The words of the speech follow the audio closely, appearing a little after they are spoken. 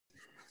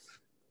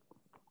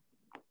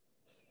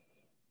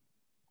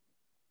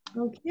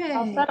Okay.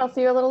 All set. I'll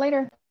see you a little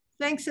later.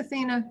 Thanks,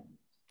 Athena.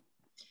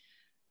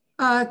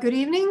 Good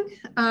evening.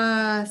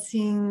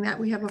 Seeing that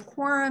we have a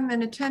quorum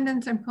in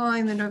attendance, I'm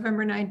calling the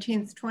November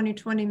 19th,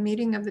 2020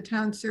 meeting of the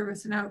Town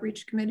Service and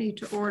Outreach Committee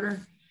to order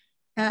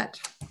at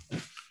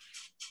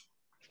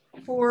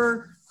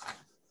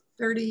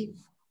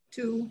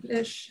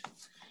 4:32-ish.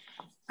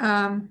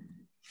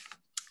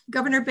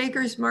 Governor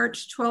Baker's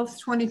March 12th,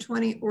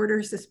 2020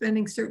 order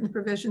suspending certain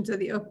provisions of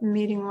the open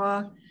meeting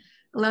law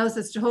allows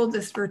us to hold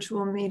this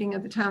virtual meeting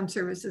of the Town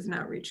Services and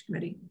Outreach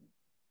Committee.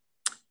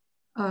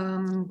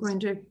 I'm going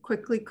to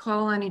quickly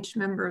call on each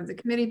member of the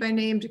committee by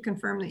name to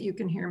confirm that you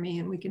can hear me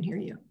and we can hear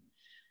you.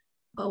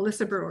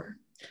 Alyssa Brewer.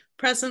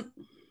 Present.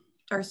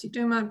 Darcy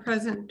Dumont,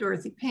 present.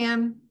 Dorothy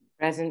Pam.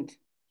 Present.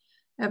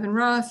 Evan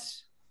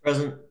Ross.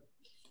 Present.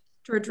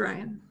 George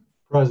Ryan.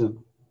 Present.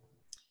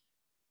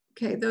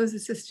 Okay, those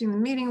assisting the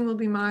meeting will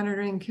be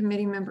monitoring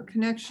committee member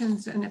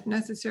connections, and if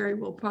necessary,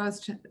 we'll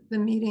pause the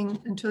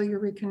meeting until you're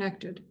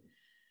reconnected.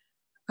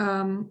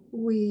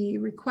 We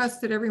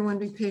request that everyone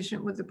be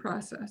patient with the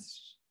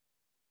process.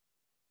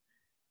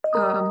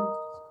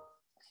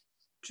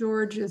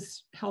 George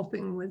is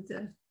helping with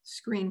the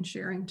screen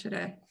sharing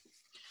today.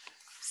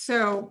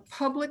 So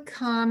public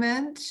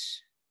comment,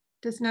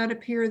 does not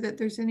appear that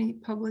there's any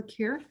public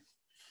here.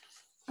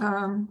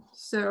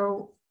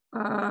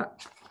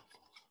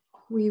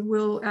 We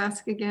will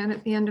ask again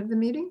at the end of the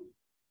meeting.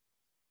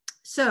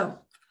 So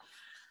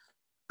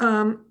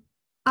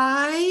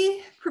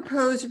I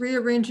propose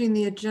rearranging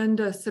the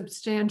agenda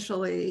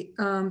substantially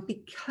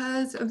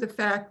because of the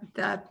fact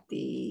that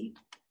the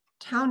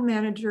town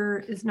manager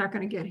is not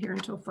going to get here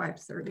until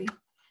 5:30.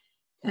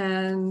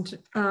 And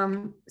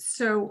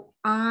so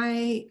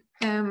I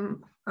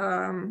am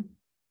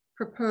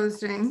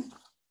proposing,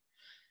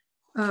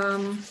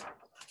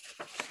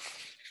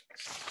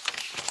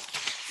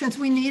 since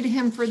we need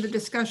him for the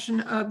discussion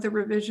of the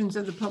revisions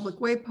of the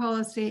public way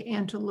policy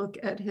and to look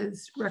at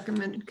his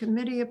recommended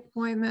committee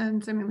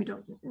appointments. I mean, we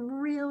don't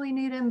really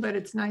need him, but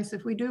it's nice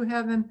if we do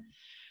have him.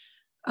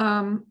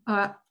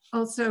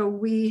 Also,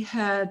 we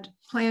had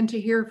planned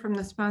to hear from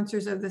the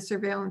sponsors of the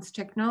surveillance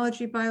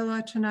technology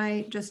bylaw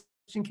tonight, just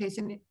in case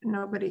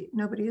nobody's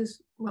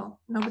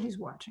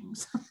watching.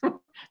 So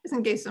just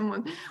in case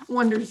someone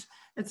wonders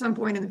at some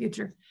point in the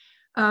future.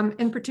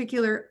 In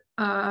particular,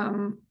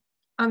 on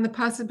the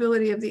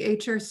possibility of the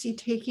HRC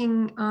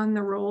taking on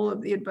the role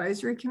of the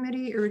advisory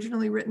committee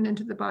originally written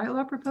into the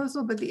bylaw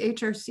proposal, but the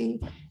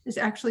HRC is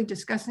actually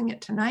discussing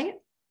it tonight.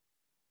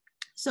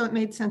 So it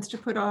made sense to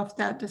put off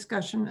that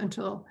discussion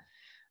until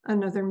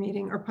another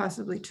meeting or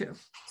possibly two.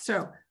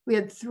 So we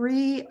had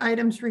 3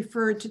 items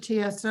referred to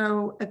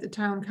TSO at the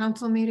town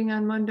council meeting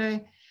on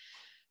Monday,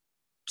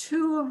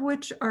 2 of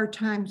which are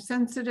time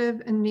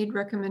sensitive and need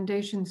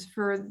recommendations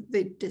for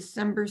the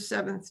December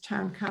 7th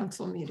town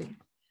council meeting.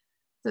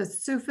 The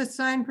SUFA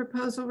sign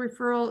proposal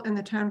referral and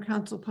the town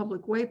council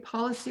public way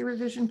policy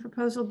revision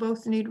proposal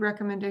both need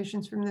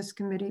recommendations from this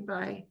committee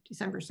by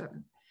December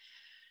 7th,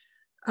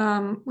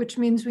 which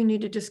means we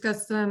need to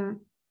discuss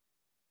them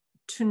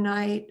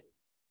tonight.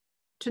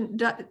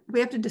 We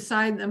have to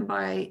decide them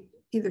by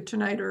either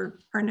tonight or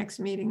our next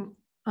meeting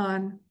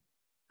on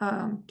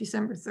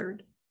December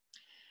 3rd.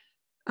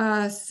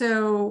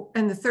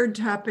 And the third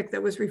topic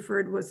that was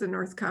referred was the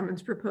North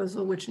Commons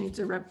proposal, which needs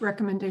a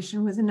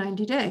recommendation within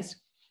 90 days.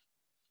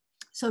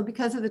 So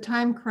because of the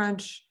time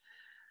crunch,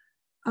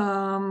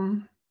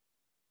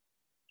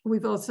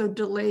 we've also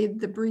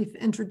delayed the brief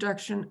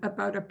introduction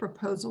about a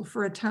proposal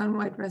for a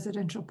townwide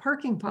residential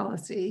parking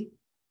policy,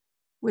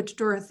 which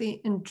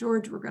Dorothy and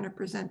George were going to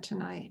present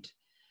tonight.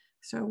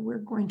 So we're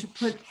going to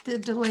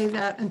delay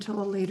that until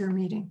a later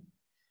meeting.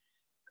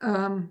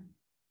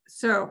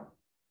 So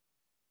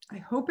I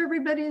hope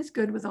everybody is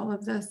good with all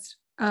of this.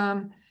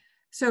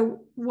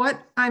 So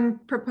what I'm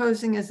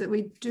proposing is that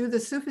we do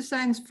the SUFA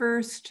signs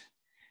first,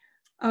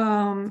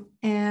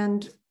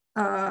 and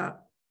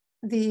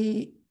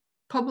the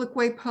public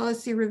way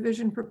policy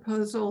revision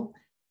proposal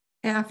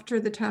after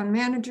the town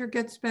manager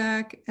gets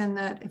back, and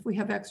that if we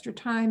have extra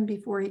time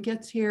before he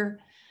gets here,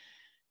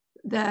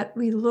 that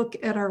we look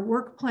at our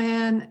work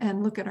plan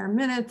and look at our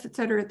minutes, et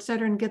cetera,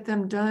 and get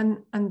them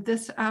done on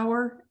this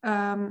hour.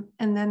 And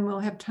then we'll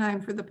have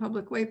time for the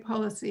public way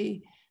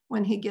policy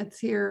when he gets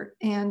here.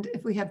 And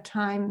if we have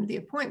time, the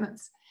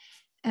appointments.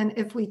 And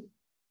if we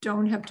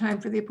don't have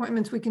time for the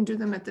appointments, we can do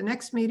them at the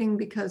next meeting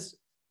because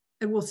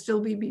it will still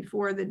be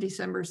before the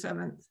December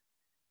 7th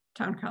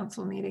town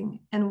council meeting.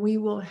 And we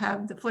will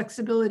have the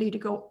flexibility to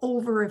go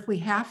over if we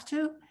have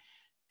to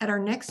at our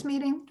next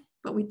meeting,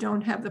 but we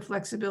don't have the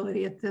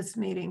flexibility at this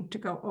meeting to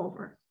go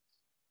over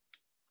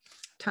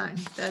time.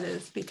 That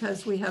is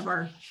because we have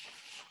our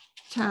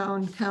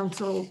town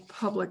council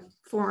public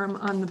forum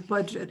on the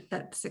budget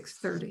at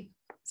 6:30.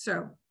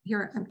 So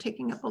here I'm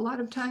taking up a lot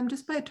of time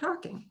just by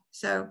talking.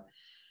 So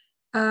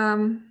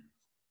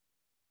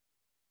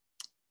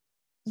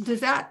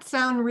does that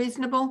sound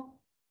reasonable?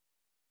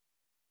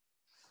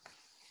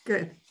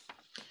 Good.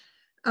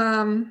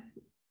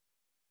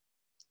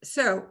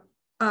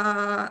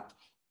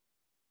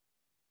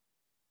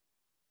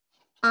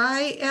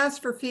 I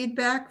asked for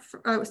feedback.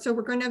 So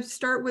we're going to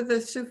start with the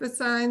SUFA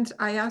signs.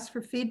 I asked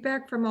for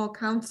feedback from all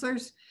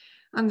counselors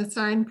on the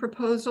sign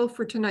proposal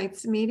for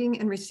tonight's meeting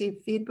and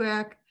received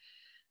feedback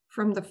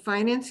from the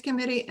Finance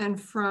Committee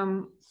and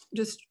from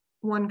just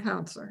one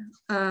counselor.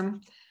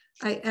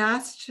 I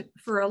asked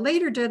for a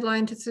later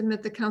deadline to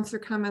submit the counselor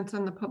comments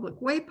on the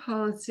public way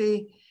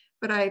policy,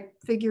 but I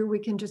figure we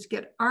can just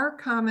get our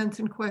comments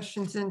and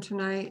questions in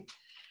tonight.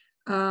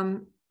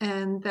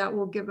 And that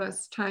will give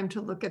us time to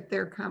look at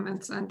their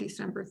comments on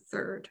December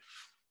 3rd.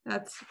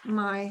 That's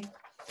my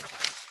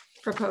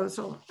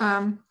proposal.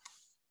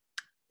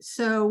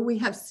 So we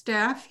have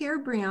staff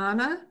here.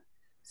 Brianna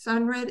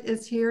Sunred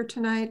is here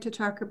tonight to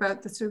talk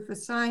about the SUFA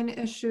sign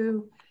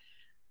issue.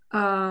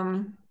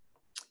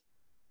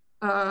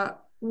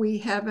 We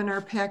have in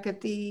our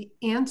packet the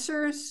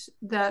answers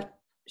that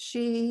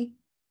she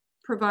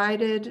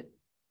provided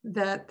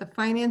that the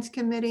Finance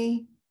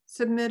Committee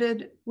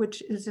submitted,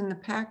 which is in the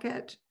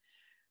packet.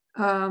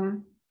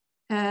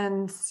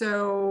 And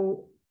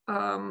so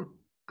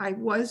I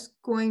was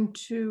going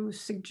to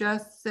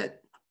suggest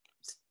that,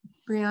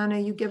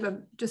 Brianna, you give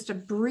just a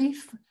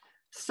brief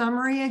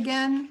summary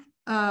again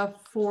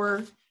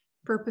for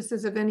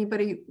purposes of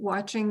anybody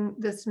watching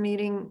this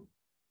meeting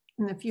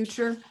in the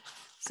future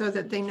so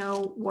that they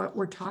know what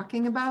we're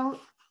talking about.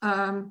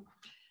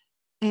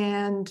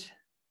 And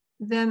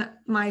then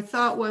my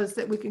thought was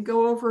that we could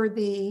go over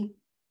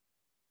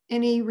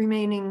any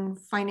remaining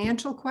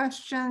financial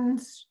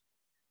questions.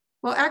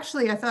 Well,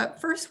 actually, I thought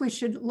first we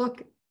should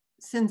look,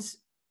 since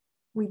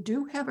we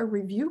do have a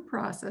review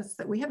process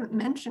that we haven't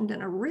mentioned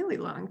in a really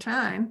long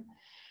time,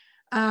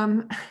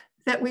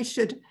 that we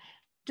should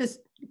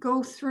just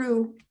go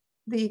through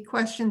the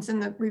questions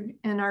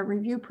in our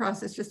review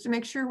process just to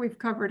make sure we've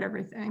covered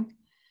everything.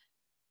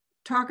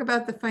 Talk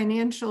about the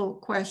financial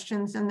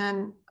questions and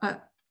then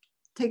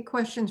take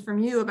questions from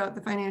you about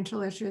the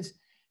financial issues,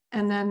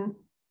 and then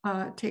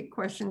take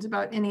questions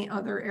about any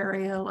other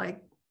area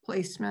like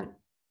placement,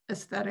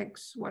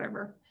 aesthetics,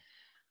 whatever.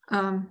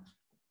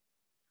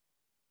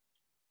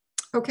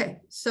 Okay,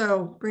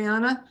 so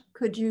Brianna,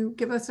 could you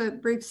give us a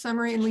brief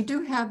summary? And we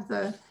do have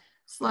the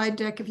slide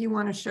deck if you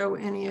want to show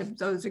any of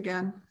those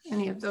again,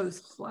 any of those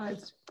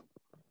slides.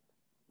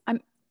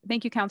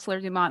 Thank you,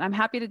 Councillor Dumont. I'm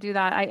happy to do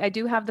that. I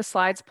do have the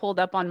slides pulled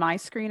up on my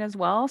screen as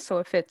well. So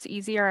if it's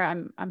easier,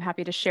 I'm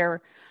happy to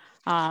share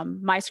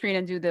my screen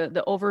and do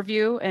the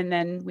overview, and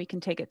then we can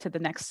take it to the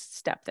next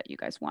step that you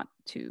guys want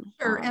to.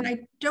 Sure, and I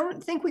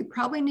don't think we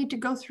probably need to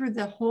go through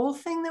the whole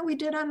thing that we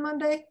did on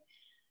Monday.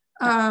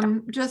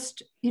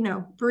 Just,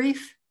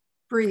 brief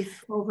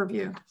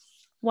overview.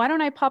 Why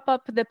don't I pop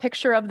up the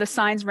picture of the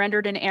signs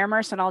rendered in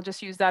Amherst, and I'll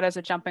just use that as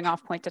a jumping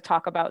off point to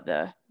talk about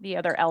the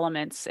other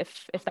elements,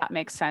 if that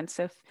makes sense.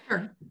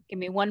 Sure. Give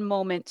me one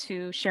moment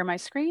to share my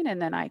screen,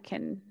 and then I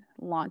can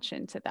launch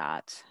into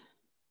that.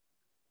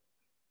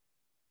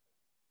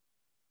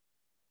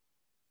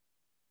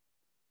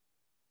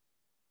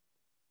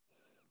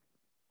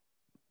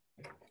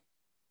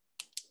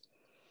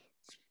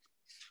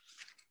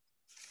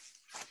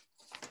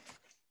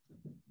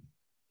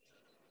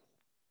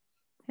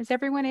 Is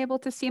everyone able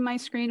to see my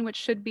screen, which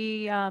should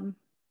be,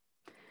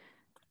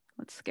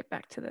 let's get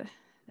back to the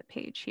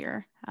page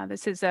here.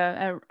 This is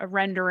a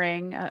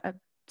rendering, a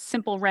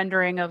simple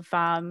rendering of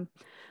a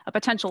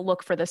potential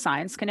look for the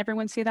signs. Can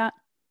everyone see that?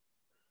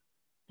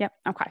 Yep,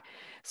 okay.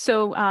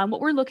 So what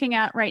we're looking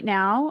at right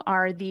now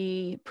are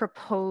the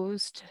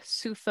proposed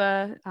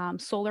SUFA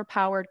solar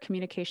powered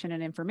communication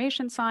and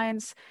information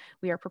signs.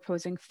 We are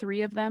proposing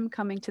 3 of them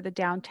coming to the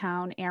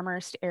downtown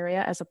Amherst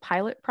area as a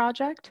pilot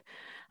project.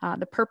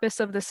 The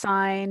purpose of the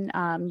sign,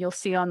 you'll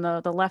see on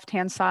the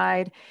left-hand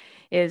side,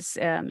 is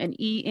an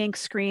e-ink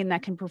screen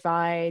that can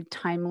provide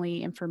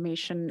timely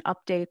information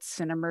updates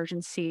and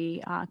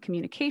emergency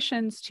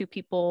communications to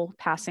people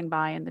passing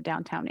by in the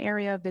downtown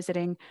area,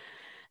 visiting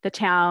the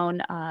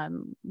town,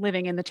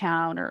 living in the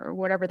town, or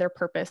whatever their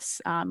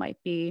purpose might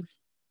be.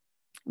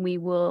 We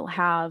will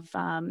have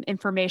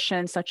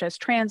information such as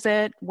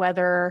transit,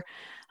 weather,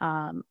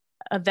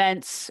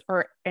 events,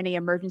 or any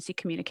emergency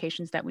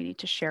communications that we need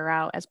to share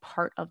out as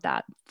part of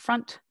that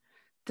front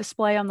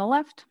display on the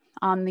left.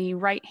 On the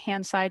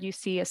right-hand side, you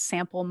see a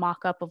sample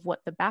mock-up of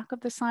what the back of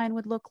the sign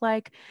would look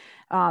like,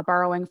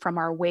 borrowing from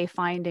our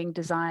wayfinding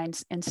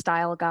designs and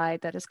style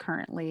guide that is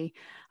currently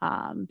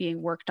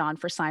being worked on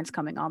for signs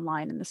coming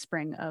online in the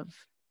spring of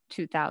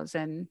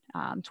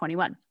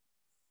 2021.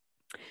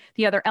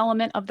 The other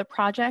element of the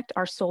project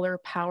are solar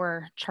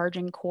power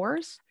charging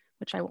cores,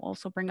 which I will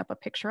also bring up a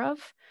picture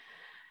of.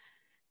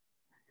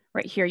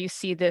 Right here, you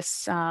see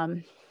this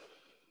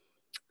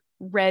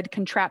red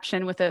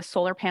contraption with a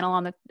solar panel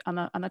on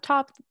the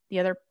top. The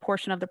other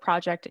portion of the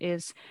project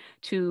is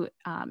to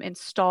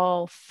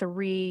install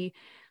 3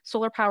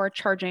 solar power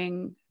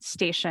charging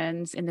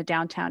stations in the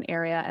downtown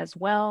area as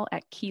well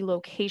at key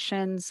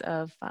locations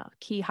of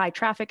key high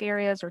traffic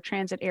areas or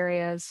transit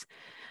areas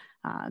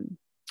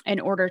in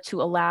order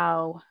to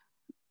allow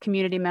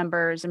community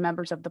members and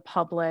members of the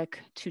public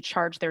to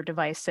charge their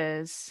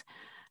devices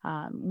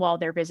while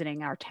they're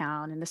visiting our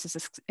town. And this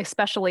is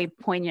especially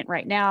poignant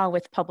right now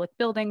with public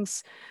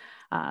buildings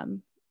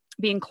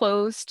being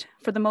closed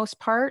for the most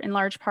part, in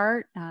large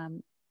part.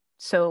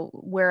 So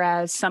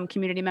whereas some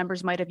community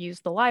members might have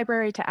used the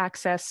library to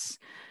access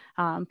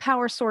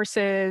power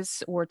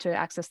sources or to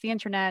access the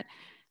internet,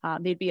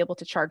 they'd be able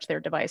to charge their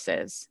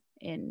devices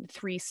in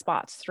 3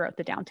 spots throughout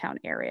the downtown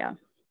area.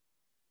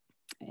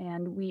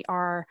 And we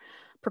are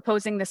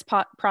proposing this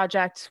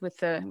project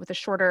with a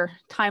shorter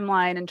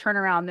timeline and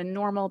turnaround than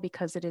normal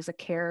because it is a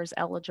CARES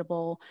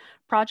eligible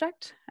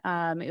project.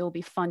 It will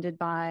be funded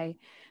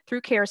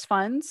through CARES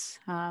funds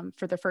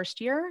for the first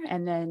year.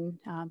 And then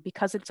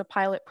because it's a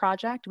pilot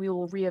project, we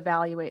will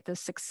reevaluate the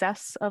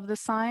success of the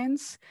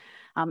signs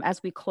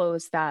as we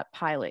close that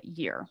pilot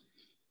year.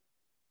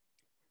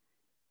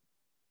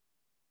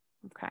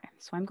 Okay,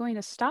 so I'm going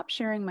to stop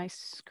sharing my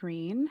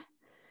screen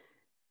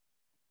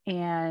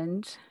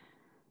and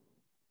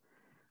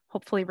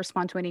hopefully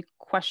respond to any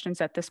questions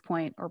at this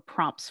point or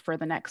prompts for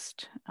the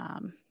next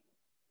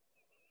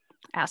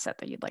asset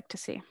that you'd like to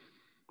see.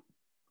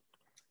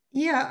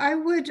 Yeah, I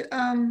would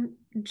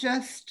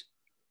just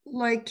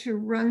like to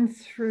run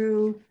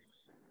through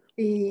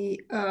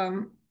the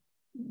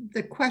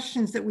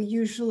questions that we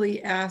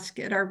usually ask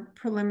at our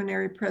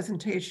preliminary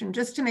presentation,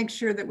 just to make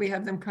sure that we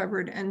have them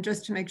covered and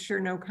just to make sure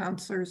no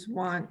counselors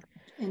want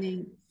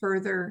any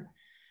further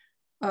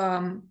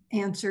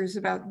answers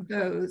about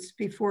those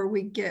before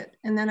we get,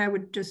 and then I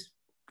would just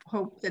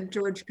hope that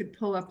George could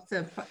pull up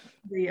the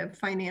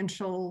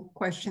financial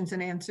questions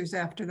and answers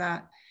after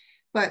that.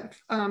 But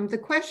the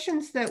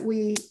questions that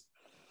we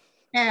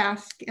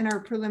ask in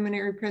our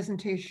preliminary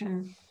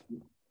presentation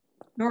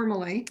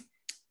normally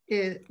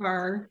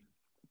are,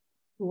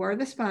 who are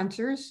the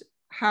sponsors,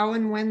 how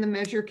and when the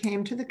measure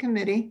came to the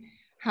committee,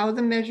 how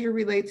the measure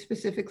relates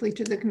specifically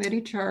to the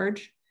committee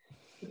charge,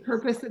 the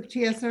purpose of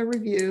TSR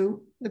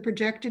review, the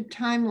projected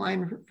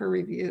timeline for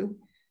review,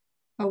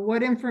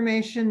 what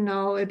information,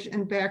 knowledge,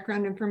 and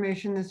background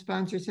information the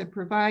sponsors have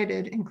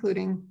provided,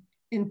 including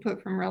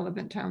input from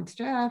relevant town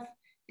staff,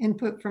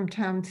 input from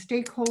town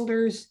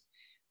stakeholders,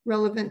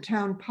 relevant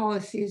town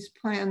policies,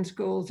 plans,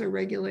 goals, or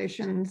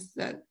regulations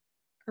that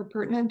are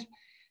pertinent,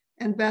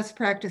 and best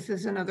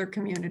practices in other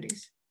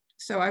communities.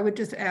 So I would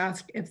just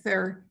ask if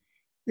there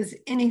is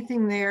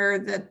anything there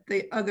that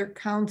the other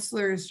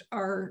counselors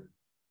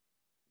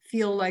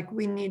feel like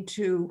we need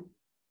to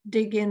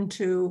dig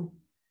into,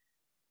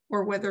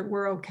 or whether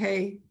we're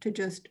okay to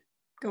just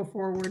go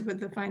forward with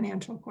the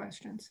financial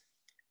questions.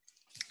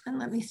 And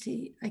let me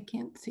see, I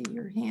can't see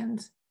your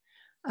hands.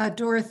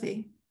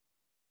 Dorothy.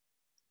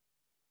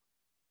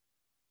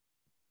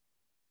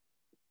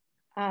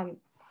 I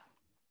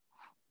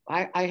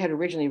had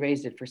originally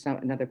raised it for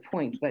another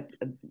point, but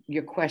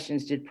your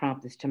questions did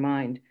prompt this to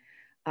mind.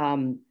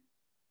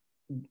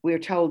 We're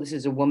told this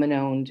is a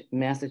woman-owned,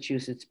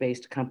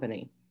 Massachusetts-based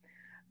company,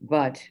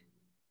 but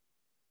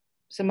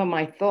some of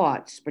my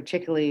thoughts,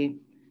 particularly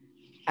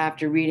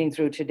after reading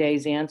through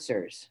today's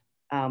answers,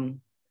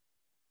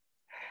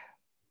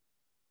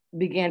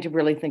 began to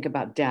really think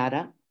about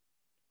data,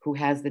 who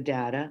has the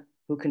data,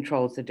 who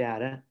controls the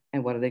data,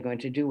 and what are they going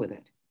to do with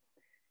it?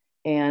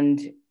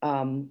 And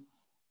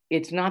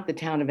it's not the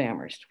town of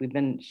Amherst. We've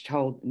been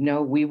told,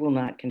 no, we will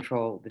not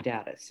control the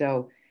data.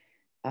 So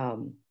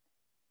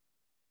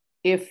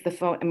if the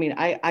phone, I mean,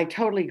 I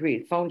totally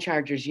agree, phone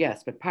chargers,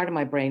 yes, but part of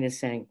my brain is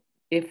saying,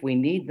 if we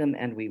need them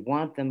and we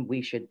want them,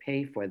 we should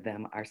pay for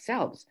them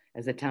ourselves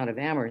as the town of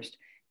Amherst.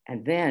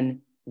 And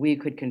then we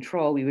could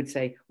control, we would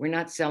say, we're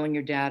not selling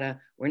your data,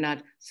 we're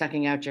not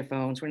sucking out your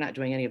phones, we're not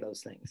doing any of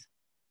those things.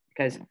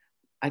 Because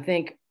I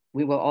think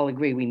we will all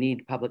agree we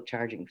need public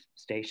charging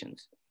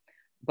stations.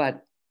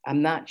 But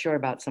I'm not sure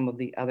about some of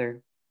the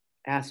other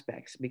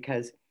aspects,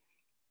 because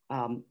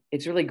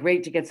it's really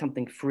great to get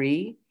something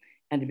free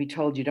and to be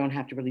told you don't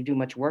have to really do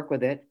much work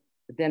with it.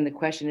 But then the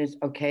question is,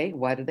 okay,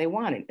 why do they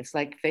want it? It's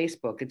like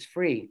Facebook, it's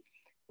free,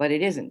 but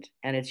it isn't.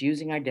 And it's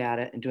using our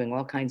data and doing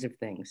all kinds of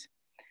things.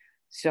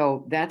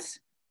 So that's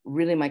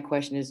really my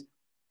question is,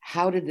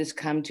 how did this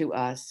come to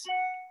us?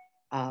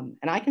 And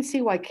I can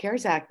see why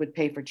CARES Act would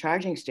pay for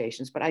charging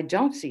stations, but I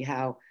don't see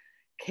how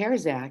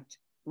CARES Act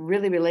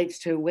really relates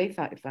to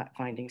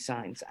wayfinding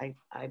signs. I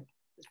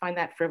find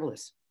that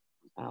frivolous.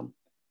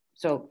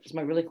 So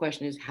my really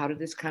question is, how did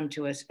this come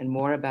to us, and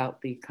more about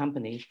the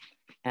company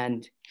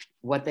and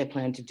what they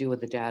plan to do with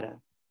the data.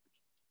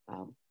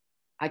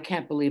 I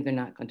can't believe they're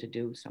not going to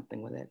do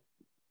something with it.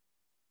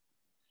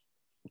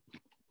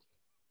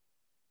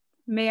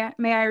 May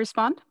I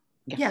respond?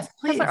 Yes,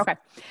 please. Okay.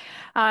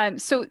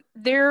 So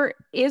there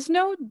is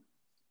no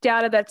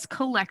data that's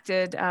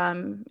collected.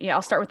 Yeah,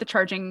 I'll start with the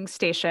charging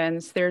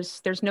stations.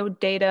 There's no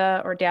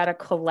data or data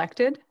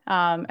collected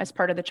as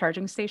part of the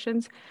charging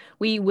stations.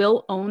 We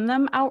will own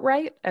them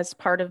outright as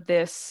part of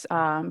this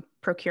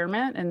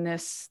procurement and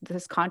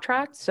this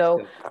contract.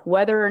 So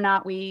whether or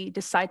not we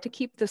decide to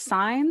keep the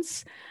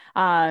signs,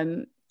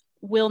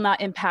 will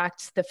not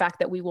impact the fact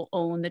that we will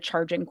own the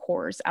charging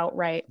cores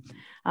outright.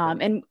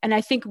 And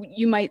I think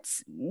you might,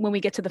 when we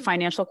get to the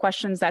financial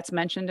questions, that's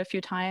mentioned a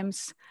few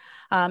times.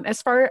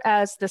 As far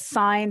as the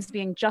signs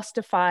being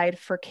justified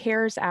for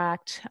CARES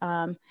Act,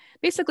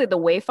 basically the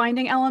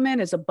wayfinding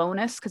element is a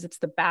bonus because it's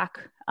the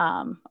back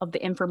of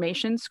the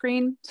information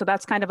screen. So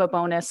that's kind of a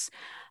bonus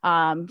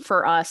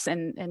for us.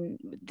 And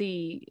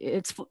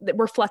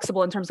we're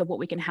flexible in terms of what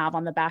we can have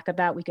on the back of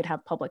that. We could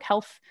have public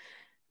health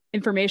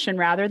information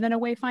rather than a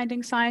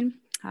wayfinding sign.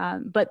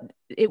 But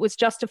it was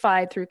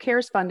justified through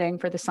CARES funding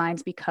for the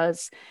signs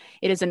because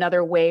it is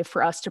another way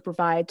for us to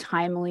provide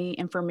timely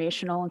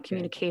informational and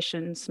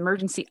communications,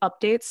 emergency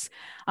updates,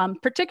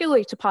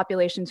 particularly to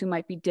populations who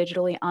might be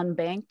digitally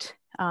unbanked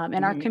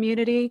in our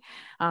community,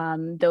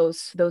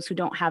 those who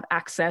don't have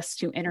access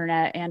to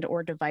internet and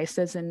or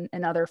devices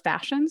in other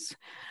fashions.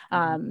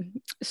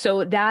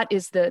 So that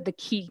is the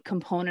key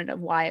component of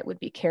why it would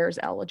be CARES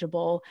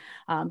eligible,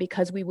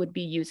 because we would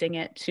be using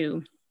it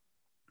to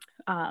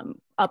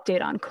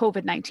update on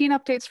COVID-19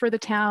 updates for the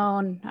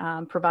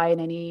town, provide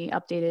any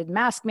updated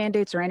mask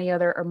mandates or any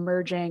other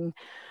emerging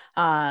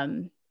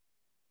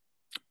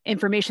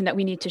information that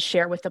we need to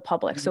share with the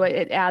public. So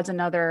it adds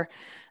another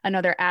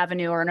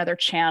avenue or another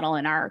channel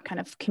in our kind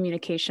of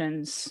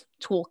communications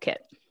toolkit.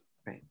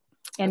 Right.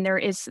 And there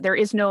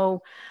is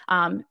no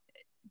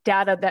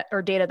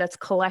data that's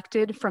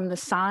collected from the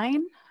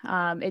sign.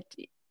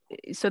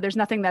 So there's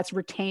nothing that's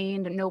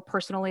retained, no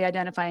personally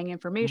identifying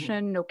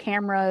information, no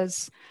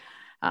cameras.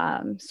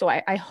 So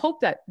I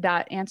hope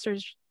that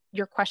answers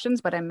your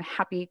questions, but I'm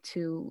happy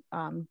to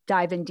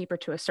dive in deeper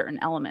to a certain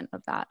element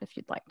of that if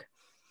you'd like.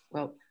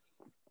 Well,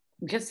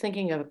 just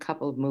thinking of a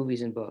couple of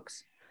movies and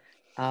books,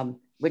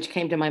 which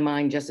came to my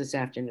mind just this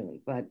afternoon,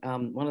 but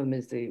one of them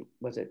is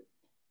was it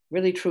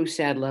Really True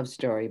Sad Love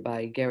Story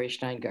by Gary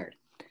Steingart.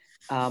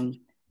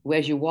 Where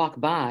as you walk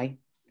by,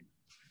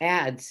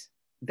 ads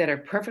that are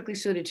perfectly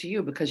suited to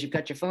you because you've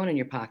got your phone in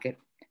your pocket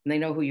and they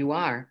know who you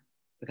are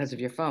because of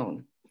your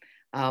phone,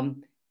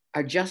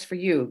 are just for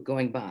you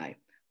going by.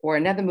 Or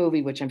another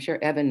movie, which I'm sure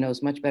Evan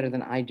knows much better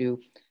than I do.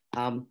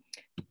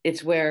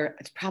 It's where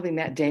it's probably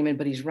Matt Damon,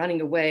 but he's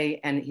running away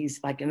and he's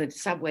like in the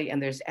subway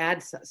and there's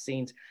ad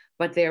scenes,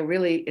 but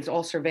it's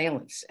all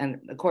surveillance. And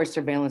of course,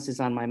 surveillance is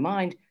on my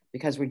mind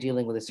because we're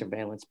dealing with a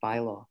surveillance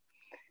bylaw.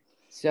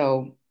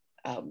 So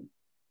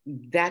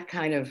that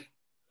kind of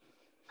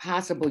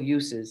possible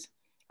uses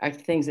are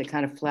things that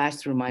kind of flash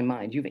through my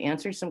mind. You've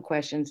answered some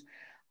questions.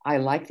 I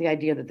like the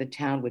idea that the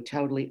town would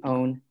totally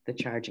own the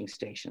charging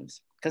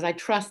stations because I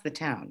trust the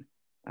town,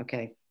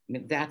 okay? I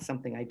mean, that's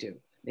something I do.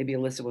 Maybe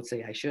Alyssa would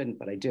say I shouldn't,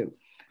 but I do.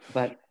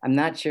 But I'm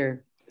not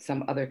sure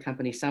some other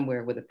company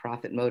somewhere with a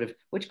profit motive,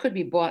 which could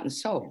be bought and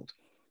sold.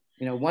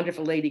 You know,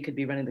 wonderful lady could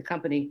be running the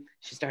company.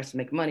 She starts to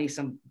make money.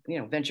 Some,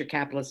 venture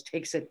capitalist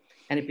takes it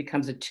and it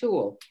becomes a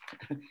tool,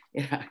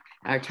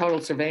 our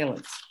total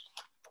surveillance.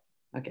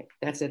 Okay,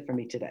 that's it for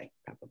me today,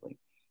 probably.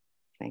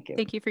 Thank you.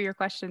 Thank you for your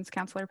questions,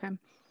 Councilor Pim.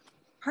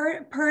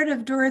 Part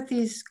of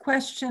Dorothy's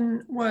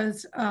question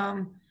was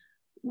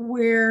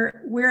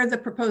where the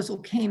proposal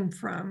came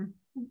from,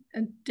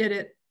 and did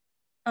it,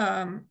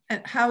 and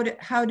how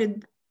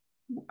did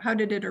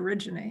it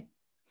originate?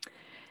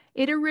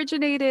 It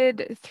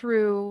originated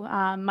through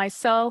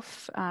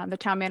myself, the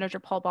town manager,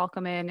 Paul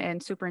Balkeman,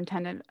 and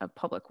superintendent of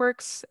public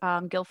works,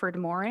 Guilford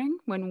Mooring,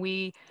 when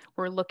we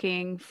were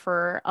looking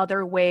for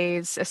other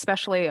ways,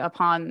 especially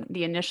upon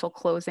the initial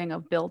closing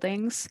of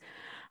buildings,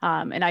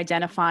 and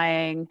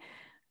identifying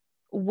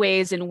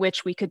ways in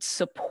which we could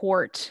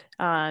support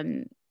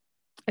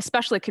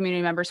especially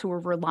community members who were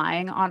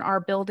relying on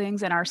our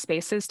buildings and our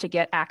spaces to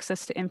get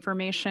access to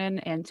information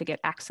and to get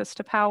access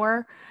to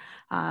power.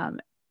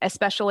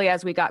 Especially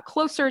as we got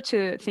closer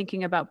to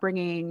thinking about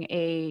bringing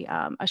a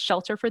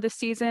shelter for the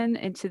season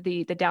into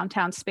the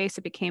downtown space,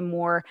 it became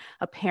more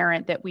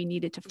apparent that we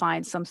needed to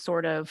find some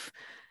sort of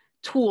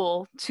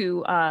tool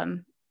to,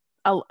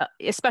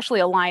 especially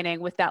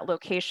aligning with that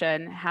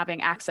location,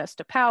 having access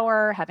to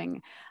power,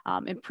 having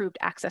improved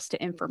access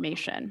to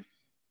information.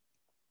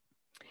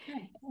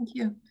 Okay, thank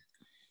you.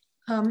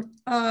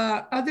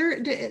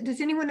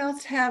 Does anyone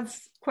else have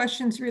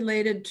questions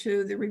related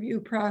to the review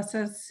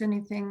process?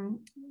 Anything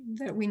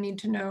that we need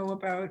to know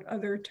about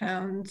other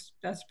towns'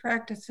 best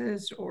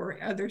practices or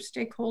other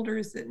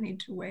stakeholders that need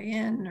to weigh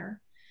in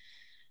or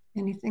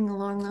anything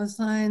along those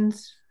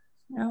lines?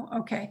 No?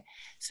 Okay.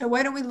 So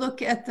why don't we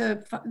look at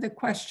the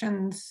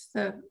questions,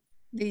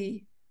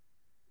 the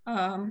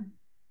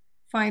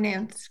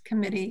Finance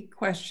Committee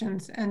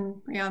questions and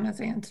Brianna's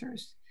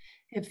answers.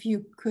 If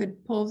you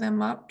could pull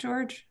them up,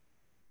 George.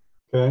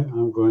 Okay,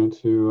 I'm going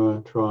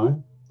to try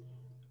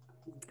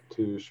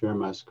to share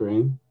my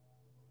screen.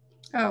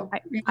 Oh,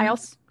 I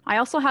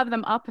also have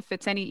them up. If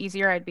it's any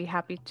easier, I'd be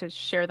happy to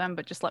share them,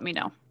 but just let me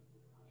know.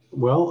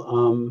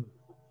 Well,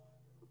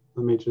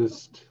 let me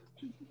just,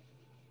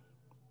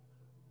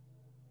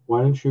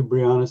 why don't you,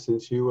 Brianna,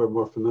 since you are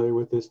more familiar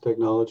with this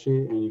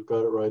technology and you've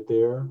got it right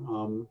there,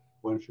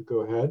 why don't you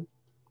go ahead?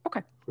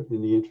 Okay.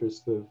 In the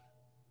interest of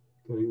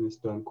getting this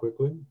done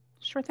quickly.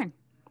 Sure thing.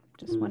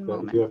 Just one If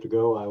moment. you have to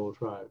go, I will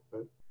try,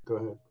 but go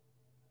ahead.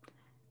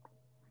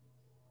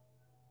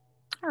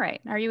 All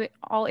right, are you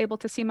all able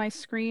to see my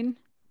screen?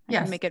 I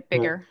Yes. can make it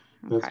bigger.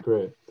 That's Okay.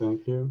 great.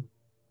 Thank you.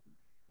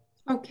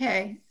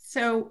 Okay,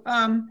 so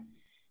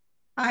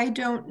I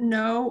don't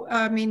know.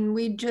 I mean,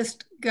 we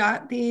just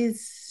got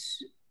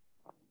these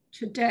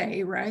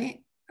today,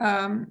 right?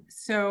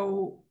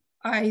 So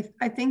I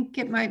think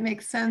it might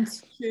make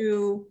sense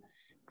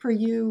for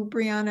you,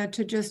 Brianna,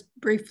 to just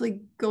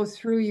briefly go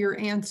through your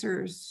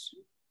answers,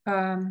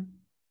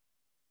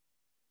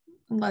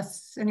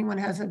 unless anyone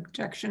has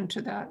objection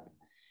to that.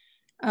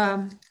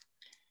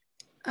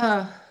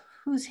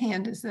 Whose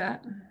hand is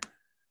that?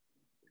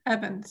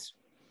 Evans.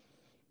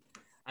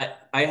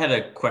 I had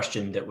a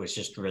question that was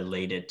just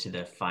related to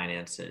the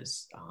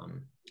finances.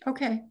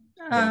 Okay.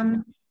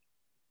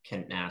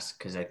 Can ask,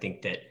 because I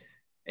think that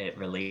it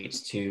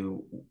relates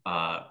to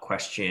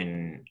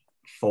question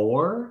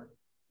 4.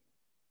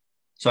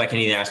 So I can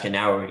either ask it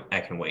now or I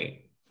can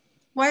wait.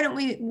 Why don't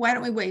we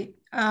wait?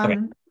 Okay.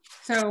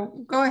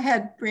 So go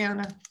ahead,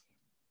 Brianna.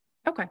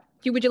 Okay.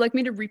 Would you like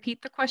me to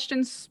repeat the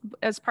questions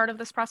as part of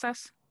this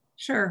process?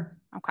 Sure.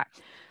 Okay.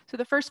 So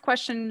the first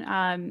question,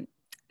 the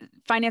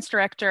finance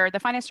director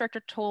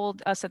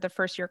told us that the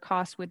first year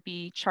cost would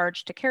be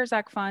charged to CARES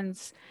Act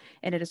funds,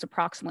 and it is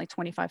approximately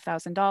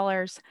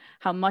 $25,000.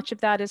 How much of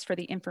that is for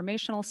the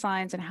informational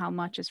signs and how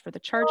much is for the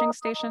charging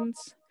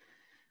stations?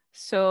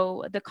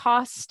 So the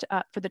cost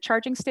for the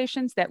charging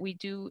stations that we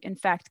do in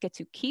fact get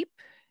to keep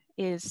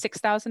is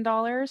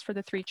 $6,000 for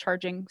the 3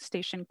 charging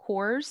station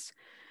cores.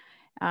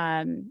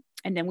 And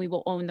then we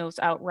will own those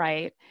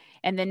outright.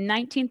 And then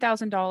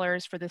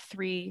 $19,000 for the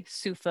 3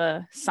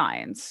 SUFA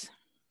signs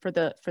for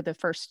the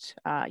first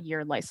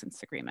year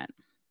license agreement.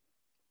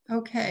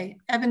 Okay.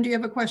 Evan, do you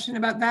have a question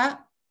about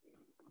that?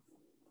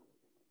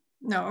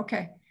 No,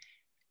 okay.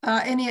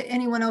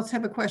 Anyone else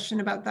have a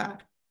question about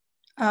that?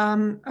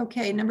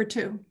 Okay, number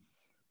 2.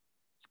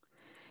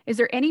 Is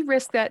there any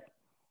risk that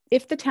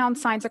if the town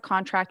signs a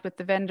contract with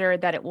the vendor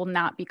that it will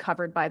not be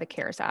covered by the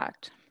CARES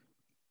Act?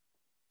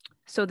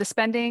 So the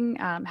spending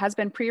has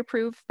been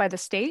pre-approved by the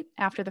state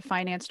after the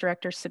finance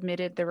director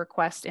submitted the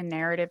request in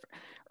narrative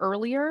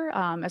earlier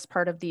as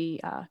part of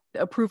the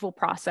approval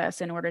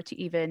process in order to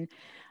even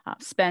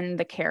spend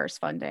the CARES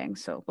funding.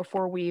 So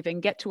before we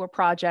even get to a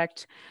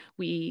project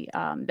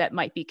that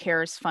might be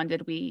CARES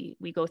funded, we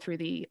go through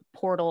the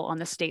portal on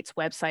the state's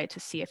website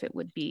to see if it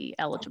would be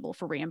eligible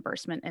for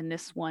reimbursement, and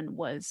this one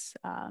was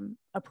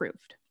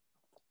approved.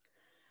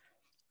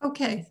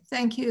 Okay,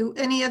 thank you.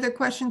 Any other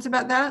questions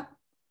about that?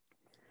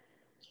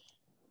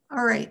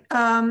 All right,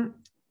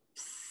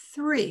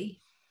 3.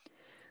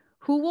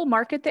 Who will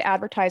market the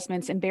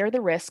advertisements and bear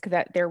the risk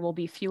that there will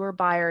be fewer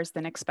buyers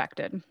than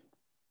expected?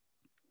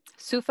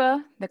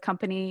 SUFA, the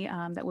company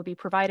that will be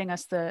providing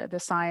us the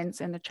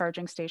signs and the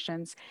charging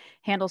stations,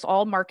 handles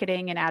all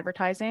marketing and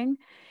advertising,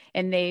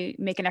 and they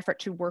make an effort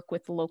to work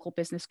with the local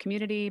business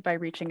community by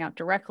reaching out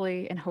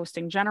directly and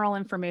hosting general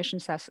information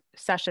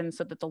sessions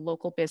so that the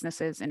local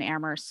businesses in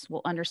Amherst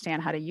will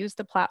understand how to use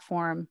the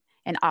platform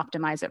and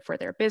optimize it for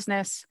their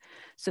business.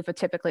 SUFA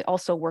typically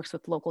also works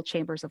with local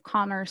chambers of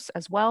commerce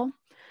as well.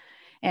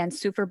 And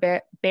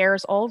SUFA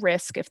bears all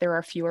risk if there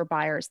are fewer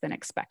buyers than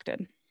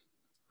expected.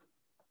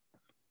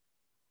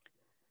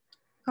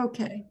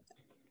 Okay,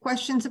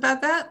 questions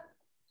about that?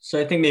 So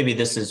I think maybe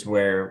this is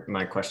where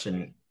my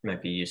question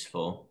might be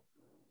useful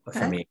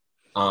for me.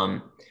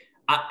 And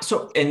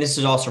this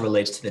is also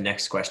relates to the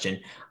next question.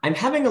 I'm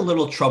having a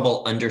little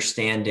trouble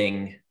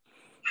understanding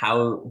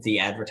how the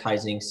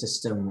advertising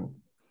system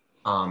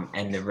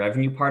and the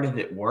revenue part of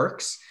it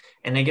works.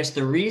 And I guess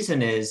the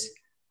reason is,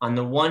 on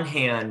the one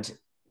hand,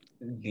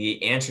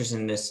 the answers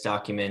in this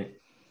document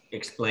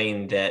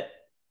explain that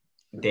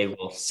they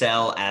will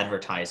sell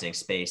advertising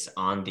space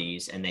on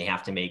these, and they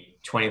have to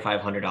make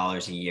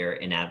 $2,500 a year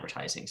in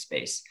advertising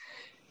space.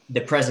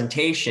 The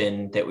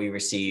presentation that we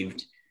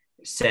received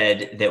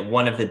said that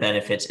one of the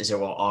benefits is it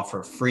will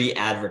offer free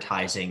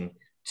advertising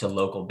to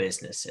local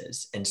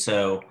businesses. And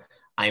so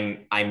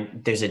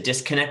there's a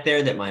disconnect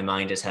there that my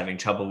mind is having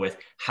trouble with.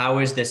 How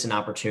is this an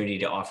opportunity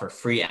to offer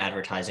free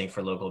advertising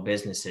for local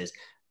businesses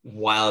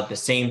while at the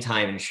same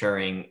time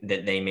ensuring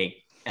that they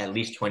make at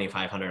least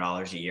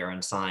 $2,500 a year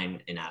on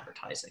sign in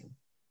advertising?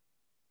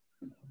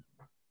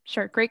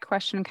 Sure, great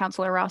question,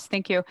 Councilor Ross,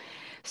 thank you.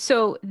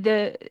 So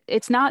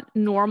it's not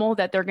normal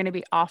that they're going to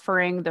be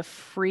offering the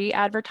free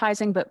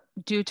advertising, but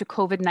due to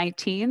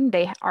COVID-19,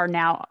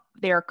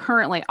 they are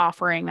currently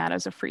offering that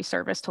as a free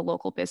service to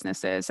local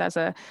businesses as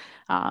a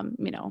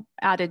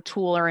added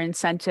tool or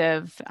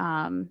incentive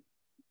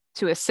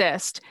to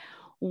assist.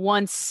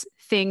 Once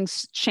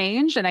things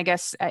change, and I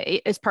guess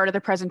as part of the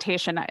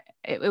presentation,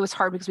 it was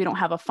hard because we don't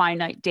have a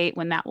finite date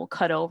when that will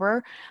cut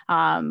over.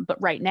 But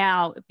right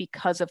now,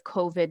 because of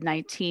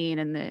COVID-19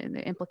 and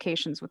the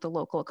implications with the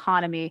local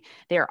economy,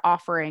 they are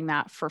offering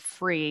that for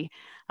free.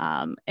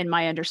 And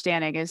my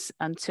understanding is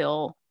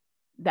until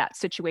that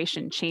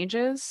situation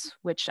changes,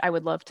 which I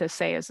would love to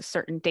say is a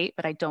certain date,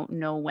 but I don't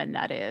know when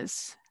that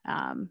is.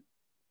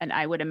 And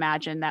I would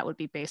imagine that would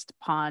be based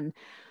upon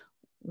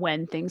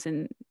when things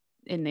in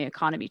the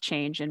economy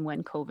change and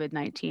when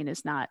COVID-19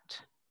 is not,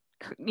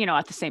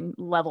 at the same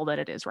level that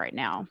it is right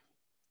now.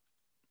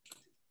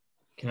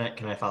 Can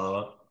I follow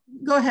up?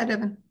 Go ahead,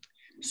 Evan.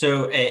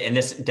 So, and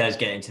this does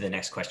get into the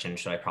next question,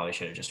 so I probably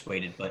should have just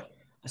waited, but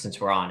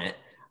since we're on it.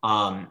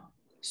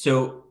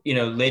 So,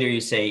 later you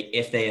say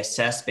if they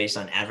assess based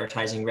on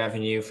advertising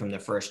revenue from the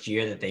first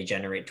year that they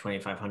generate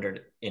 $2,500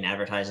 in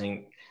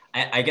advertising,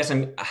 I guess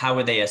how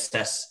would they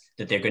assess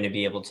that they're going to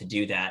be able to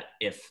do that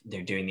if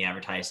they're doing the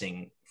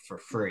advertising for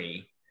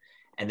free?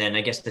 And then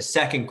I guess the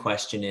second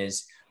question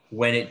is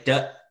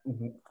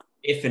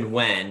if and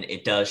when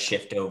it does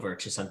shift over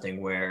to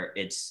something where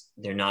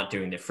they're not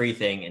doing the free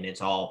thing and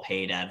it's all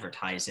paid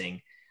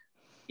advertising,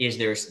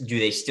 do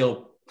they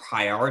still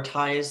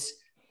prioritize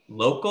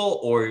local,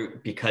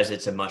 or because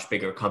it's a much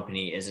bigger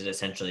company, is it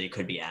essentially, it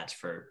could be ads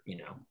for,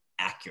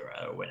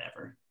 Acura or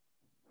whatever?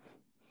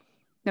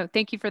 No,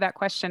 thank you for that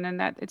question. And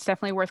that it's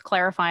definitely worth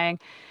clarifying.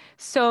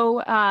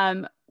 So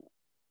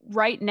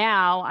right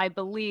now, I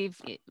believe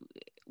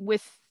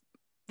with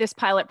this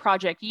pilot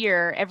project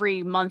year,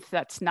 every month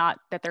that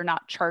they're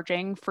not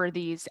charging for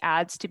these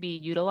ads to be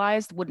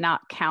utilized would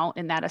not count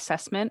in that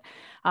assessment.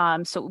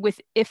 So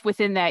if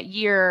within that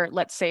year,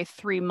 let's say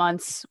 3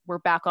 months, we're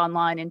back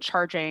online and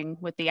charging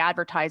with the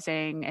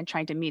advertising and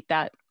trying to meet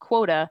that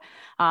quota,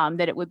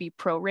 that it would be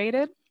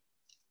prorated.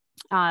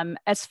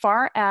 As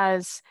far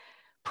as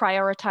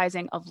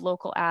prioritizing of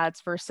local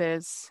ads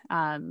versus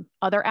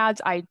other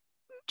ads, I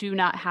do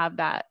not have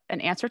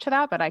an answer to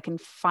that, but I can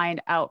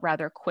find out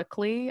rather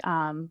quickly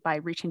by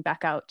reaching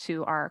back out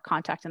to our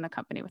contact in the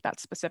company with that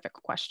specific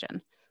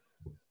question.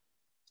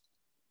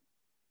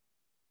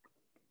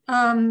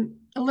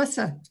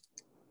 Alyssa.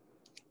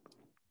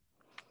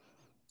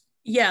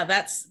 Yeah,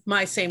 that's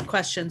my same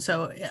question.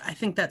 So I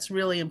think that's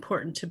really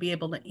important to be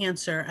able to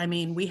answer. I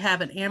mean, we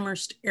have an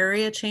Amherst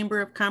Area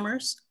Chamber of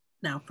Commerce.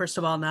 Now, first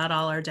of all, not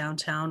all our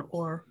downtown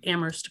or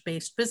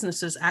Amherst-based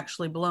businesses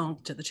actually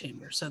belong to the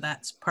chamber. So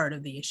that's part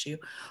of the issue,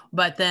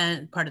 but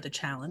then part of the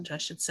challenge, I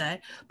should say.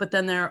 But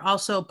then there are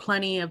also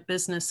plenty of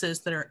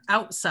businesses that are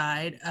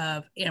outside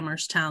of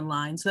Amherst town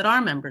lines that are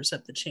members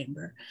of the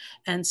chamber.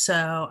 And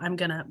so I'm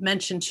going to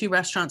mention 2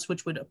 restaurants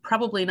which would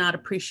probably not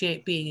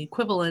appreciate being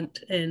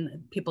equivalent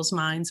in people's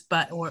minds,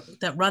 or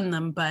that run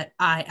them, but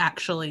I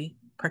actually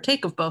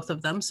partake of both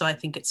of them. So I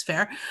think it's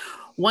fair.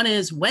 One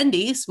is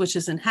Wendy's, which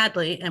is in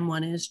Hadley, and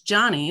one is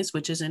Johnny's,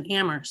 which is in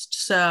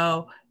Amherst.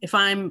 So if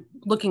I'm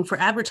looking for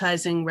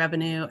advertising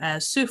revenue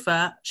as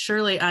SUFA,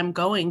 surely I'm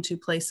going to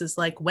places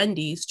like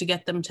Wendy's to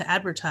get them to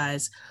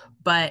advertise.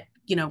 But,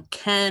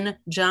 can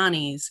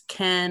Johnny's,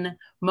 can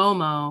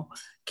Momo,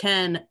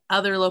 can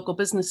other local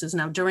businesses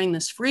now during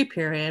this free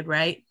period,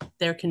 right?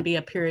 There can be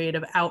a period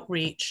of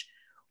outreach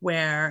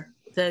where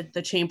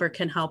the chamber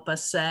can help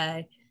us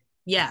say,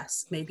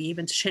 yes, maybe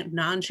even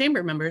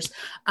non-chamber members,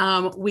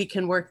 we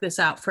can work this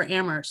out for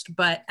Amherst.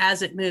 But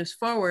as it moves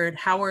forward,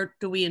 how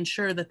do we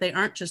ensure that they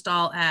aren't just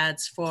all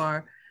ads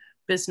for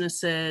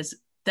businesses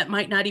that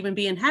might not even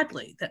be in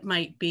Hadley, that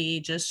might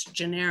be just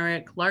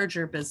generic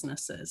larger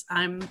businesses?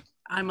 I'm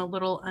a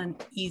little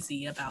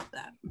uneasy about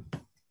that.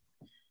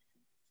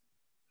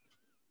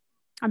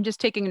 I'm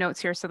just taking notes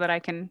here so that I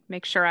can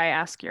make sure I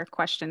ask your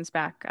questions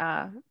back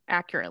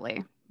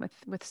accurately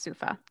with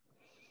SUFA.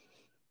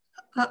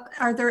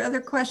 Are there other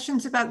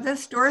questions about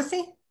this,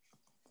 Dorothy?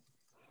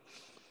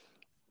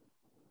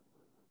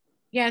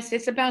 Yes,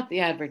 it's about the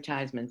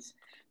advertisements.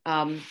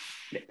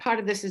 Part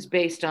of this is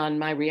based on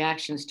my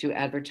reactions to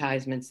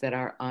advertisements that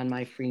are on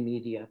my free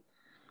media.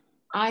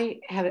 I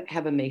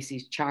have a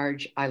Macy's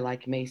charge. I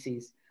like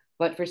Macy's,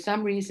 but for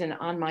some reason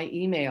on my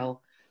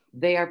email,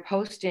 they are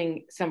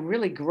posting some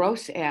really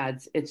gross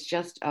ads. It's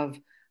just of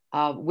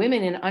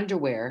women in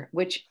underwear,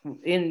 which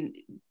in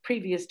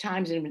previous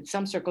times in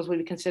some circles would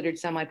be considered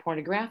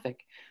semi-pornographic.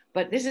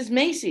 But this is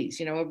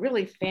Macy's, a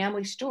really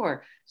family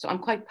store. So I'm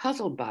quite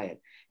puzzled by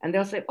it. And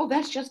they'll say, oh,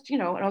 that's just,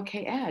 an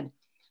okay ad.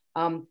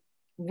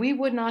 We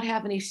would not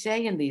have any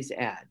say in these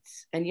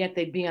ads, and yet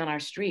they'd be on our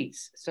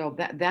streets. So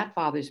that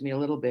bothers me a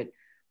little bit,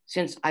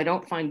 since I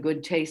don't find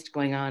good taste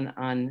going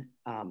on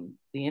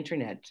the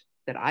internet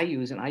that I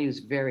use, and I use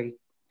very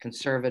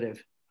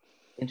conservative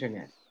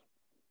internet.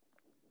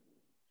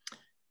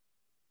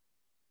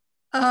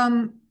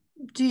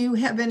 Do you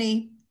have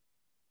any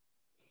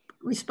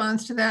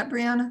response to that,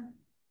 Brianna?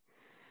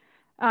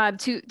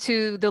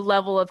 To the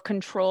level of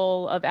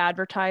control of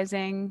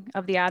advertising,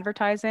 of the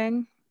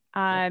advertising.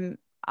 I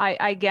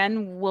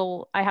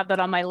have that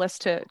on my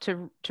list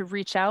to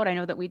reach out. I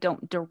know that we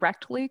don't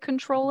directly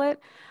control it.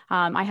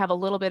 I have a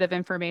little bit of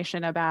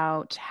information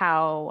about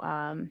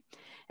how,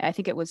 I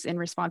think it was in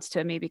response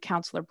to maybe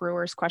Councillor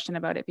Brewer's question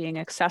about it being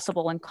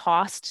accessible and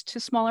cost to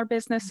smaller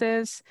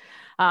businesses.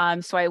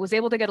 So I was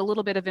able to get a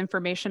little bit of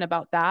information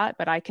about that,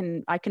 but I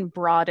can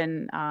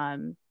broaden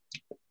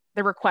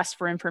the request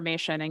for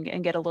information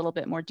and get a little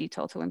bit more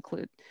detail to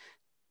include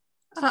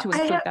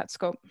that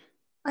scope.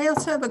 I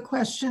also have a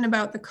question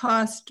about the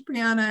cost,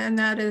 Brianna, and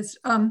that is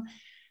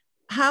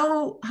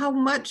how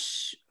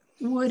much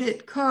would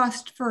it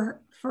cost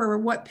for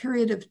what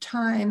period of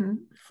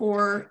time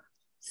for,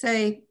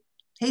 say,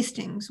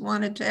 Hastings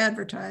wanted to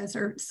advertise,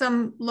 or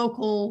some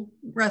local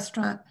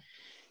restaurant?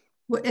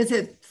 Is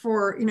it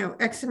for,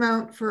 X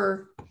amount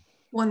for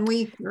 1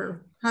 week,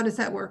 or how does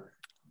that work?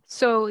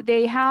 So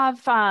they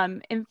have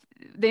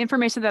the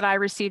information that I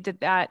received at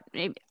that,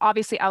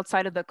 obviously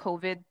outside of the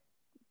COVID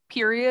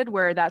period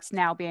where that's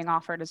now being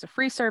offered as a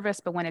free service,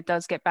 but when it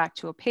does get back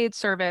to a paid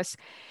service,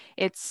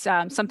 it's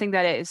something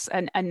that is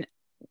an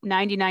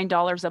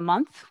 $99 a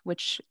month,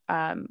 which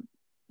and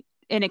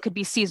it could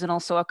be seasonal.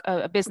 So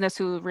a business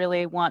who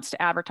really wants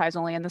to advertise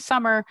only in the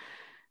summer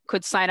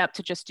could sign up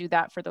to just do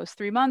that for those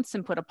 3 months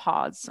and put a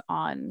pause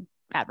on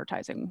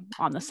advertising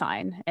on the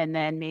sign. And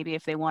then maybe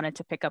if they wanted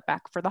to pick up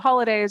back for the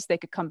holidays, they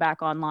could come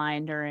back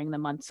online during the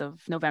months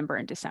of November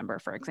and December,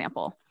 for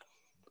example,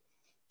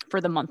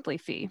 for the monthly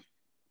fee.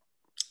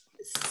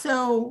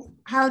 So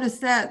how does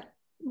that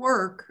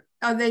work?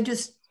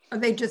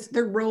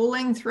 They're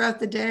rolling throughout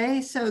the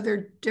day? So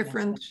they're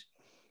different.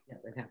 Yeah,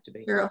 they'd have to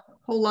be. There are a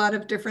whole lot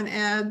of different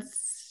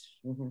ads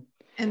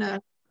in a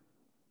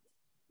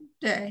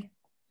day.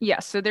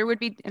 Yes, so there would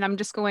be, and I'm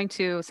just going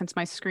to, since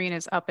my screen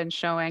is up and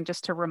showing,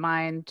 just to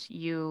remind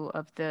you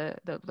of the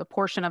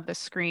portion of the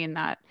screen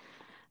that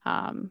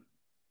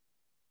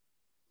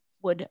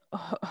would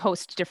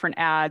host different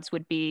ads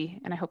would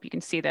be, and I hope you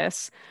can see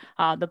this,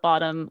 the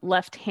bottom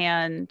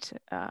left-hand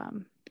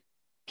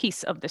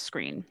piece of the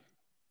screen.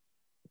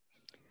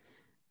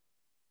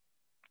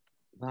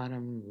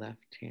 Bottom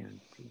left-hand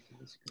piece of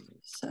the screen.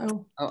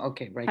 So. Oh,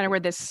 okay, right. Kind of where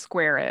this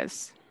square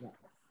is. Yeah.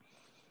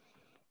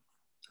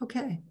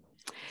 Okay.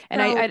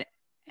 And so,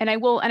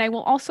 I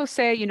will also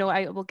say,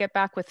 I will get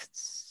back with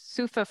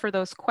SUFA for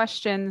those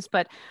questions,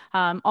 but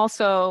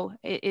also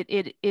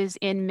it is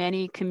in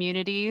many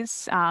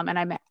communities,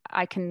 and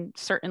I can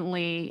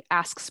certainly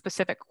ask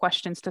specific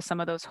questions to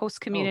some of those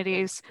host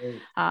communities.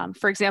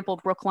 For example,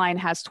 Brookline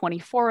has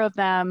 24 of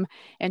them,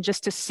 and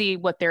just to see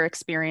what their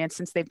experience,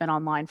 since they've been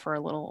online for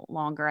a little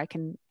longer, I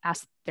can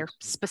ask their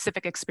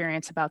specific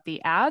experience about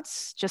the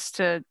ads, just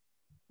to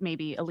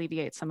maybe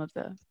alleviate some of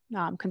the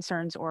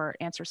concerns or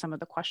answer some of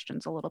the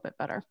questions a little bit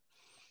better.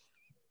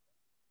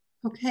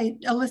 Okay,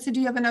 Alyssa, do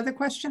you have another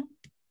question?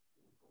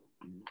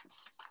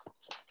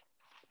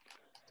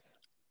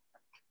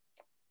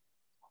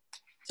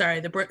 Sorry,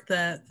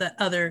 the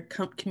other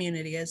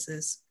community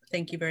is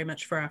thank you very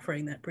much for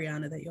offering that,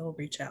 Brianna, that you'll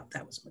reach out.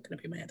 That was going to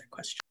be my other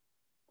question.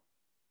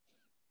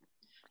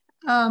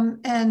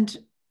 And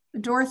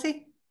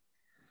Dorothy?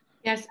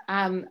 Yes,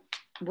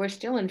 we're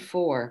still in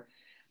 4.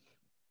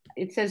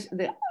 It says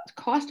the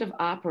cost of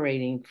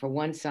operating for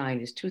one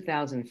sign is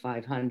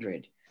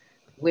 $2,500,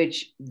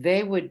 which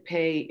they would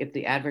pay if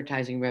the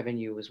advertising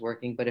revenue was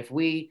working. But if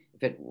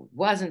it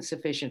wasn't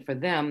sufficient for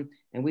them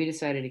and we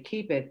decided to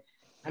keep it,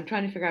 I'm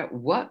trying to figure out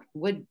what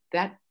would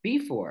that be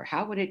for?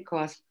 How would it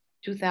cost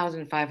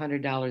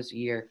 $2,500 a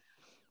year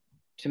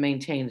to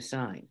maintain the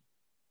sign?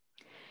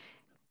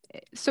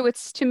 So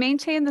it's to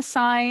maintain the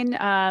sign,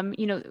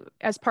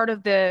 as part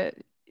of the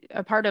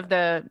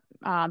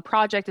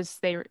project is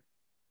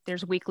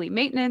there's weekly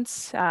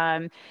maintenance.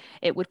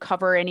 It would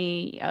cover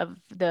any of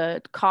the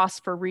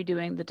costs for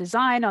redoing the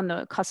design on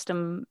the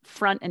custom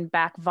front and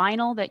back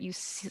vinyl that you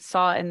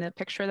saw in the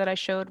picture that I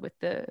showed with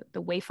the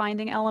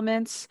wayfinding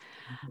elements.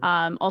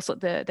 Also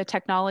the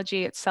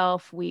technology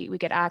itself, we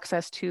get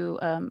access to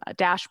a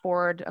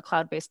dashboard, a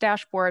cloud-based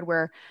dashboard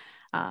where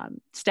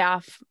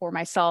staff or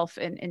myself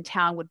in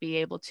town would be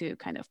able to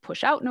kind of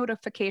push out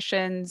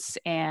notifications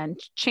and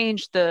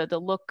change the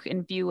look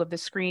and view of the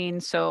screen.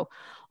 So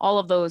all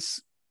of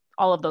those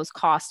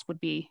costs would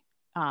be,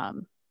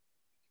 part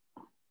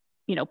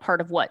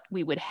of what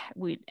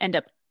we'd end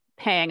up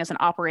paying as an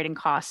operating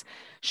cost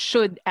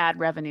should ad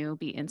revenue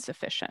be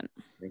insufficient.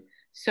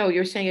 So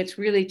you're saying it's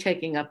really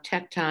taking up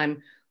tech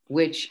time,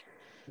 which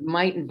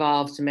might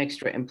involve some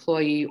extra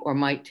employee or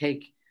might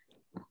take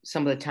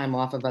some of the time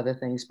off of other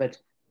things, but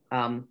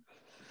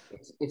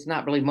it's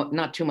not really,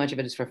 not too much of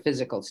it is for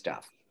physical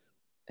stuff.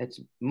 It's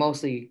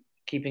mostly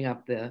keeping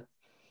up the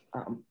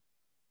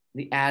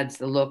ads,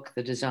 the look,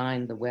 the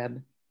design, the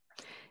web.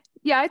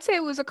 Yeah, I'd say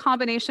it was a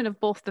combination of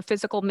both the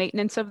physical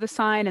maintenance of the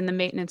sign and the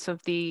maintenance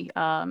of the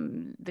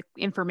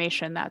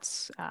information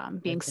that's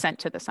being sent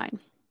to the sign.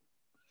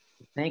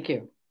 Thank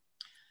you.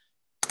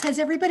 Has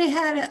everybody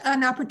had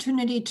an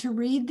opportunity to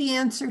read the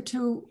answer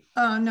to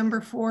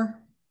number 4?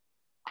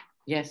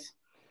 Yes.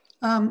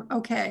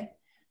 Okay.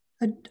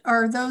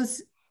 Are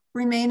those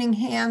remaining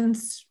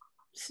hands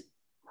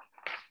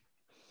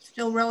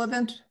still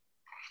relevant?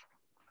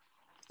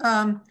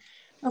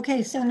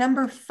 Okay, so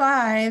number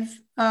 5,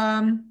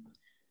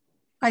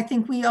 I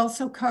think we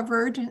also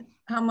covered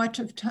how much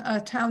of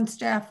town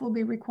staff will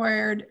be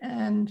required,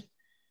 and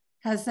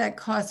has that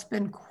cost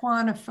been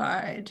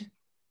quantified?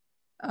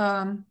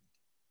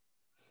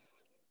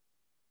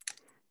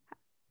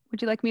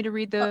 Would you like me to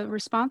read the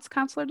response,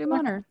 Councilor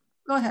Dumont? Or?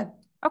 Go ahead.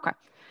 Okay.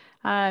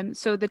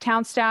 So the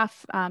town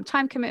staff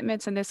time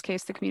commitments, in this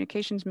case, the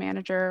communications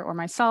manager or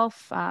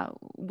myself,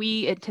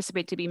 we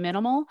anticipate to be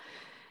minimal.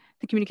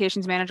 The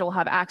communications manager will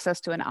have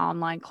access to an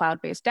online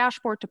cloud-based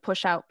dashboard to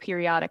push out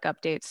periodic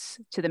updates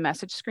to the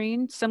message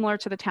screen, similar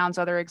to the town's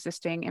other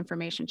existing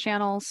information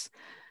channels.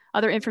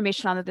 Other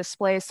information on the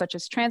displays, such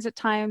as transit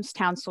times,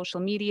 town social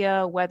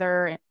media,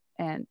 weather,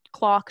 and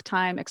clock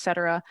time,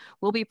 etc.,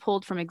 will be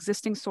pulled from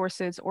existing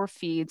sources or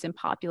feeds and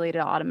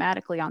populated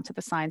automatically onto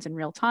the signs in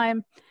real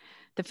time.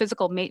 The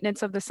physical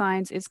maintenance of the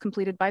signs is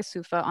completed by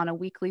SUFA on a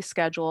weekly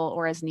schedule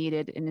or as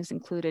needed and is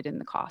included in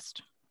the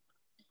cost.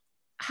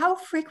 How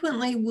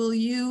frequently will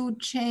you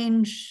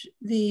change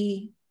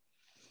the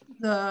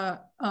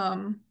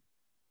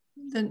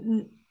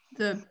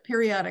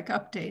periodic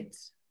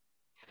updates?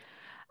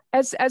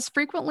 As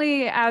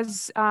frequently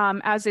as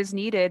is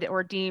needed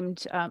or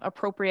deemed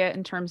appropriate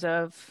in terms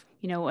of,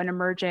 you know, an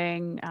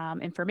emerging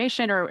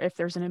information, or if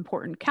there's an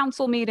important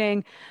council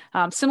meeting,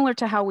 similar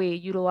to how we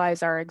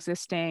utilize our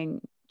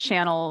existing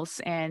channels.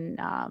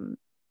 And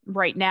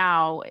right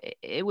now,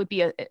 it would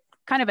be a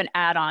kind of an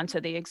add-on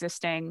to the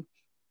existing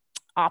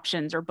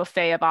options or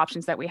buffet of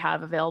options that we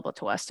have available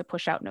to us to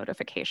push out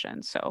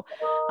notifications. So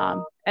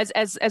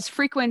as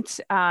frequent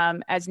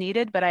as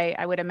needed, but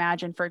I would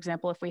imagine, for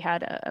example, if we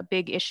had a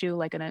big issue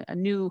like a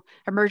new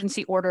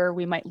emergency order,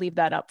 we might leave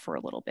that up for a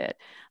little bit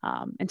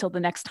until the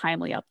next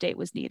timely update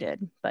was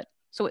needed. But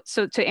so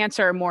to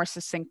answer more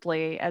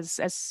succinctly,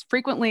 as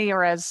frequently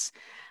or as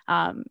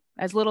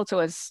little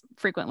to as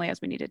frequently as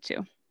we needed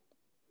to.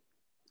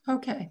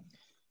 Okay.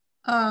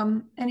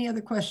 Any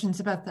other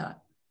questions about that?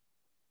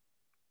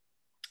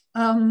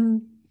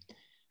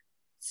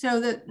 So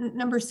the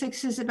number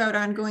 6 is about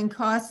ongoing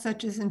costs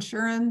such as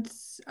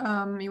insurance.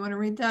 You want to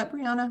read that,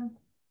 Brianna?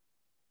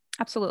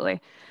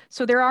 Absolutely.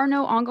 So there are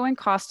no ongoing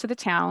costs to the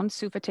town.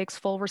 SUFA takes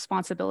full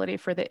responsibility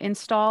for the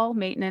install,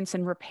 maintenance,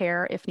 and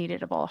repair if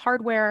needed of all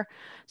hardware.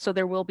 So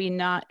there will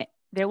not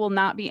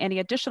be any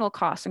additional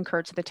costs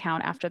incurred to the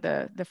town after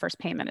the first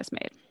payment is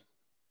made.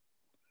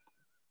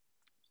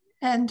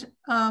 And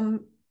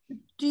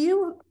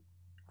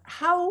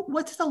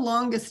what's the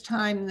longest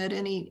time that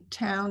any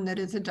town that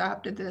has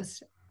adopted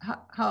this,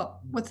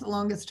 what's the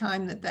longest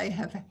time that they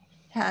have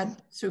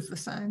had SUFA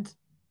signs?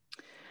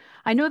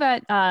 I know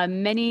that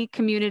many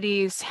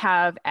communities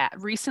have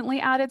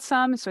recently added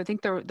some. So I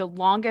think the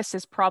longest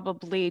is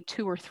probably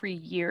 2 or 3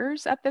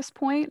 years at this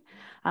point.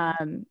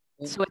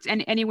 So it's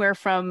anywhere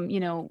from,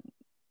 you know,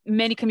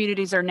 many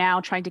communities are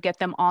now trying to get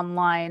them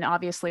online,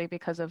 obviously,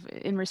 because of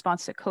in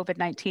response to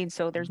COVID-19.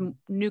 So there's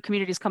new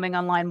communities coming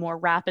online more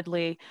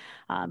rapidly.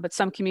 But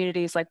some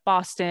communities like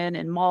Boston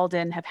and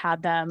Malden have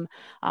had them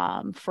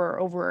for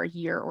over a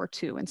year or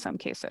 2 in some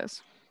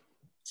cases.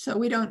 So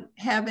we don't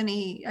have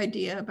any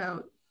idea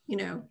about, you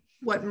know,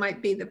 what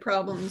might be the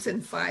problems in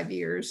 5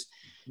 years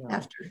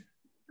after.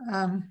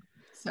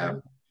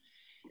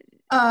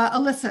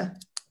 Alyssa.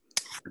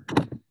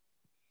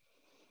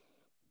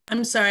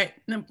 I'm sorry,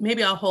 no,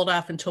 maybe I'll hold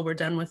off until we're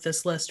done with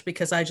this list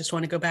because I just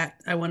want to go back.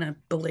 I want to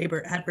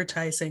belabor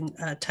advertising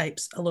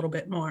types a little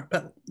bit more,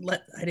 but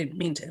I didn't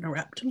mean to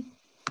interrupt.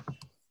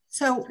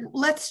 So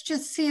let's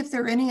just see if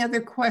there are any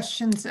other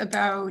questions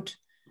about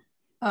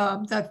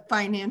the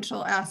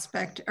financial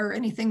aspect or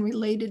anything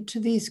related to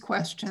these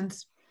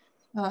questions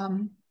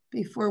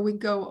before we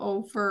go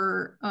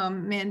over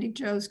Mandy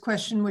Jo's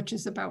question, which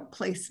is about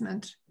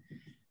placement.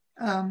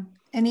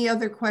 Any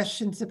other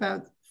questions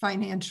about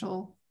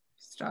financial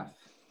stuff?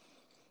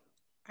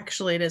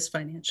 Actually, it is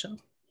financial.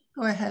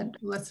 Go ahead,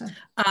 Alyssa.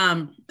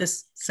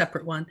 This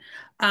separate one.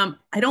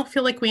 I don't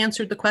feel like we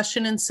answered the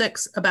question in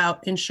 6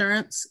 about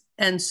insurance.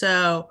 And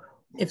so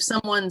if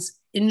someone's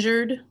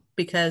injured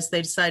because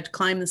they decide to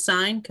climb the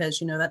sign, because,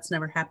 you know, that's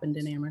never happened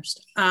in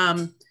Amherst,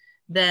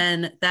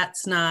 then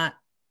that's not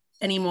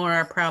any more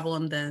our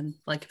problem than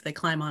like if they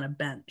climb on a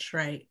bench,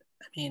 right?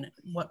 I mean,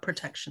 what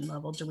protection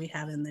level do we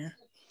have in there?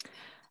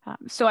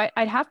 So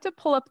I'd have to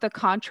pull up the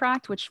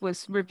contract, which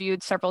was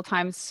reviewed several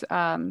times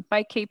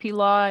by KP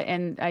Law,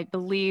 and I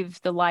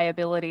believe the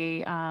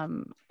liability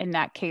in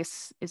that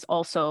case is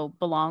also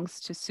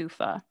belongs to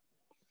SUFA.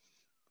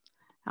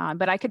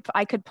 But I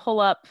could pull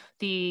up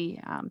the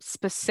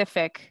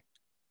specific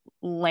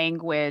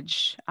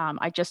language.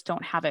 I just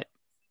don't have it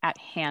at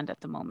hand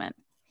at the moment.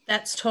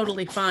 That's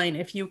totally fine.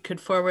 If you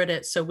could forward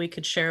it so we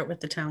could share it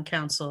with the town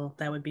council,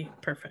 that would be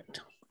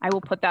perfect. I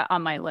will put that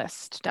on my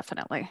list,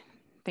 definitely.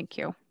 Thank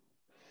you.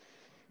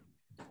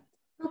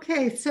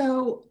 Okay,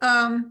 so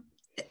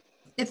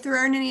if there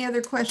aren't any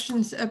other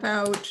questions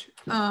about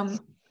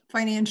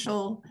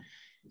financial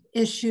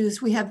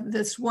issues, we have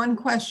this one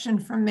question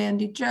from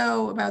Mandy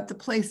Jo about the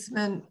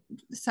placement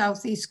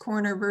southeast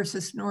corner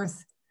versus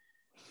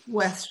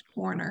northwest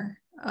corner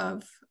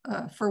of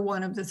for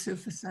one of the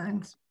SUFA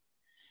signs.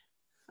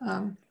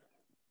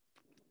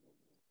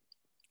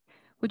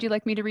 Would you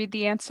like me to read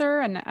the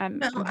answer? And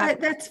no,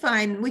 that's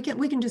fine. We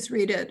can just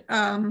read it.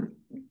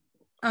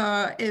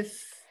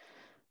 If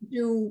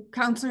do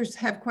counselors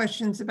have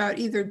questions about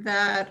either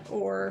that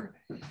or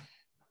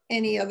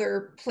any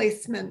other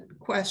placement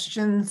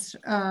questions?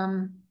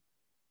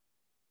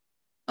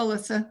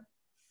 Alyssa?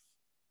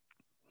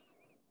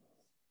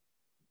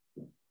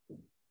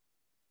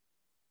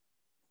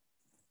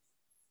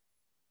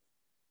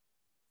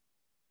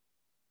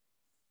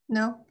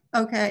 No?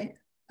 Okay.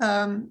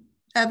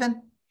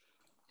 Evan?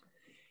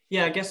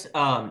 Yeah, I guess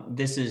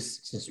this is,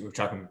 since we're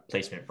talking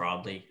placement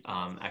broadly,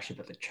 actually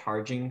about the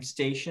charging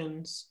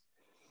stations.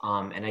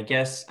 And I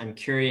guess I'm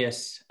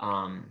curious,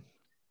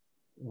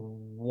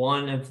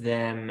 one of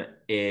them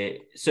is,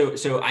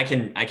 so I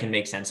can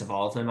make sense of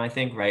all of them, I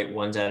think, right?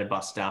 One's at a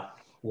bus stop,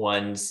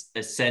 one's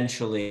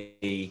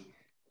essentially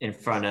in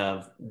front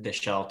of the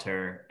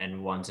shelter,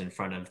 and one's in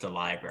front of the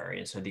library.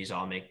 And so these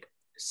all make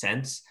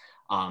sense.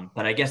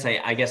 But I guess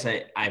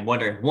I'm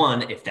wondering,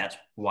 one, if that's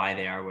why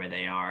they are where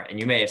they are. And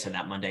you may have said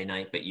that Monday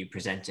night, but you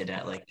presented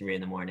at like 3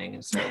 a.m.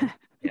 And so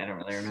yeah, I don't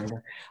really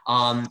remember.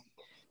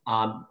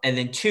 And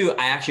then two,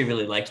 I actually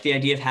really liked the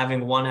idea of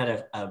having one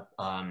at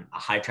a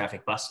high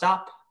traffic bus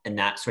stop. And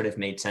that sort of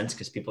made sense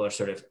because people are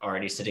sort of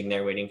already sitting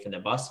there waiting for the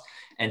bus.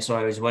 And so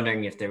I was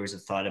wondering if there was a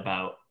thought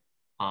about,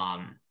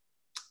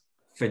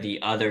 for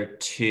the other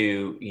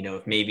two, you know,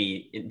 if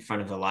maybe in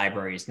front of the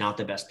library is not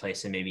the best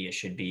place, and maybe it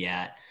should be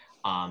at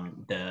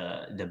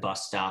the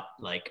bus stop,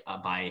 like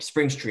by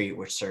Spring Street,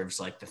 which serves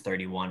like the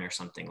 31 or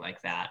something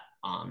like that.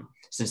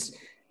 Since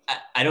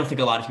I don't think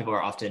a lot of people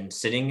are often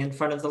sitting in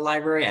front of the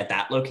library at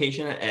that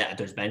location at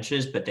those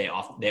benches, but they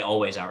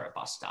always are at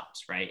bus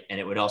stops, right? And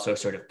it would also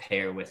sort of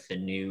pair with the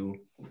new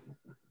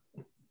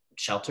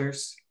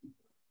shelters.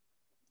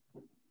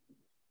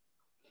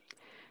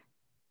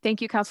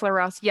 Thank you, Councilor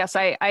Ross. Yes,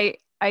 I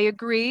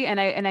agree,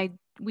 and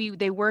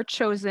they were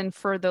chosen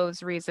for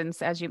those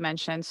reasons, as you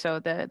mentioned. So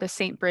the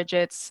St.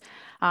 Bridget's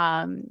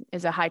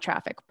is a high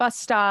traffic bus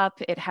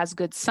stop. It has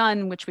good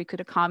sun, which we could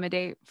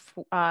accommodate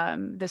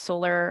the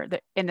solar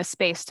in the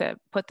space to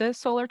put the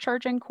solar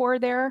charging core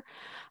there.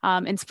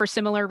 And for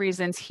similar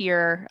reasons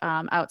here,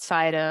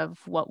 outside of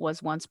what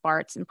was once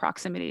Bart's in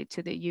proximity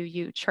to the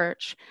UU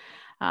Church.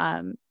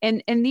 And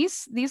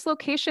these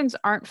locations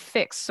aren't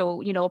fixed.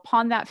 So, you know,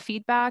 upon that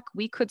feedback,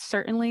 we could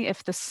certainly,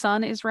 if the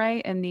sun is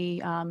right and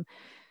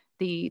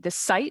the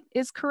site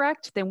is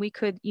correct, then we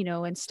could, you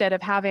know, instead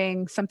of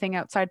having something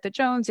outside the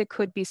Jones, it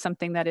could be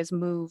something that is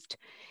moved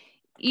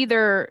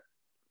either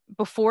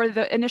before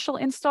the initial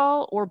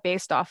install or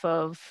based off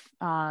of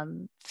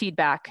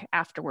feedback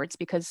afterwards,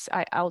 because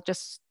I'll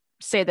just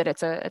say that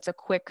it's a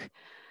quick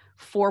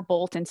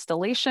 4-bolt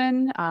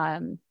installation.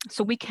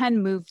 So we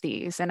can move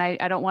these, and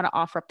I don't want to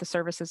offer up the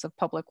services of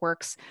Public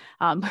Works,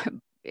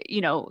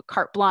 you know,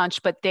 carte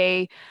blanche, but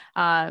they,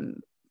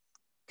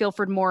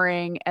 Guilford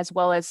Mooring, as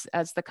well as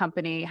the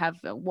company, have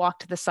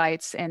walked the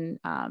sites and,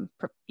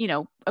 you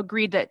know,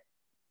 agreed that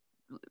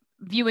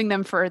viewing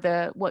them for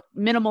what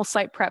minimal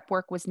site prep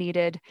work was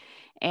needed,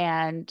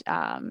 and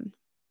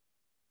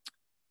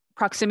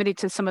proximity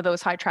to some of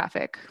those high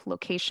traffic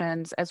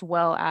locations, as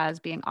well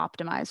as being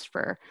optimized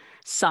for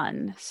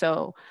sun.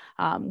 So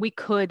we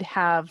could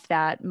have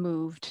that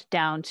moved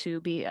down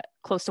to be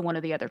close to one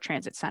of the other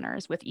transit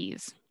centers with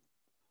ease.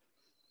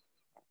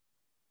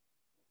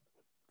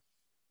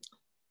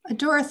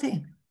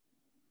 Dorothy.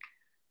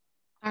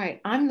 All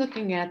right, I'm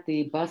looking at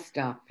the bus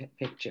stop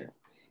picture,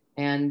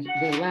 and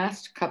the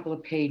last couple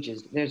of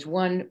pages, there's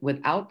one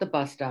without the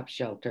bus stop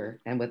shelter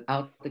and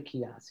without the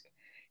kiosk.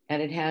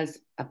 And it has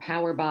a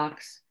power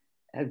box,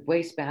 a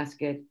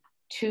wastebasket,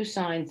 2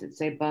 signs that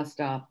say bus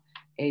stop,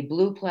 a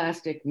blue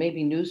plastic,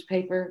 maybe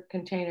newspaper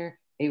container,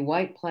 a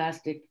white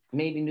plastic,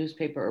 maybe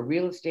newspaper or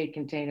real estate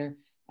container,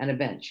 and a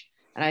bench.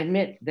 And I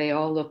admit they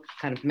all look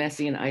kind of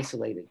messy and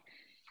isolated.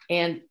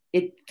 And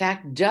it, in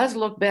fact, does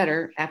look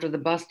better after the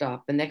bus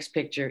stop. The next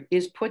picture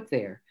is put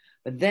there,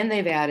 but then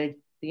they've added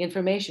the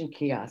information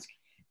kiosk.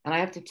 And I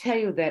have to tell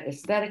you that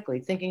aesthetically,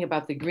 thinking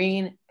about the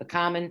green, the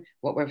common,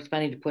 what we're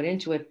planning to put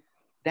into it,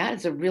 that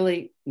is a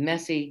really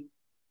messy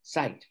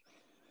site.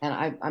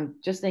 And I'm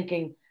just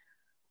thinking,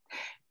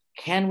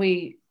 can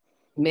we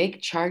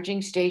make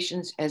charging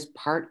stations as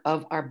part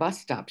of our bus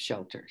stop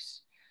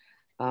shelters?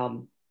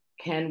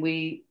 Can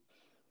we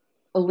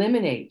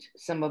eliminate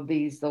some of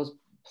those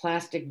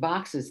plastic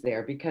boxes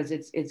there, because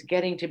it's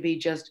getting to be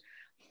just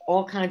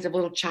all kinds of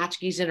little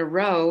tchotchkes in a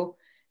row,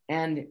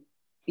 and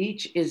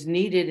each is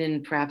needed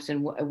in perhaps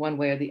in one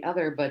way or the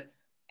other, but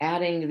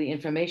adding the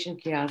information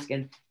kiosk,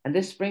 and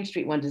this Spring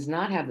Street one does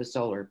not have the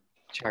solar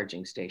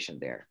charging station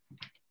there,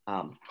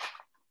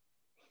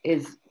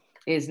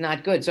 is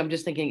not good. So I'm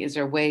just thinking, is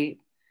there a way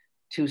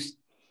to,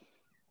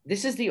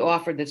 this is the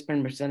offer that's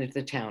been presented to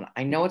the town.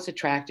 I know it's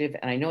attractive,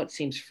 and I know it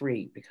seems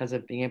free because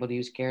of being able to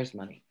use CARES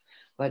money.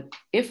 But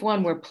if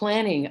one were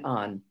planning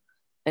on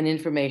an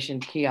information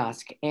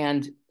kiosk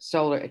and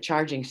solar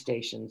charging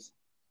stations,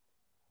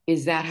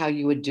 is that how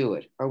you would do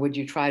it? Or would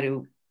you try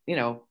to, you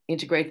know,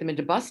 integrate them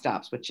into bus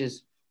stops, which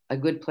is a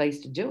good place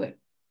to do it?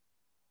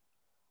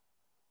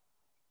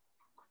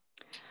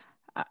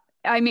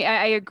 I mean,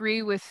 I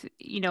agree with,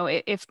 you know,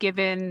 if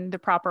given the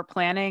proper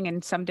planning,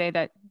 and someday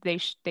that they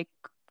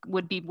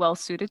would be well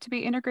suited to be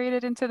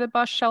integrated into the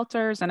bus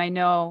shelters. And I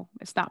know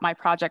it's not my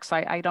project, so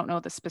I don't know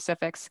the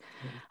specifics.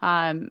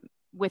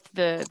 With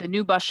the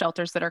new bus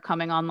shelters that are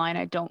coming online,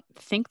 I don't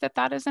think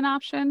that is an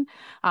option,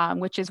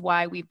 which is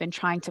why we've been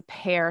trying to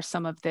pair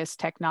some of this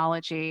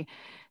technology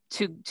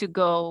to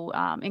go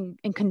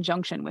in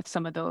conjunction with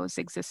some of those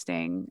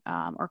existing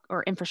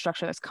or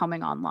infrastructure that's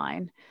coming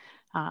online.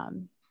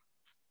 I'm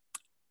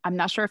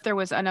not sure if there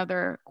was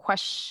another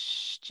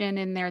question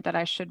in there that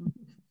I should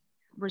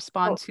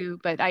respond to,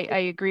 but I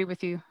agree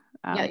with you.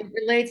 Yeah, it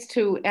relates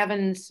to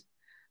Evan's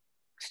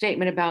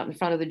statement about in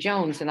front of the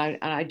Jones, and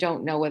I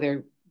don't know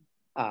whether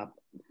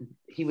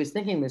he was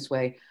thinking this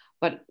way,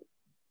 but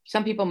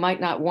some people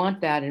might not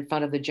want that in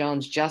front of the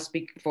Jones just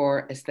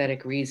for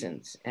aesthetic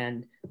reasons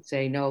and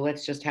say, no,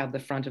 let's just have the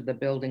front of the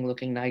building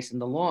looking nice in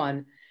the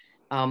lawn.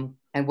 And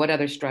what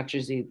other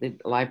structures the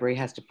library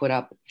has to put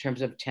up in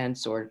terms of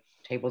tents or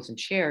tables and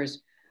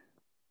chairs,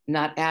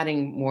 not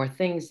adding more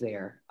things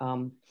there.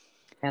 And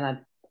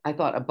I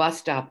thought a bus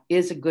stop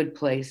is a good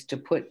place to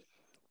put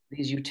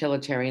these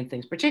utilitarian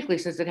things, particularly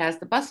since it has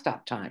the bus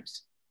stop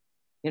times.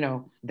 You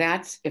know,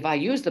 that's, if I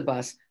use the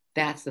bus,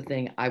 that's the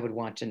thing I would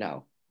want to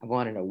know. I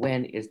want to know,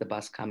 when is the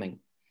bus coming?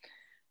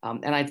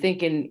 And I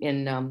think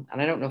and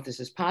I don't know if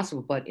this is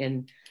possible, but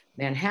in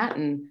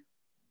Manhattan,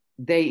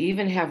 they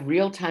even have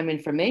real-time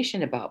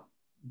information about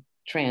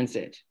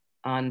transit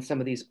on some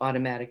of these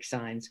automatic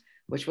signs,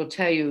 which will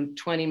tell you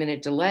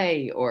 20-minute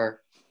delay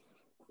or,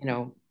 you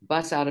know,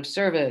 bus out of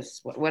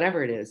service,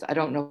 whatever it is. I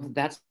don't know if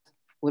that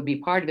would be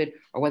part of it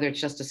or whether it's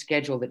just a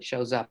schedule that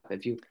shows up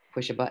if you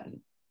push a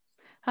button.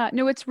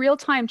 No, it's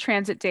real-time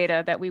transit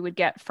data that we would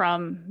get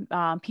from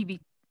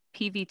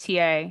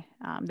PVTA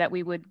that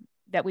we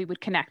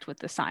would connect with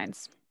the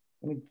signs.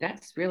 I mean,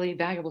 that's really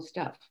valuable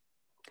stuff.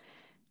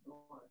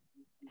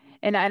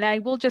 And I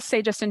will just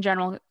say, just in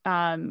general,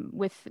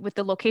 with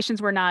the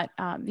locations, we're not,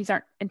 these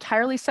aren't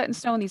entirely set in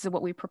stone. These are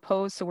what we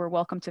propose. So we're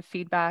welcome to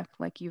feedback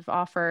like you've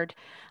offered.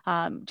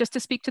 Just to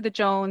speak to the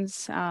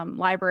Jones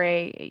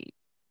Library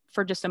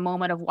for just a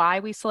moment of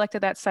why we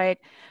selected that site,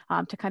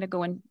 to kind of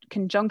go in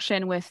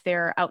conjunction with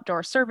their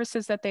outdoor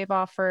services that they've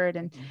offered,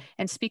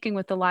 and speaking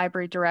with the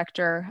library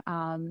director,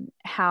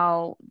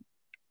 how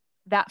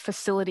that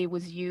facility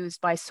was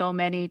used by so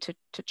many to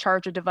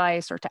charge a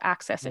device or to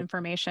access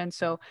information.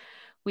 So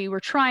we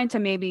were trying to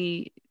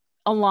maybe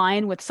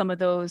align with some of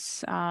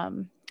those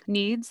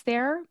needs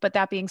there. But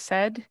that being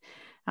said,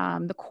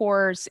 the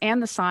cores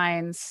and the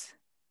signs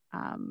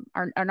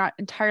are not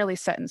entirely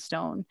set in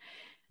stone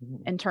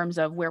in terms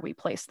of where we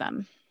place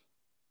them.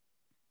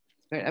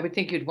 I would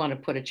think you'd want to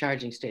put a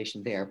charging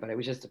station there, but it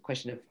was just a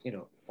question of, you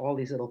know, all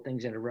these little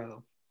things in a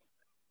row.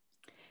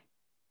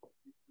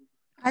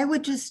 I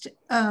would just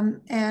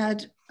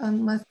add,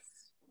 unless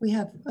we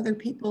have other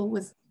people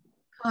with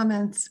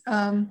comments,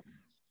 I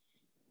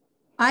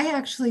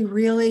actually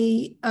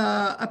really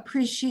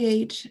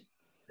appreciate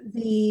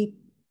the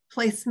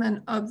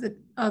placement of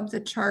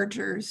the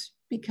chargers,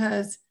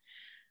 because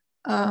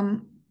I've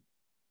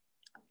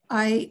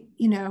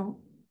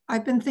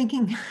been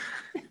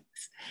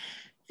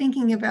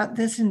thinking about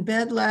this in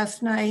bed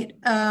last night,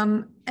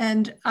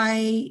 and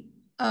I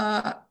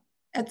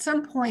at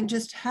some point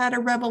just had a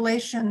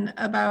revelation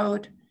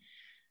about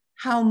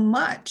how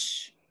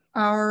much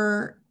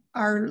our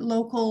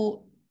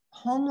local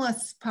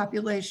homeless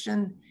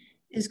population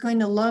is going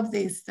to love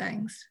these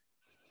things.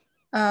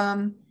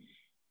 And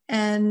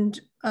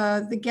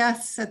the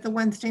guests at the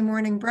Wednesday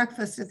morning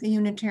breakfast at the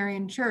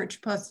Unitarian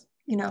Church, plus,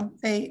 you know,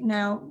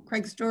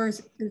 Craig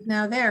Storrs is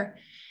now there.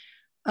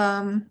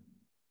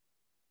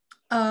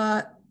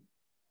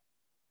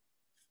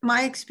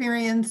 My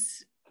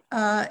experience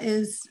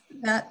is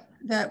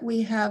that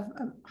we have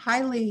a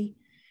highly,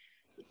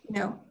 you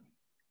know,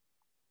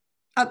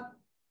 a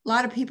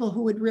lot of people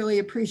who would really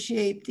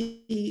appreciate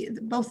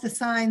both the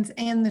signs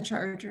and the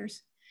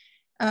chargers.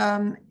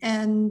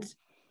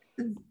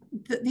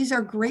 These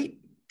are great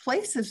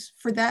places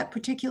for that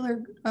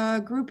particular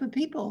group of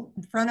people,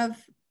 in front of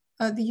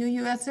the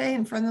UUSA,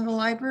 in front of the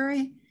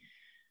library,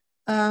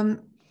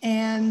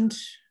 and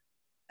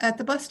at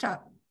the bus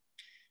stop.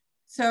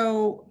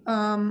 So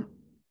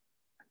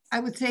I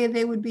would say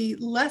they would be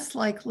less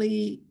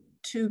likely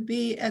to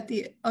be at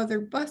the other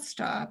bus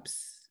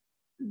stops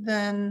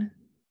than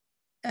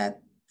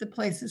at the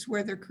places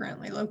where they're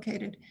currently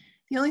located.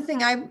 The only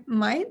thing I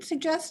might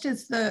suggest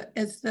is the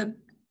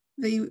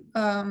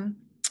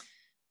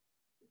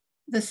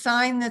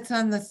sign that's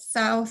on the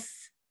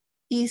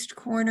southeast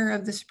corner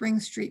of the Spring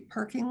Street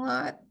parking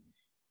lot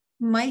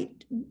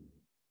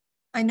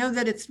I know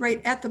that it's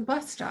right at the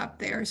bus stop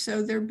there,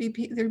 so there'd be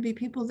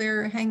people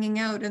there hanging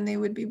out and they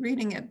would be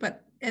reading it,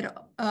 but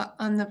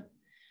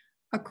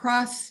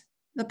across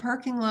the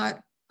parking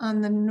lot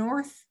on the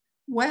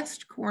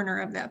northwest corner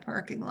of that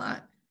parking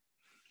lot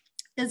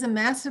is a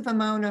massive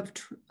amount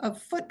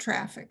of foot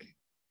traffic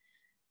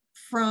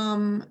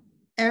from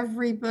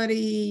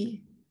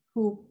everybody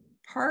who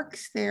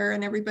parks there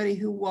and everybody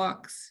who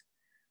walks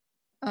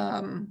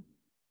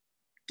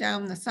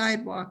down the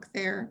sidewalk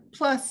there,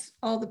 plus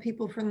all the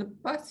people from the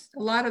bus.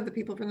 A lot of the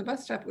people from the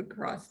bus stop would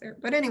cross there.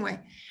 But anyway,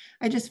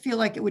 I just feel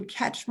like it would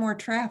catch more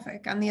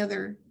traffic on the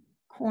other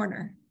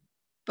corner.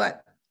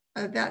 But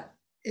that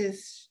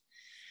is,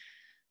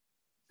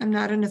 I'm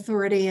not an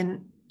authority,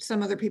 and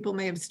some other people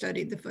may have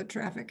studied the foot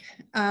traffic.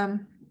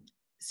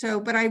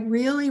 but I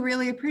really,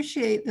 really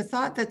appreciate the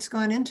thought that's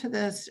gone into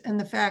this and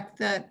the fact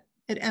that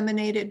it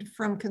emanated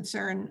from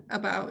concern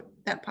about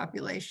that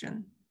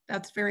population.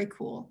 That's very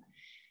cool,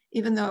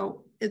 even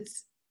though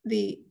it's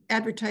the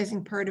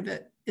advertising part of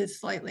it is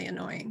slightly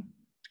annoying.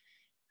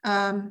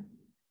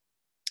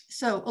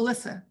 So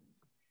Alyssa.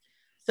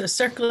 So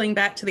circling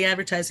back to the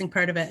advertising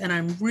part of it, and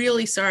I'm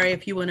really sorry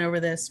if you went over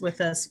this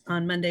with us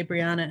on Monday,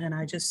 Brianna, and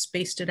I just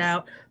spaced it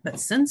out. But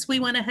since we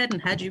went ahead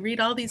and had you read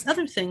all these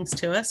other things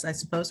to us, I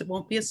suppose it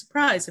won't be a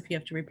surprise if you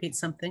have to repeat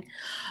something,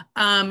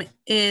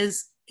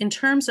 is in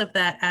terms of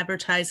that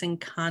advertising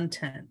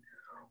content,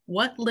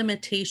 what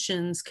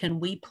limitations can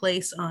we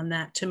place on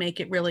that to make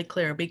it really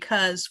clear?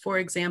 Because, for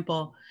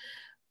example,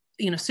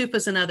 you know,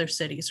 SUFA's in other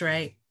cities,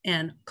 right?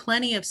 And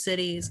plenty of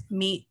cities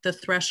meet the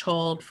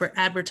threshold for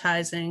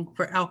advertising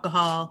for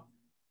alcohol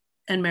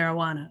and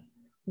marijuana.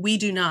 We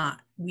do not.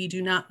 We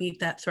do not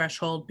meet that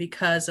threshold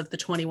because of the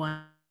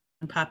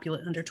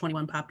under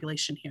 21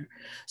 population here.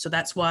 So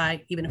that's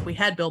why even if we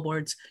had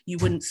billboards, you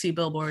wouldn't see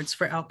billboards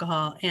for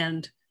alcohol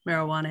and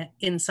marijuana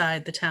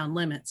inside the town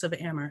limits of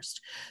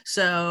Amherst.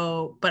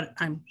 So, but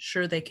I'm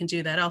sure they can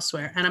do that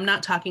elsewhere. And I'm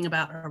not talking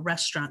about a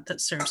restaurant that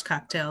serves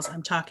cocktails.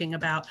 I'm talking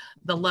about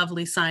the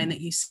lovely sign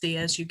that you see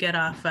as you get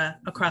off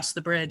across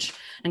the bridge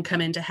and come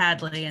into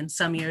Hadley. And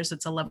some years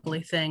it's a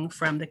lovely thing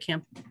from the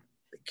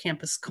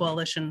Campus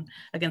Coalition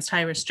Against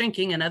High Risk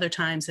Drinking, and other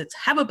times it's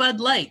have a Bud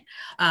Light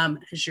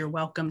as you're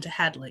welcome to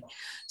Hadley.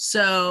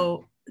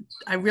 So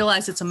I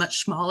realize it's a much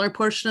smaller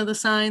portion of the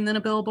sign than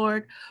a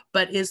billboard,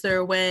 but is there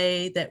a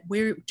way that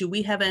do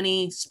we have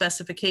any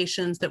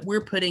specifications that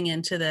we're putting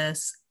into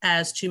this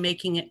as to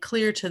making it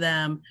clear to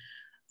them,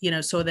 you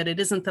know, so that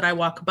it isn't that I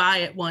walk by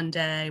it one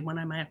day when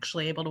I'm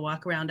actually able to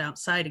walk around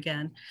outside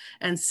again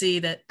and see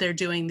that they're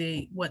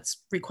doing what's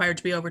required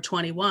to be over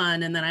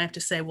 21. And then I have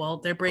to say, well,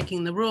 they're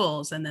breaking the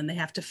rules, and then they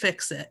have to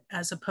fix it,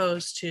 as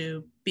opposed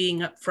to being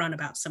upfront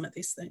about some of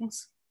these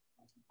things.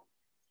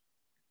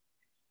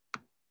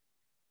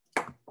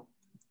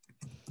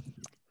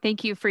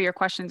 Thank you for your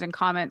questions and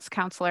comments,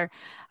 Counselor.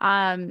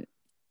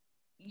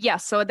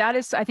 Yes, so that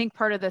is, I think,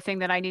 part of the thing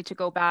that I need to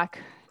go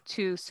back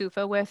to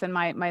SUFA with, and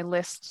my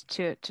list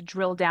to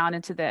drill down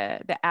into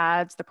the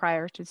ads, the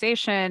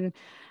prioritization,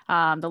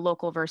 the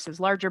local versus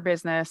larger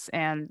business.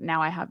 And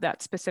now I have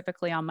that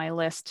specifically on my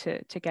list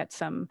to get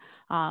some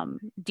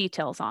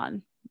details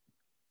on.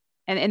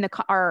 And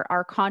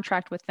our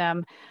contract with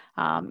them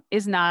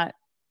is not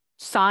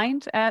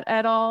signed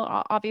at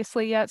all,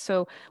 obviously, yet.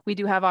 So we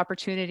do have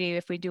opportunity,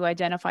 if we do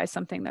identify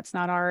something that's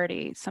not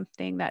already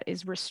something that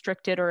is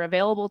restricted or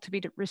available to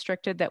be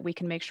restricted, that we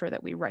can make sure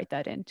that we write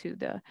that into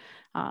the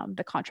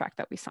contract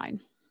that we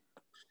sign.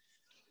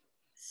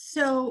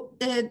 So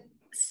it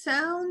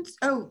sounds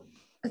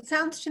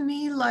to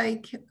me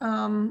like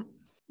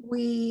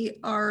we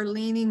are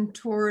leaning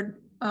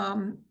toward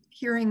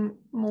hearing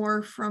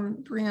more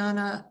from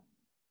Brianna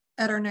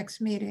at our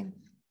next meeting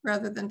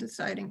rather than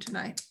deciding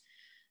tonight.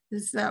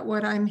 Is that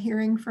what I'm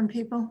hearing from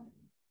people?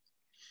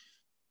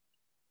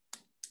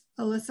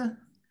 Alyssa?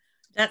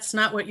 That's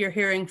not what you're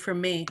hearing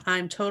from me.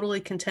 I'm totally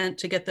content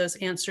to get those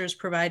answers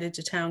provided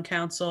to town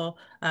council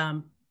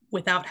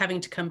without having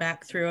to come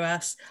back through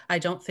us. I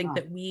don't think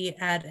that we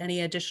add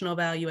any additional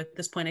value at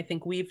this point. I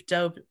think we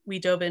dove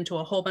into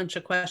a whole bunch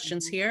of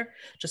questions here,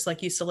 just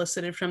like you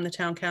solicited from the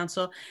town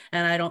council.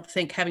 And I don't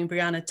think having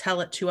Brianna tell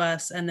it to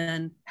us and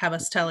then have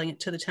us telling it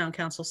to the town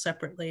council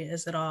separately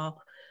is at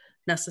all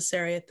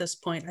necessary at this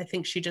point. I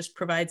think she just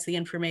provides the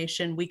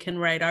information. We can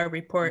write our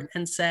report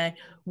and say,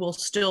 we'll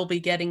still be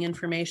getting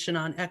information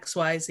on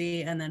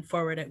XYZ, and then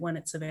forward it when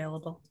it's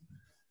available.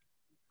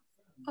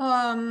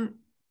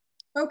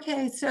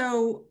 Okay,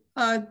 so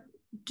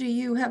do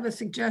you have a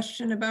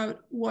suggestion about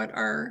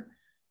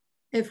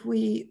if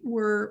we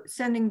were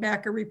sending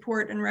back a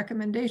report and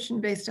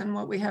recommendation based on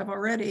what we have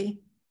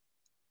already,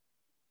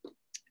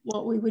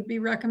 what we would be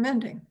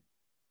recommending?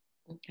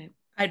 Okay.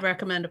 I'd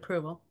recommend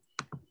approval.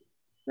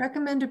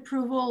 Recommend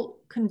approval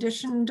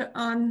conditioned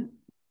on?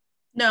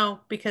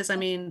 No, because I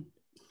mean,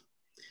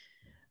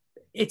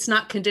 it's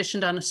not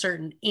conditioned on a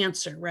certain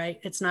answer, right?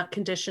 It's not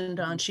conditioned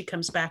on she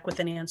comes back with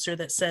an answer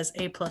that says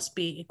A plus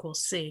B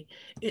equals C.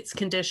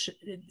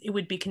 It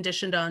would be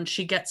conditioned on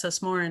she gets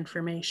us more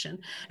information.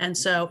 And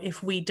so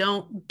if we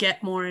don't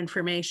get more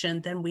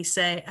information, then we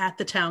say at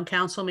the town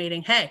council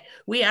meeting, hey,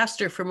 we asked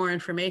her for more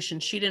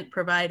information. She didn't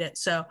provide it.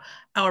 So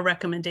our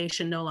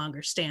recommendation no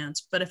longer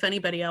stands. But if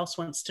anybody else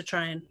wants to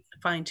try and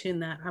fine tune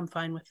that, I'm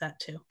fine with that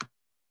too.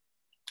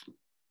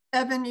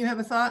 Evan, you have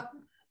a thought?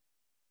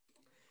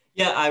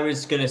 Yeah, I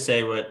was going to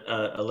say what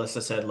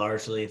Alyssa said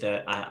largely,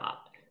 that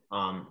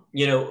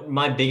you know,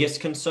 my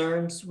biggest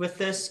concerns with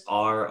this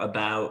are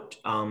about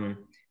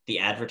the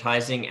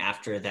advertising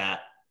after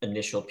that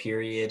initial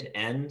period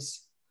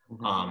ends,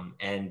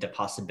 and the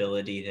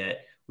possibility that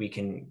we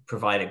can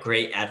provide a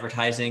great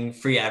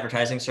free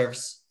advertising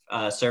service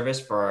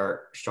for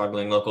our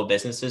struggling local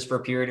businesses for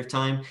a period of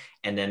time,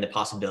 and then the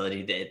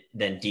possibility that it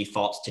then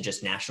defaults to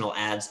just national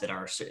ads that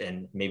are,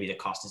 and maybe the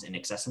cost is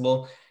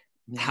inaccessible.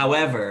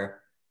 However,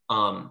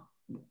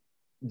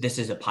 this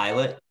is a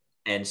pilot.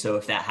 And so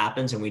if that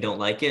happens and we don't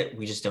like it,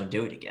 we just don't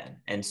do it again.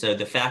 And so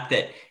the fact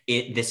that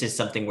this is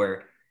something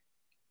we're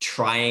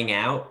trying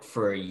out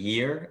for a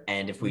year,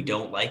 and if we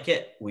don't like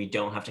it, we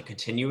don't have to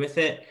continue with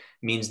it,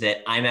 means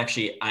that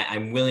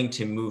I'm willing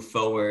to move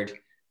forward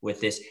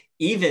with this,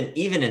 even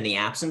in the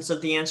absence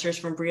of the answers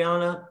from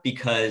Brianna,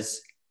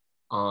 because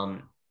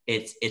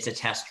it's a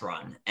test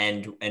run,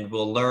 and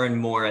we'll learn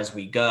more as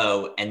we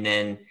go. And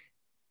then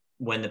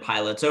when the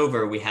pilot's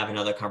over, we have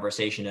another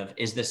conversation of,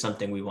 is this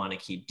something we want to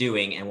keep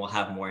doing? And we'll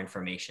have more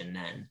information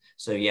then.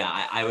 So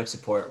yeah, I would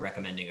support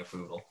recommending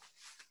approval.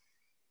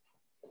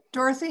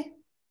 Dorothy?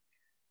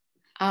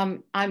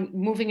 I'm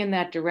moving in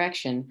that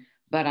direction,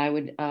 but I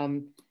would,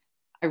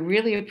 I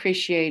really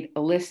appreciate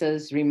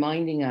Alyssa's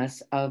reminding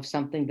us of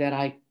something that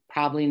I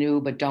probably knew,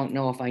 but don't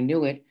know if I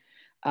knew it,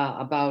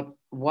 about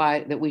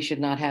why that we should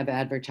not have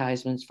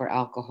advertisements for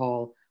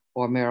alcohol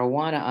or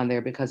marijuana on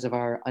there because of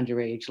our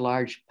underage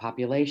large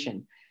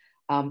population.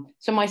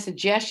 So my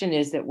suggestion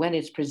is that when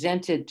it's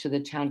presented to the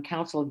town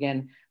council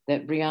again,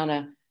 that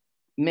Brianna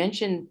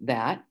mentioned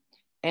that,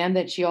 and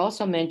that she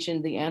also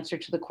mentioned the answer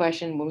to the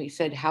question when we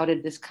said, how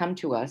did this come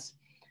to us?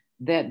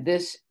 That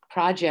this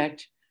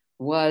project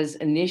was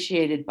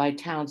initiated by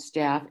town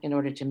staff in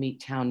order to meet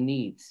town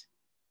needs,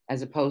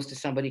 as opposed to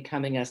somebody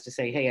coming us to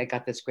say, hey, I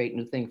got this great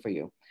new thing for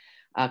you.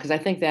 Because I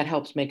think that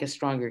helps make a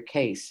stronger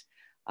case.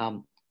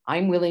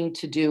 I'm willing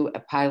to do a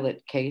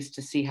pilot case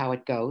to see how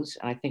it goes.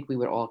 And I think we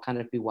would all kind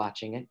of be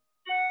watching it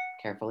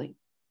carefully.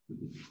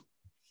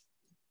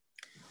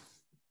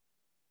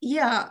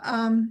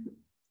 Yeah,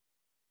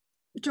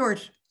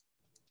 George.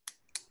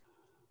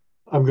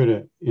 I'm going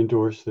to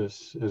endorse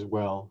this as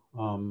well.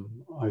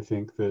 I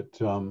think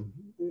that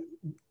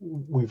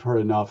we've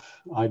heard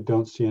enough. I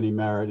don't see any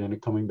merit in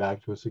it coming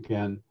back to us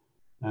again.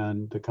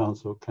 And the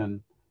council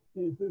can,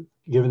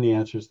 given the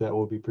answers that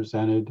will be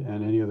presented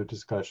and any other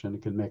discussion,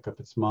 it can make up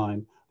its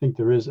mind. I think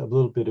there is a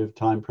little bit of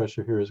time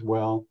pressure here as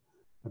well.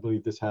 I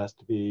believe this has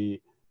to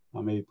be,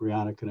 maybe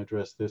Brianna can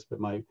address this, but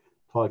my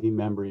foggy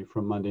memory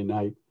from Monday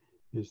night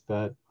is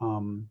that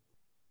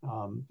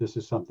this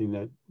is something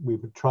that we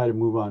would try to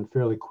move on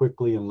fairly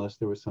quickly unless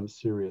there was some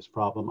serious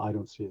problem. I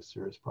don't see a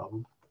serious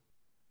problem.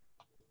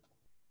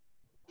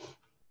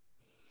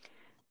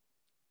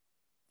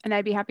 And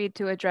I'd be happy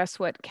to address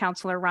what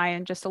Councillor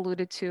Ryan just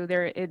alluded to.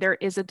 There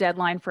is a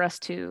deadline for us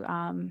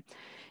to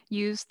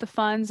use the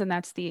funds, and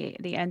that's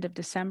the end of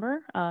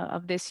December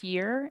of this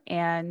year.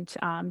 And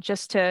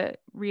just to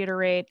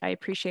reiterate, I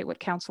appreciate what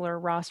Councillor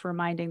Ross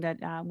reminding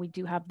that we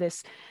do have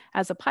this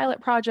as a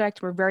pilot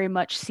project. We're very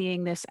much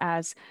seeing this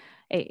as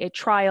a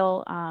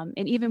trial.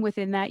 And even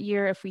within that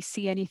year, if we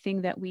see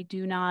anything that we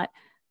do not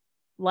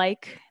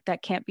like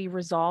that can't be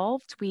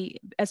resolved, we,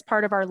 as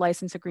part of our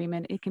license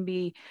agreement, it can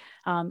be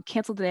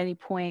canceled at any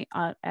point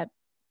at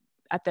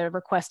the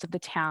request of the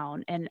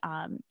town. And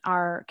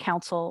our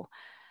council,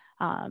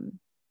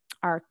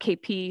 our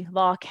KP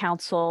Law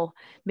Council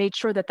made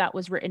sure that that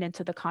was written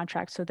into the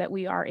contract so that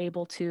we are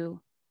able to,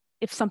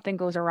 if something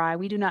goes awry,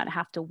 we do not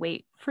have to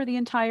wait for the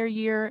entire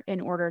year in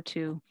order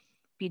to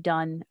be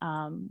done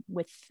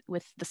with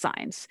the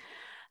signs.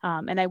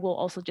 And I will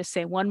also just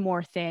say one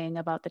more thing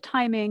about the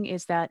timing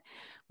is that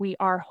we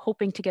are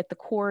hoping to get the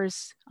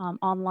cores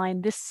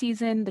online this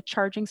season, the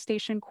charging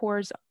station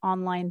cores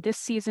online this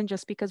season,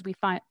 just because we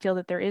feel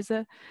that there is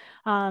a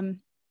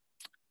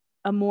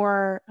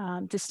more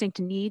distinct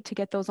need to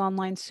get those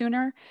online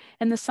sooner.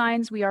 And the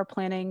signs we are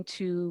planning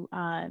to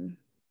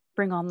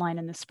bring online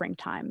in the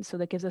springtime. So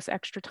that gives us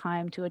extra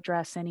time to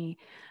address any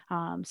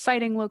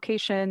sighting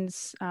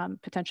locations,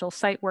 potential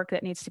site work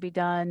that needs to be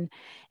done,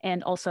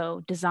 and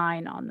also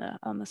design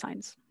on the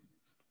signs.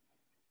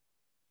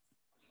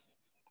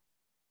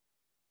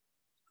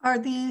 Are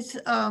these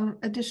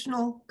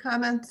additional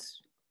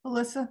comments,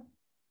 Alyssa?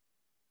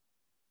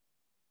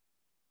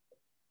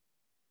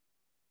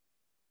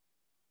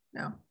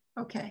 No.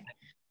 Okay.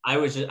 I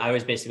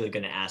was basically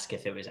going to ask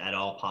if it was at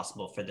all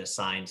possible for the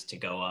signs to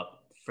go up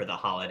for the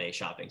holiday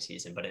shopping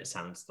season, but it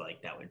sounds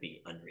like that would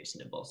be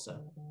unreasonable.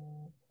 So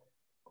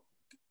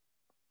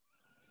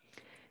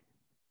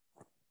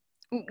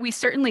we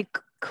certainly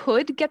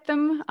could get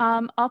them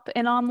up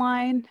and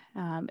online,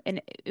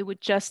 and it would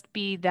just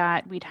be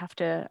that we'd have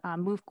to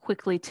move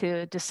quickly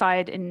to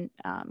decide and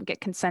get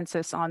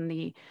consensus on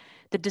the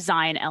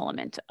design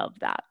element of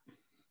that.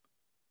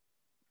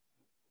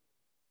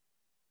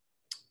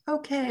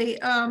 Okay,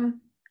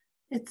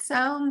 it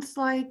sounds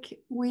like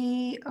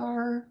we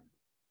are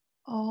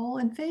all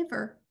in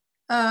favor.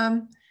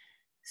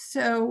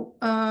 So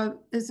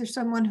is there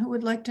someone who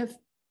would like to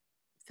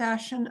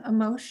fashion a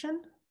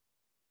motion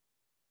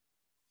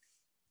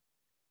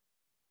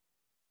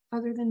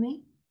other than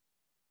me?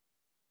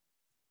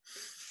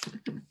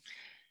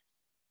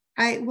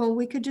 Well,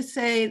 we could just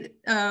say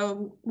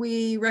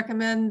we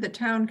recommend the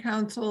town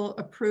council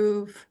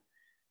approve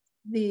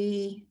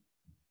the,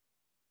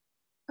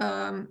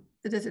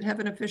 does it have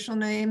an official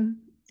name?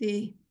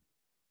 The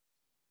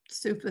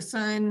SUFA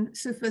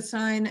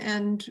sign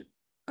and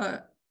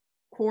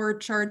core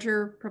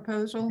charger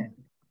proposal.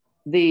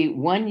 the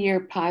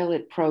one-year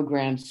pilot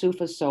program,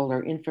 SUFA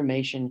Solar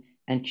Information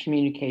and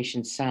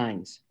Communication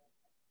Signs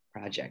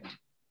project.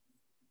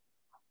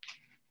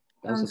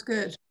 Sounds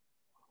good.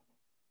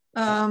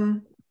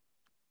 I'll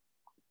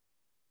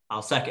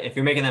second. If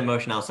you're making that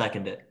motion, I'll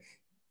second it.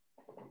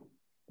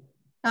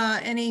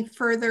 Any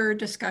further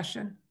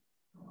discussion?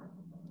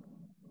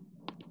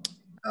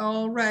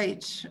 All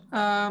right.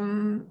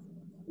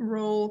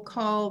 Roll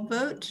call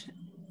vote.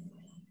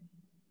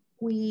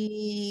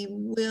 We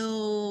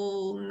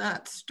will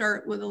not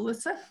start with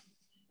Alyssa.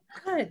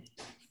 Good.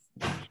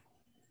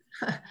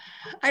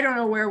 I don't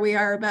know where we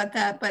are about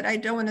that, but I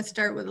don't want to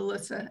start with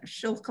Alyssa.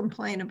 She'll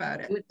complain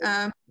about it.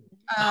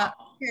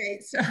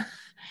 Okay, so,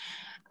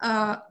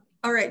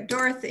 all right,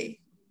 Dorothy.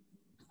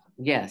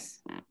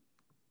 Yes.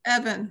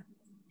 Evan.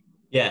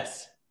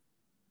 Yes.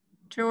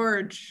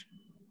 George.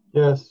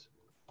 Yes.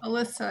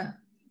 Alyssa.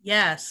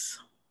 Yes.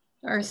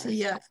 Darcy,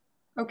 yes.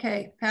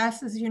 Okay,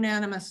 passes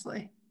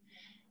unanimously.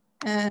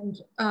 And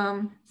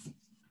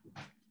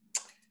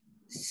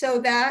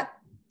so that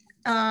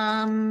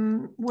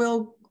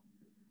we'll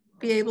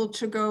be able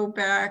to go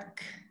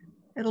back.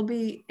 It'll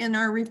be in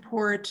our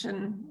report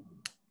and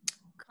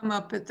come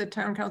up at the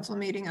town council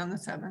meeting on the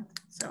 7th.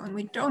 So, and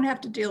we don't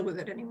have to deal with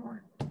it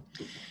anymore.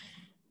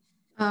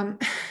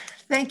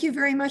 Thank you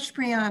very much,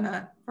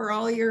 Brianna, for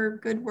all your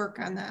good work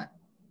on that.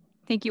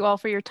 Thank you all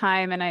for your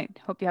time, and I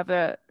hope you have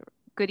a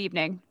good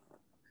evening.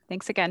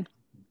 Thanks again.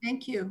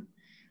 Thank you.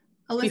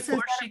 Alyssa,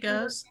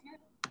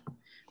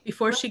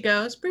 Before she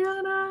goes,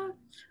 Brianna,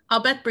 I'll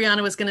bet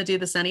Brianna was going to do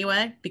this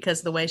anyway because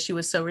of the way she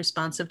was so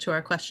responsive to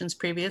our questions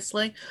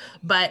previously.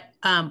 But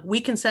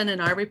we can send in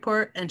our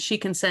report and she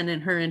can send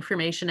in her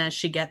information as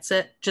she gets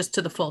it just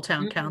to the full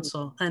town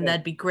council. And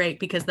that'd be great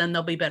because then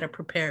they'll be better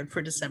prepared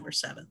for December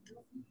 7th.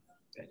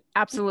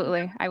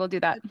 Absolutely. I will do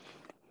that.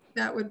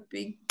 That would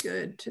be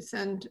good to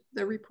send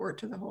the report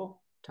to the whole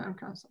town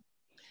council.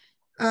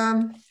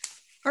 All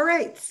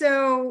right,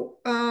 so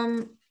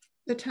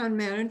the town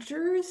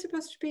manager is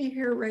supposed to be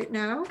here right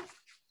now,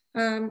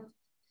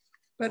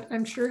 but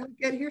I'm sure he'll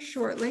get here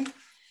shortly.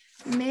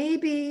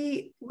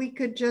 Maybe we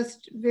could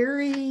just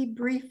very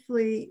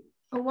briefly,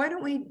 why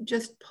don't we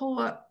just pull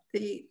up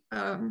the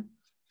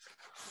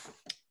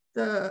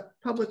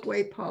public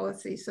way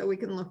policy so we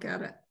can look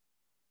at it.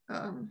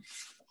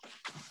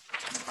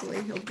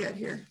 Hopefully he'll get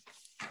here.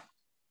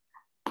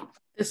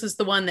 This is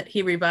the one that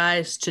he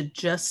revised to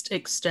just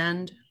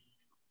extend.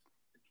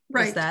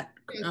 Right. Is that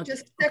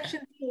just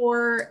section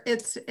 4?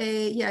 It's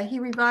he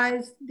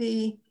revised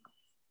the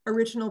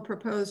original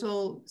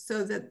proposal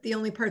so that the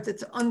only part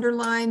that's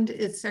underlined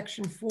is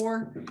section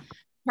 4,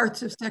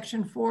 parts of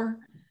section 4.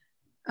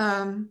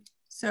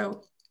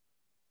 So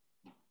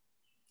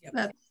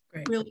that's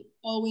great. Really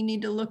all we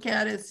need to look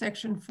at is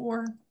section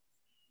 4.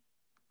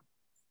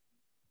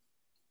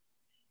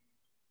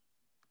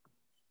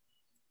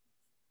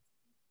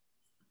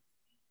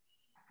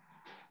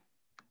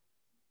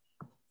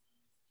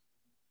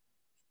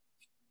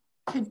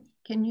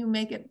 Can you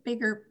make it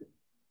bigger,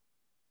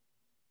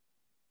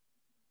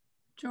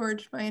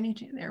 George, by any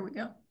chance? There we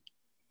go.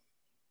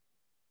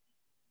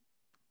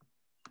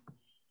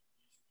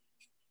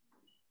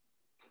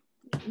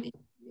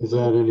 Is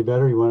that any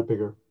better? You want it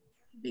bigger?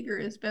 Bigger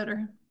is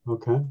better.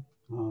 Okay,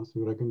 I'll see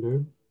what I can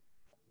do.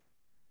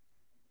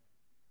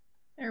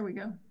 There we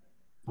go.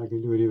 I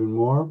can do it even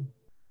more.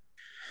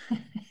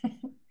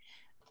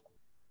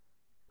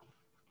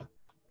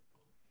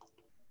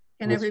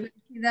 Can everybody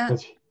see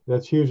that?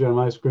 That's huge on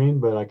my screen,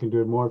 but I can do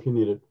it more if you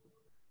need it.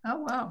 Oh,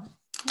 wow.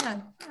 Yeah.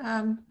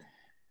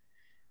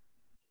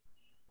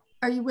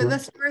 Are you with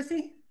us,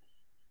 Dorothy?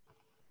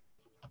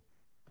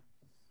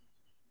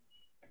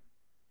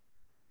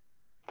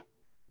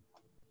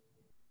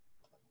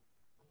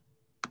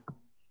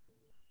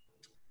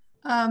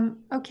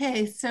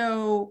 Okay,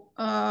 so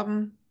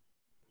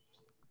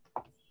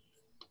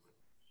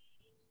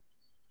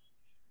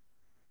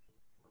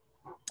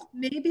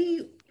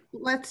maybe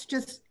let's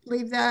just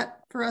leave that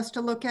for us to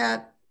look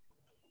at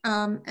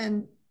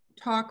and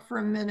talk for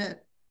a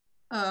minute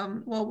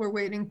while we're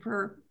waiting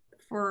for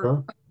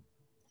Sure.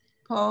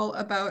 Paul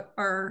about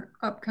our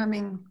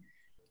upcoming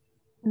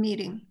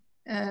meeting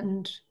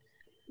and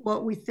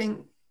what we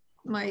think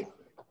might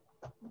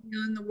be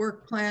on the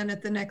work plan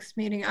at the next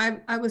meeting.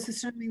 I was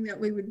assuming that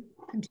we would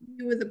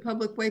continue with the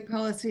public way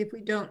policy. If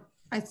we don't,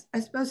 I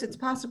suppose it's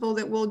possible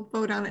that we'll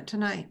vote on it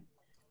tonight.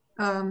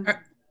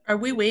 Are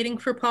we waiting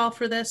for Paul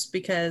for this?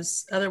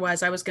 Because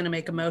otherwise I was going to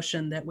make a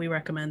motion that we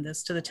recommend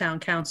this to the town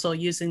council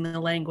using the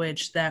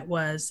language that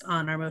was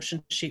on our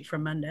motion sheet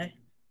from Monday.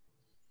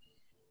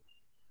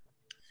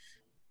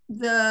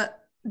 The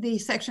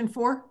section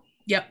 4?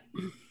 Yep.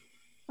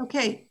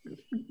 Okay,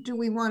 do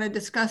we want to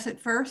discuss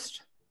it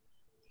first?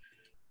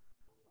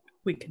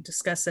 We could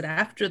discuss it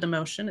after the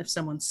motion if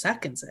someone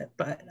seconds it,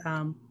 but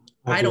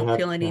I don't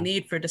feel any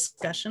need for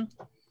discussion.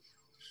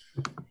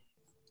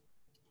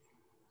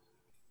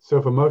 So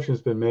if a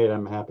motion's been made,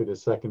 I'm happy to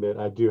second it.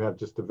 I do have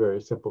just a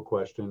very simple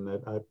question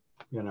that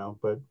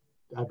but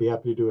I'd be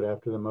happy to do it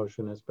after the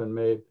motion has been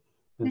made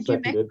and Did you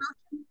make a seconded.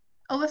 motion?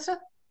 Alyssa?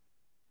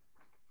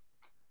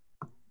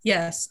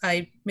 Yes,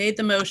 I made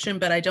the motion,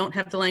 but I don't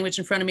have the language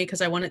in front of me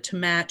because I want it to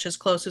match as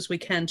close as we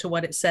can to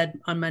what it said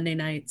on Monday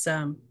night's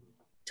town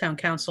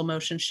council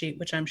motion sheet,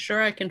 which I'm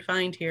sure I can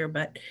find here,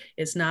 but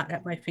is not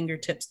at my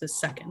fingertips this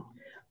second.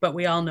 But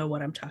we all know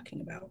what I'm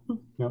talking about.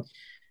 Yep.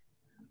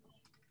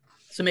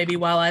 So maybe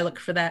while I look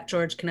for that,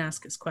 George can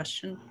ask his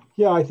question.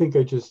 Yeah, I think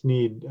I just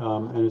need,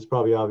 and it's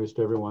probably obvious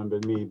to everyone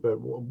but me, but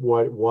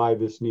why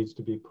this needs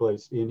to be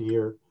placed in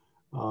here.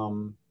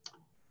 And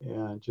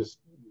just,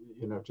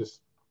 you know,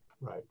 just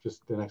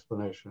an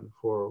explanation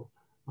for,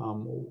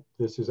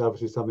 this is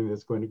obviously something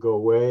that's going to go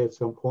away at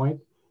some point.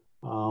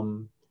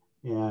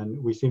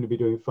 And we seem to be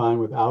doing fine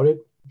without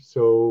it.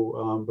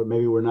 So, but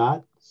maybe we're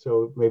not.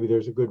 So maybe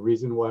there's a good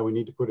reason why we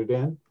need to put it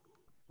in.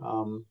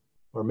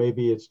 Or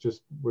maybe it's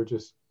just, we're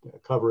just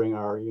covering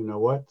our, you know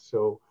what.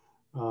 So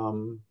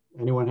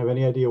anyone have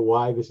any idea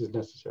why this is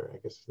necessary? I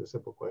guess it's a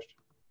simple question.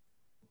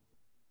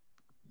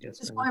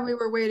 This is why we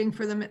were waiting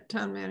for the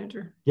town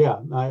manager. Yeah,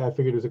 I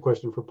figured it was a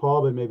question for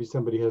Paul, but maybe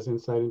somebody has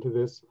insight into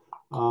this.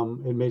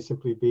 It may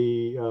simply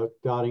be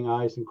dotting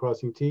I's and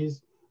crossing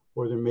T's,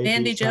 or there may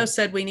Andy be Joe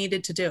said we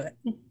needed to do it.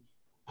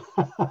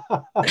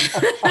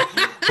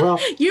 Well,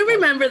 you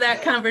remember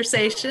that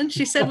conversation.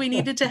 She said we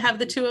needed to have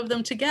the two of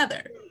them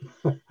together.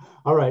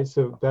 All right,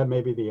 so that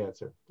may be the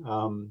answer.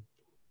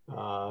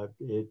 Well,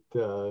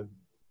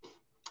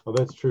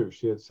 that's true.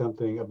 She had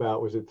something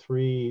about, was it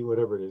 3,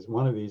 whatever it is,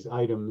 one of these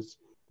items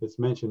that's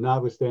mentioned,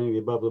 notwithstanding the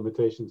above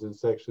limitations in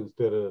sections,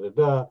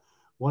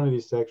 one of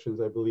these sections,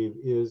 I believe,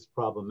 is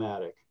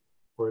problematic,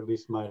 or at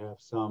least might have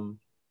some,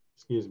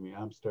 excuse me,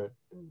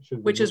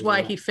 which is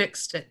why he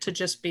fixed it to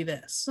just be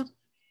this.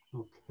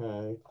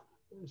 Okay,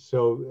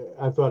 so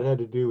I thought it had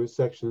to do with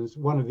sections,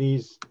 one of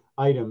these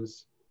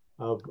items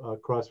of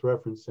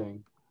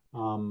cross-referencing.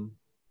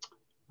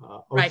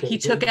 Right, he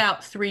took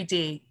out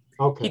 3D.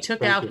 Okay. He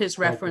took out his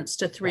reference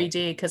to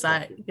 3D because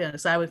I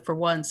would, for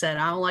one, said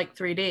I don't like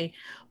 3D,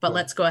 but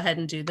let's go ahead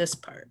and do this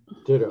part.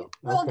 Ditto.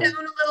 Scroll down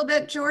a little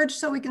bit, George,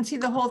 so we can see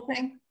the whole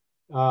thing.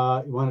 You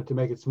wanted to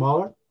make it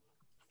smaller?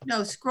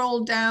 No,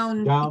 scroll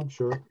down. Down,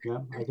 sure. Yeah,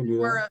 I can do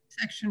More that. of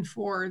section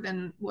 4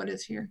 than what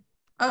is here.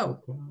 Oh.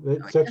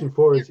 Okay. Section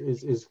 4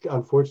 is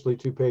unfortunately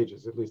 2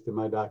 pages, at least in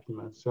my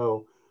document.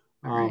 So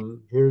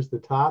here's the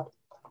top.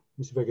 Let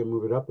me see if I can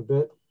move it up a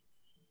bit.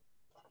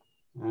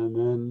 And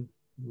then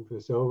move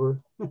this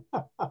over. This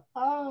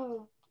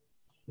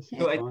is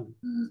fun.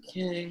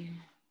 Okay.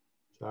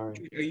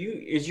 Sorry.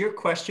 Is your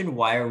question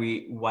why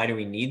do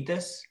we need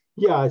this?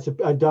 Yeah, it's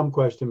a dumb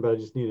question, but I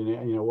just need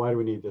an, why do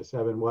we need this?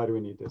 Evan, why do we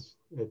need this?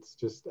 It's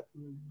just.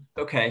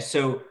 Okay,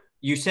 so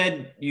you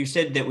said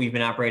that we've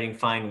been operating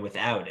fine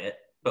without it,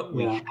 but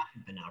we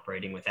haven't been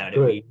operating without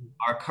it.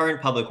 Our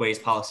current public ways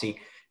policy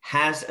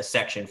has a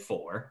section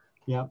 4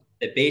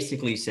 that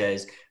basically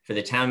says for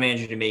the town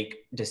manager to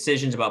make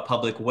decisions about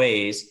public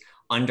ways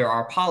under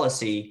our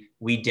policy,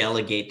 we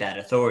delegate that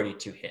authority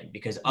to him,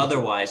 because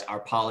otherwise our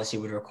policy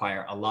would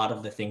require a lot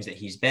of the things that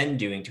he's been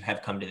doing to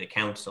have come to the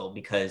council,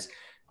 because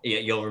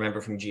you'll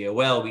remember from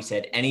GOL, we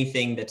said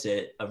anything that's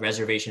a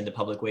reservation of the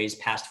public ways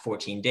past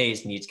 14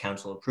 days needs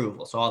council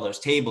approval. So all those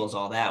tables,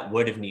 all that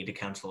would have needed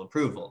council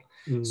approval.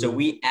 Mm-hmm. So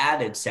we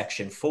added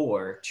section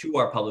 4 to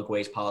our public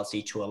ways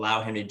policy to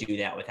allow him to do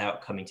that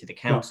without coming to the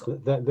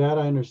council. That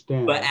I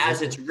understand. But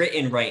as it's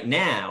written right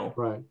now,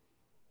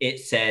 it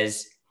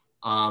says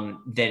that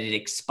it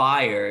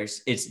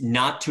expires, it's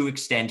not to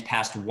extend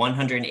past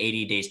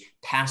 180 days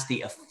past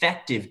the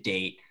effective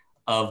date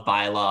of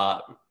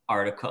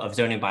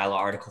zoning bylaw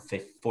article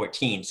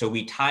 14. So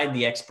we tied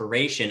the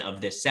expiration of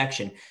this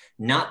section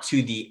not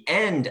to the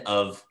end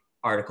of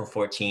article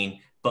 14,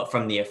 but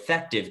from the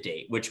effective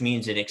date, which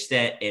means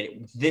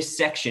this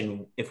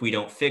section, if we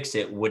don't fix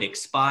it, would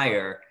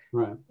expire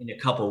in a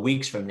couple of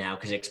weeks from now,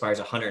 because it expires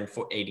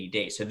 180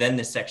 days. So then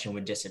this section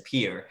would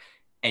disappear,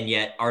 and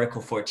yet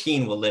article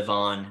 14 will live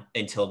on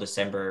until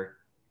December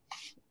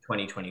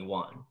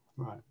 2021.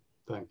 Right.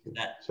 Thank you.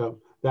 So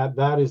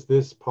that is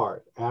this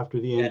part after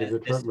the end of the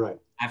term,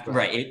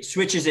 it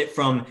switches it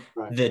from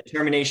the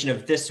termination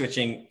of this,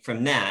 switching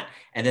from that.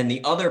 And then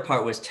the other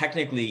part was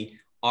technically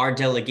our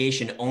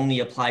delegation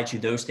only applied to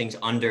those things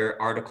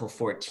under Article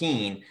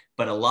 14,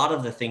 but a lot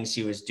of the things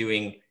he was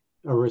doing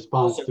a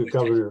response to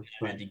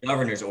the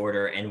governor's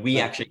order, and we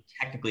actually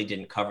technically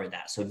didn't cover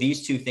that. So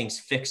these two things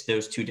fix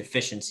those two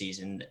deficiencies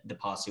in the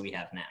policy we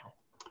have now.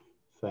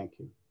 Thank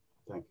you.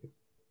 Thank you.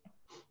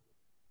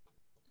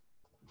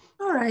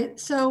 All right,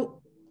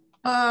 so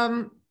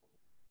I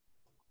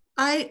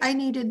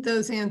needed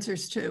those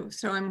answers too,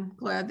 so I'm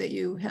glad that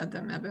you had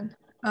them, Evan.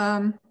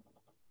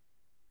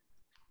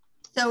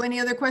 So any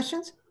other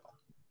questions?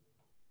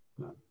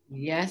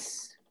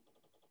 Yes,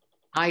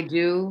 I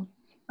do.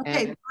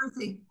 Okay,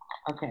 Dorothy.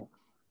 Okay,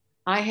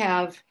 I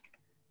have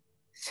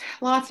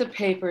lots of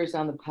papers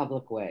on the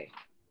public way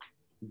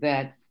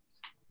I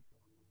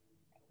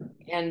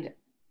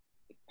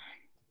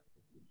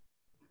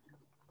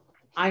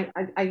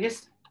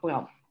just,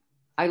 well,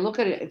 I look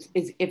at it,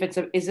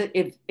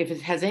 if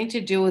it has anything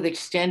to do with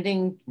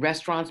extending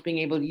restaurants being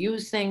able to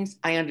use things,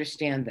 I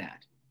understand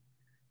that.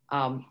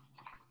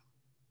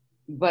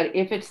 But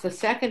if it's the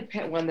second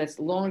one that's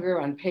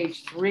longer on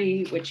page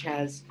 3, which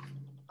has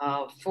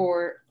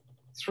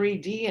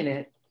 3D in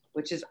it,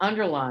 which is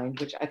underlined,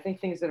 which I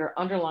think things that are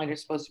underlined are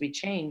supposed to be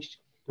changed.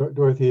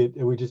 Dorothy,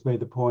 we just made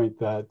the point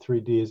that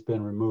 3D has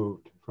been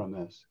removed from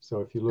this. So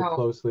if you look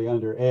closely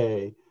under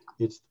A,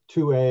 it's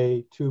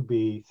 2A,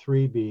 2B,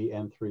 3B,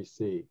 and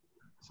 3C.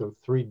 So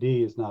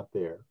 3D is not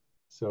there.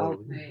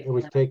 So it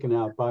was taken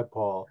out by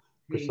Paul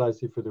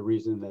precisely for the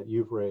reason that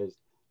you've raised,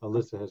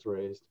 Alyssa has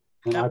raised,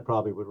 and I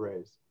probably would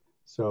raise.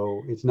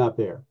 So it's not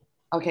there.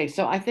 Okay,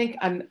 so I think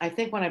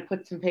when I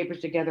put some papers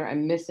together,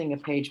 I'm missing a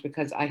page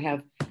because I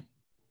have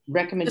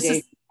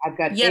recommendations. I've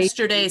got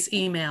yesterday's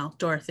email,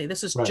 Dorothy.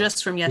 This is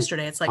just from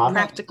yesterday. It's like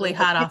practically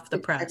hot off the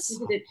press.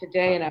 I did it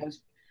today, and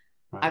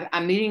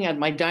I'm meeting at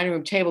my dining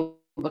room table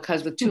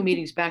because with 2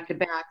 meetings back to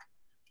back,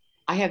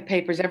 I have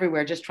papers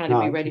everywhere just trying to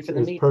be ready for the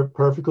meeting.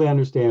 Perfectly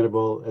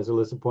understandable, as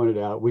Alyssa pointed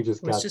out. We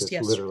just got this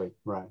literally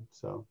right.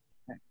 So,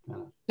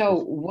 so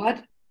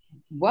what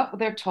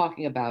they're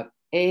talking about?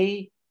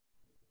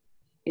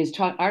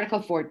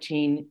 Article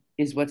 14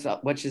 is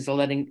which is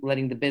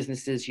letting the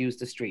businesses use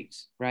the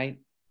streets, right?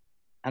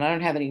 And I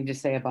don't have anything to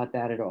say about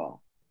that at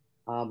all.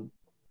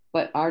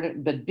 But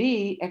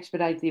B,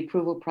 expedite the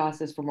approval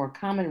process for more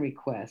common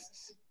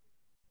requests.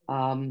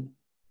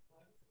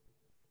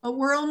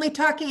 We're only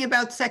talking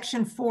about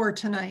section 4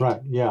 tonight.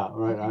 Right, yeah,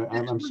 right.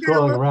 I'm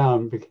scrolling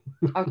around.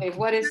 Okay,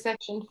 what is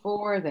section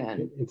 4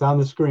 then? It's on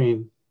the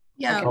screen.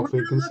 Yeah, okay.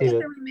 Hopefully you can see it.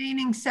 The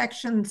remaining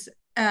sections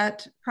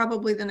at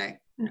probably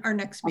our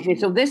next meeting. Okay,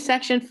 so this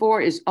section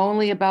 4 is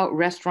only about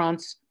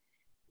restaurants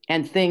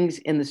and things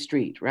in the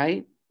street,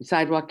 right?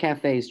 Sidewalk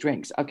cafes,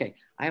 drinks. Okay,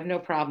 I have no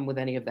problem with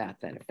any of that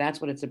then, if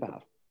that's what it's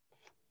about.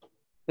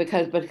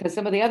 Because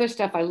some of the other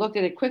stuff, I looked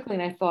at it quickly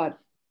and I thought,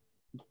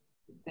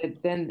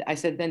 then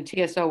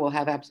TSO will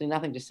have absolutely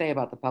nothing to say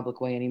about the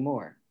public way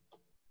anymore.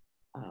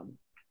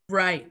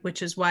 Right,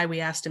 which is why we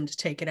asked him to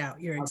take it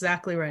out. You're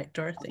exactly right,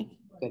 Dorothy.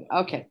 Good.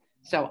 Okay,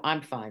 so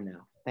I'm fine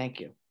now. Thank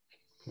you.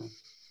 Okay.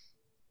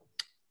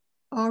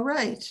 All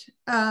right.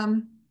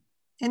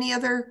 Any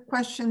other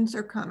questions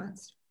or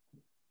comments?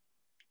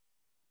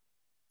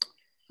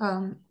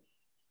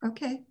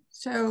 Okay,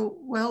 so,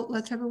 well,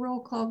 let's have a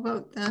roll call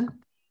vote then.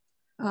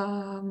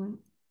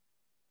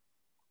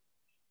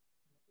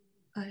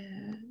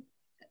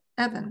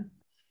 Evan.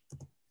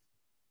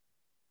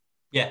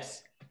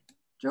 Yes.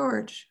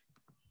 George.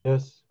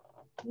 Yes.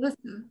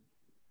 Alyssa.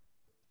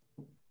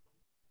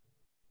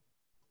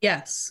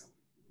 Yes.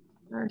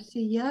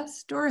 Darcy,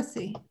 yes.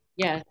 Dorothy.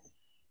 Yes.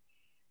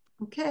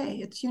 Okay,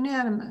 it's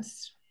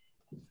unanimous.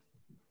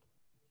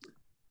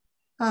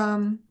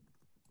 And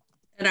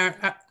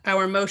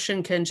our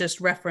motion can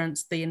just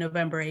reference the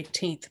November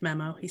 18th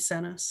memo he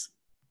sent us.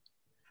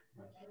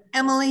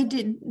 Emily,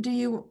 did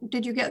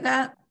you get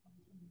that?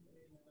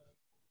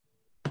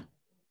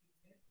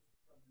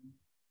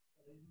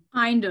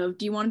 Kind of.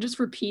 Do you want to just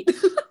repeat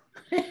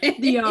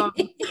the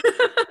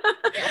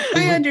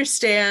I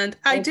understand.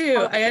 I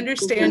do. I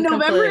understand. The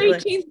November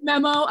completely. 18th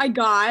memo I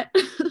got.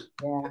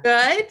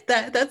 Good.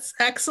 That's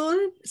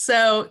excellent.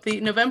 So the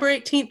November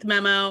 18th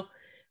memo,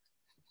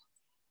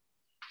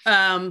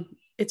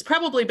 it's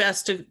probably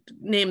best to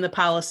name the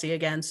policy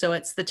again. So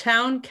it's the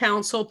town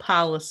council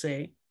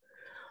policy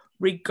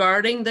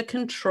regarding the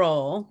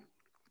control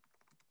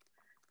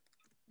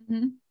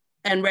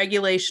and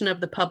regulation of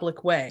the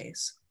public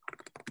ways.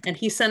 And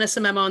he sent us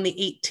a memo on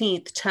the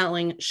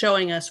 18th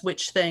showing us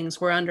which things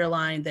were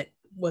underlined that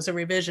was a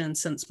revision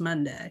since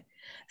Monday.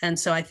 And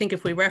so I think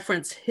if we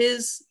reference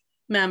his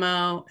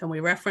memo and we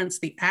reference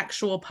the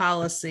actual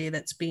policy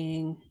that's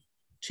being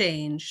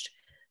changed,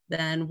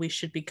 then we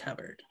should be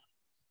covered.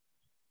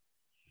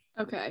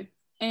 Okay.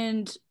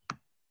 And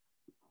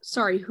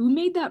sorry, who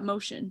made that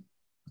motion?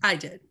 I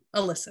did,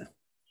 Alyssa.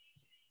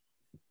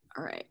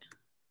 All right.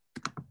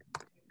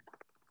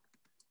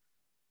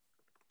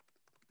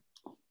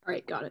 All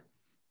right, got it.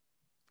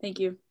 Thank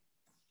you.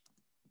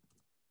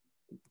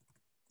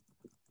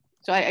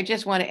 So I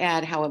just want to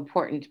add how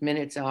important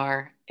minutes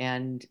are.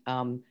 And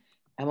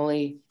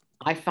Emily,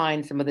 I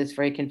find some of this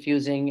very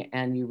confusing,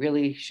 and you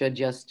really should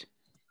just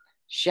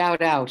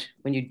shout out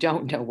when you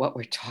don't know what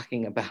we're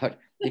talking about,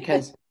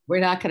 because we're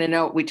not going to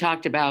know what we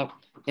talked about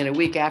in a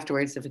week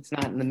afterwards if it's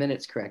not in the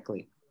minutes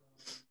correctly.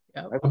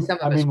 Yep.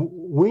 I mean,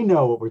 we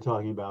know what we're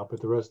talking about, but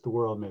the rest of the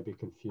world may be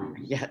confused.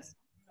 Yes.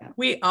 Yeah.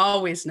 We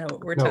always know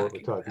what we're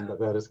talking about.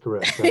 That is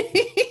correct.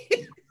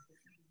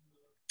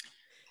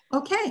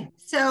 Okay,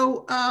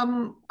 so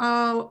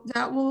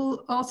that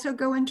will also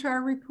go into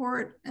our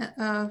report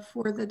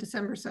for the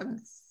December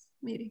 7th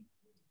meeting.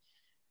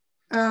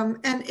 And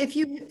if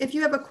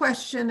you have a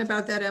question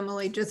about that,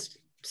 Emily, just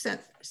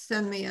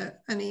send me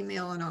an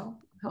email and I'll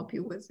help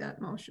you with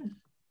that motion,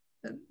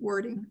 the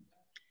wording.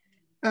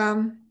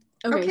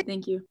 Okay,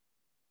 thank you.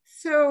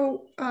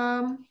 So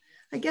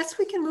I guess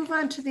we can move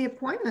on to the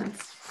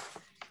appointments.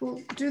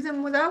 We'll do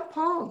them without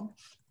Paul.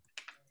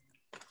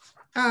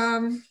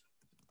 Let's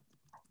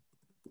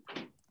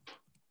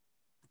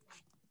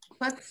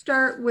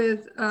start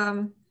with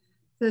the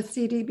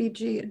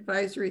CDBG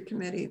Advisory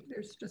Committee.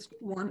 There's just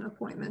one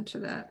appointment to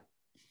that.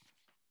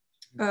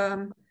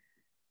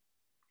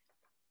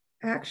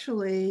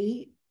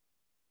 Actually,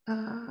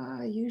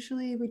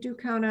 usually we do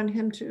count on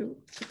him to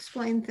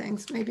explain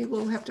things. Maybe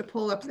we'll have to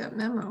pull up that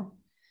memo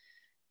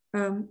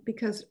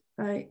because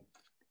I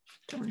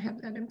don't have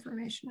that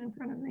information in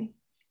front of me.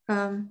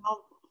 I'm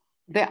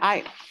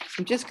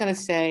just going to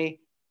say,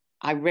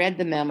 I read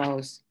the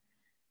memos,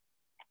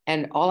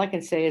 and all I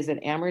can say is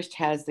that Amherst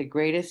has the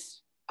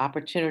greatest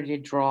opportunity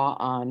to draw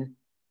on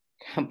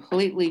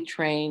completely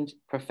trained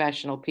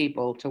professional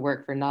people to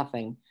work for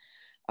nothing.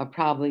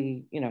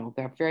 Probably, you know,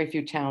 there are very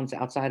few towns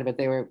outside of it.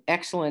 They were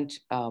excellent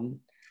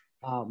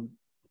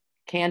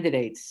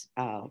candidates,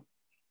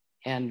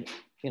 and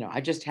you know,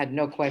 I just had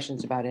no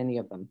questions about any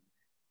of them.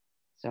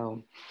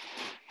 So,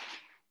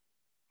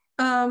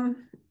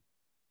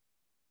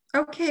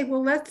 okay,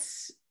 well,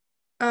 let's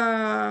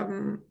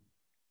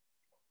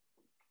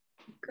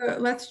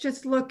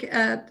just look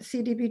at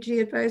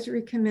CDBG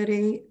Advisory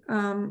Committee.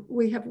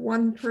 We have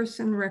one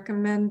person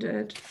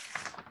recommended,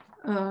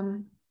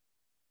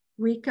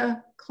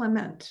 Rika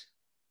Clement.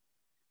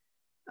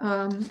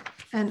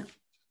 And,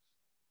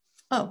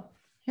 oh,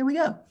 here we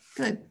go,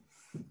 good.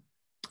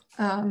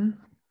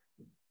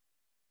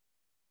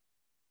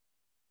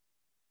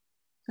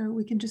 So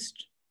we can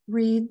just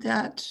read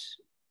that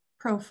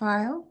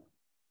profile.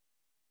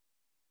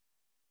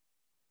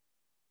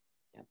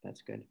 Yeah,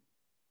 that's good.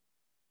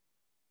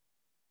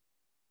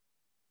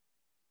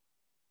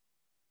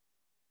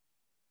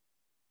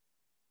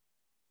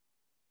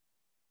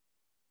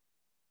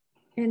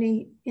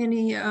 Any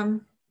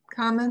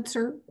comments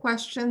or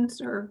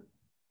questions or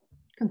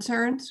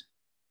concerns?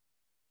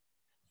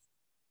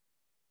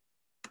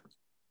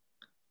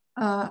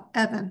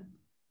 Evan.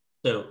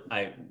 So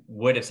I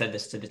would have said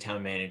this to the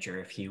town manager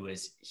if he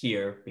was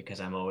here,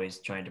 because I'm always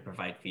trying to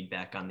provide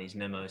feedback on these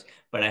memos,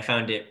 but I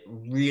found it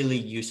really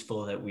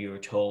useful that we were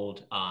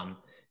told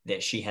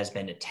that she has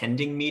been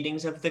attending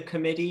meetings of the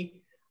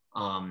committee.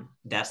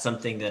 That's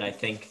something that I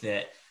think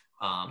that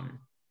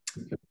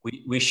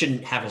we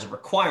shouldn't have as a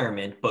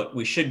requirement, but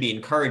we should be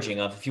encouraging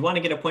of. If you want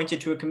to get appointed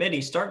to a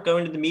committee, start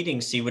going to the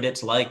meetings, see what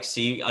it's like,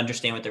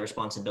 understand what the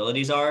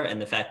responsibilities are.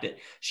 And the fact that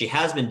she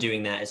has been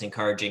doing that is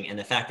encouraging. And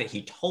the fact that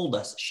he told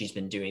us she's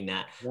been doing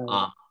that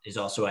is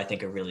also, I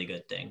think, a really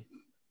good thing.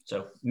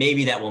 So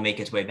maybe that will make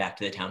its way back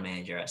to the town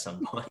manager at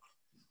some point.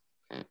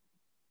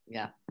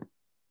 Yeah.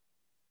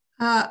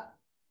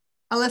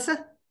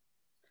 Alyssa?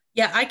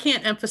 Yeah, I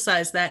can't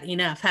emphasize that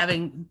enough.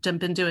 Having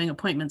been doing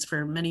appointments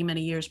for many, many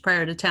years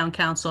prior to town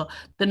council,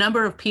 the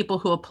number of people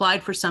who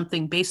applied for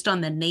something based on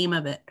the name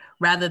of it,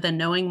 rather than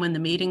knowing when the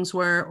meetings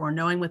were or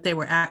knowing what they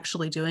were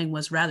actually doing,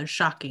 was rather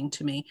shocking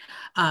to me.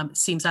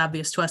 Seems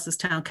obvious to us as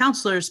town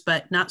councilors,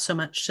 but not so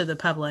much to the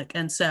public.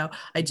 And so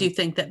I do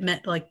think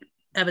that, like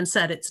Evan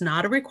said, it's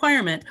not a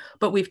requirement,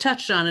 but we've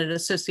touched on it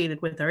associated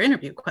with our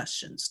interview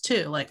questions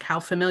too. Like, how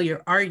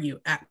familiar are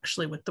you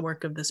actually with the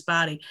work of this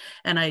body?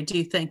 And I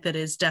do think that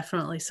is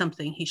definitely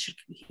something he should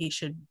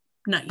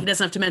not, he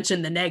doesn't have to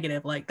mention the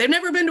negative, like they've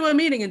never been to a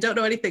meeting and don't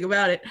know anything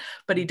about it,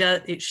 but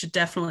it should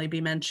definitely be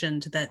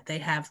mentioned that they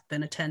have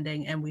been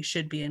attending, and we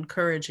should be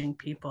encouraging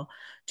people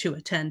to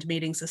attend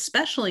meetings,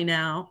 especially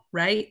now,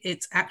 right?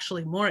 It's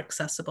actually more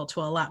accessible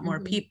to a lot more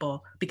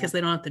people because they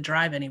don't have to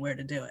drive anywhere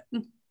to do it.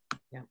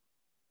 Yeah.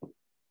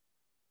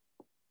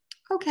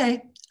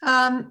 Okay,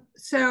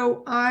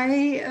 so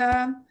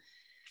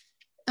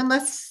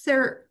unless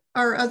there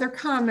are other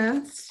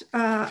comments,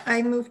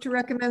 I move to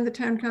recommend the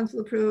town council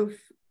approve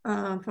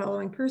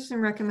following person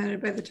recommended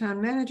by the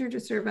town manager to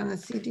serve on the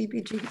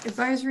CDBG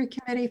Advisory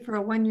Committee for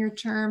a one-year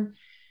term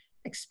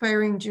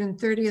expiring June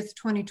 30th,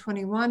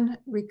 2021,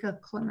 Rika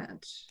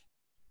Clement.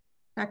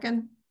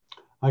 Second?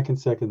 I can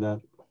second that.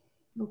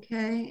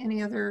 Okay,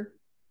 any other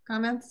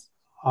comments?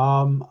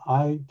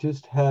 I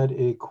just had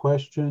a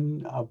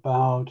question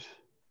about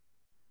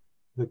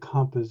the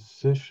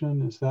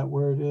composition. Is that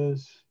where it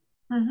is?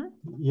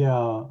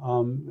 Yeah,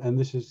 and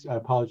this is, I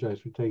apologize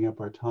for taking up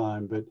our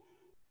time, but it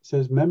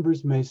says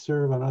members may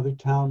serve on other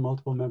town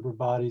multiple member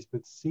bodies,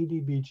 but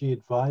CDBG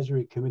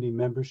Advisory Committee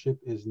membership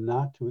is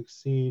not to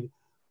exceed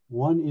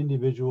one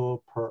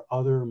individual per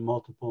other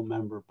multiple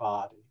member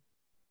body.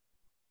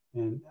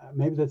 And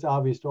maybe that's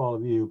obvious to all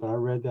of you, but I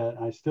read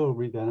that, I still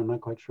read that, I'm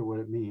not quite sure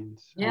what it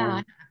means.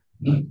 Yeah.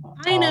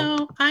 I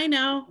know.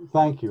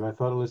 Thank you. I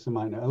thought Alyssa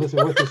might know.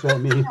 Alyssa, what does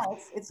that mean?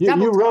 It's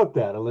you wrote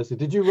that, Alyssa.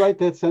 Did you write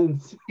that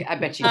sentence? Yeah, I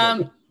bet you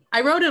did. I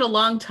wrote it a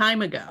long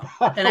time ago,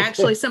 and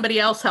actually somebody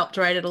else helped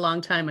write it a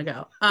long time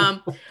ago.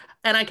 And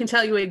I can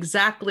tell you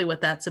exactly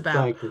what that's about.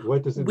 Thank you.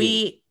 What does it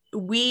mean?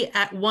 We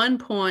at one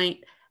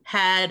point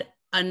had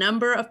a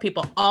number of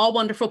people, all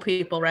wonderful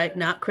people, right?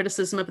 Not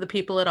criticism of the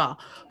people at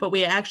all. But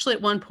we actually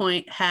at one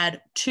point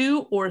had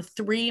 2 or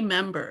 3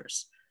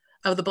 members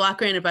of the Block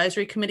Grant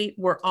Advisory Committee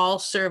were all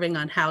serving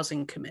on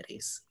housing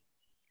committees.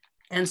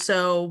 And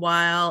so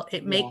while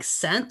it makes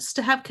sense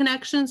to have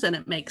connections and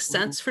it makes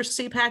sense for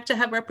CPAC to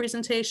have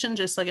representation,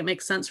 just like it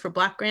makes sense for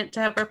Block Grant to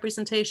have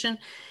representation,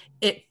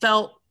 it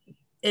felt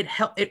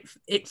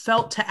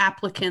to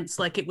applicants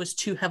like it was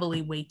too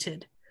heavily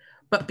weighted.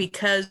 But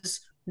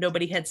because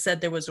nobody had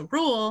said there was a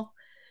rule,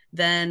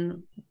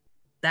 then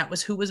that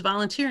was who was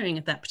volunteering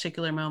at that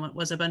particular moment,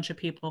 was a bunch of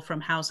people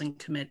from housing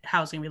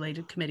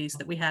related committees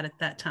that we had at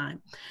that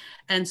time.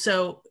 And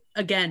so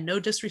again, no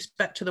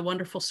disrespect to the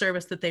wonderful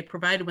service that they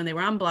provided when they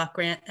were on Block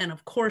Grant. And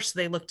of course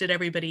they looked at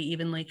everybody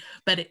evenly,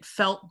 but it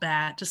felt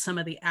bad to some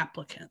of the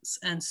applicants.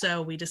 And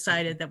so we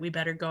decided that we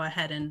better go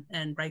ahead and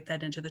write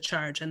that into the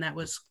charge. And that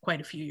was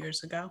quite a few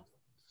years ago.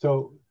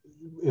 So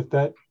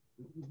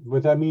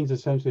what that means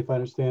essentially, if I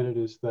understand it,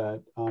 is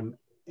that an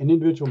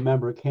individual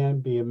member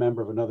can be a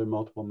member of another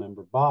multiple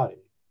member body.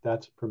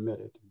 That's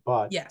permitted,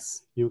 but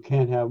yes, you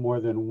can't have more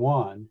than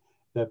one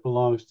that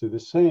belongs to the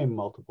same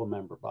multiple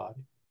member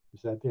body.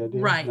 Is that the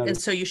idea? Right. And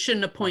so you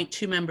shouldn't appoint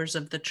two members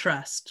of the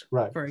trust,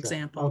 right, for exactly.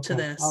 example, Okay. to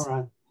this. All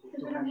right.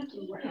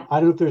 I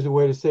don't know if there's a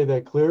way to say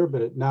that clear,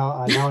 but now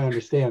I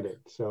understand it.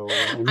 So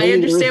I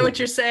understand what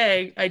you're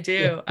saying. I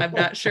do. I'm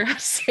not sure how to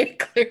say it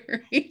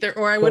clear either,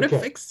 or I would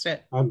have fixed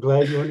it. I'm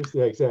glad you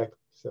understand. Exactly.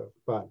 So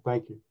fine.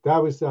 Thank you.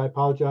 That was, I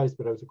apologize,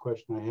 but that was a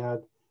question I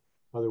had.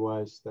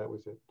 Otherwise, that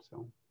was it.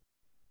 So.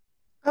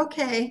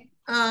 Okay.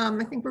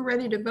 I think we're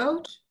ready to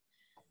vote.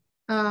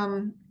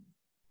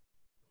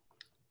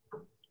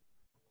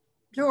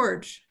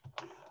 George.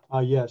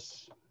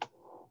 Yes.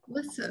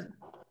 Lisa.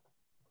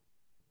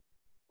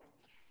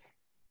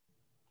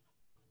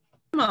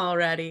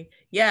 Already.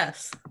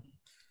 Yes.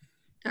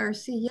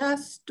 Darcy,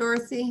 yes.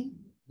 Dorothy.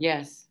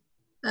 Yes.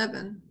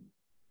 Evan.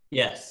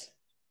 Yes.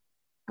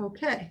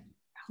 Okay,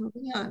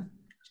 moving on.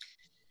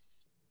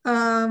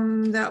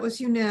 That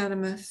was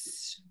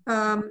unanimous.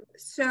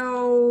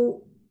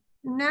 So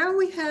now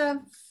we have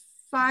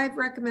 5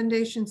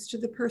 recommendations to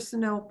the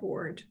Personnel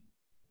Board.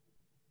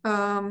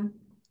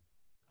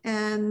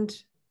 And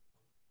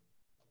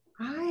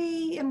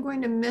I am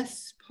going to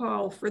miss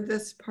Paul for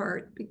this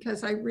part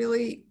because I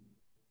really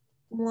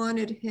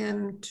wanted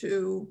him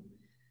to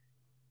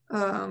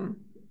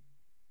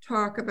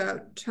talk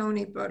about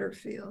Tony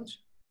Butterfield.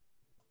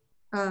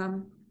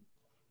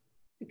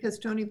 Because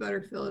Tony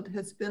Butterfield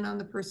has been on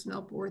the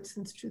Personnel Board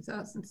since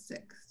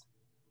 2006.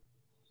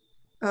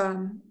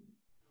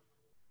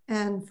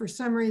 And for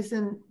some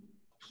reason,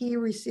 he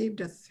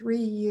received a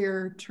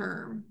 3-year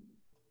term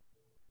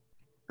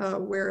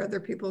where other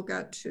people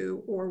got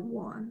 2 or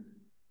 1.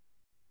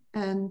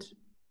 And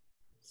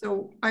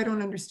so I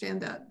don't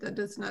understand that. That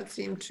does not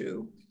seem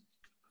to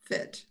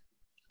fit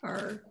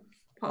our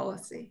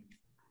policy.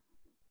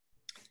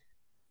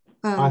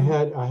 I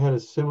had a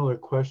similar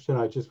question.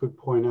 I just would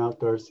point out,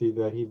 Darcy,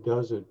 that he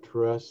does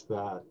address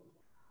that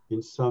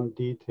in some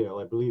detail.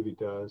 I believe he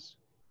does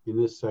in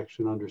this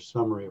section under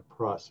summary of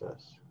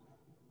process.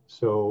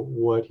 So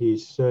what he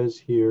says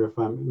here,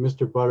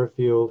 Mr.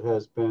 Butterfield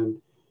has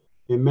been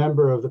a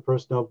member of the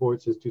Personnel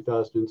Board since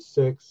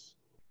 2006.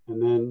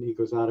 And then he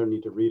goes on, I don't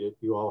need to read it.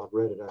 You all have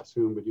read it, I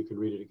assume, but you can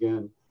read it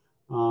again.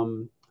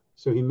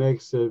 So he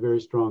makes a very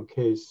strong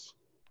case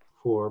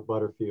for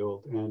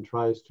Butterfield and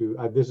tries to,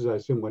 this is, I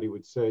assume, what he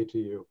would say to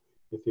you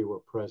if he were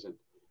present.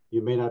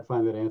 You may not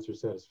find that answer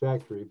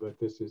satisfactory, but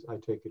this is, I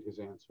take it, his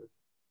answer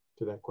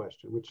to that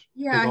question, which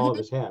all of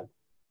us had.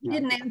 He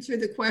didn't answer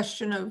the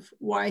question of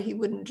why he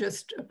wouldn't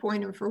just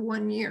appoint him for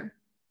 1 year.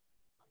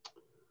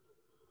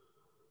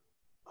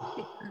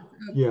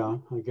 Yeah,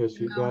 I guess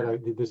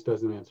this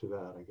doesn't answer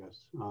that, I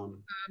guess.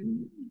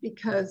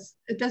 Because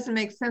it doesn't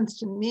make sense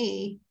to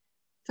me,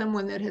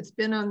 someone that has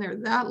been on there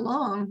that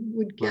long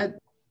would get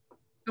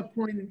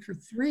appointed for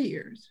 3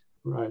 years.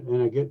 Right,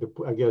 and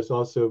I guess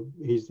also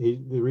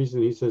the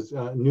reason he says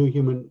new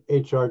human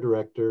HR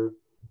director,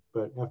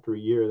 but after a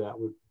year that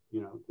would,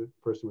 the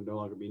person would no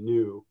longer be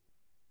new.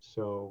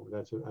 So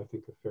that's I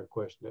think a fair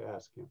question to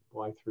ask him.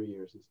 Why 3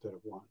 years instead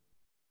of 1?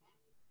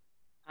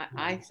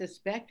 I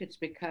suspect it's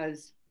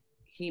because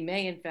he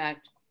may in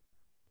fact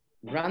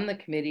run the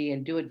committee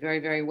and do it very,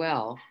 very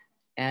well,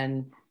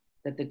 and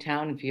that the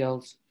town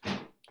feels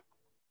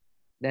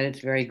that it's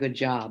a very good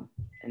job,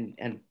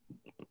 and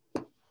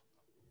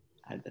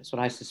that's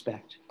what I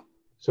suspect.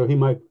 So he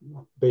might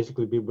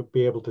basically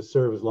be able to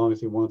serve as long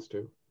as he wants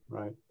to,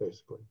 right?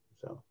 Basically.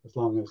 So as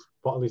long as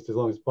Paul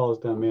is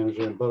town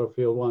manager and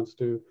Butterfield wants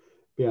to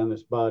be on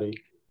this body,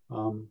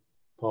 Paul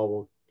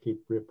will keep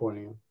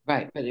reappointing him.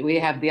 Right, but we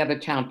have the other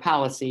town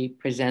policy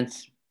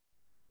presents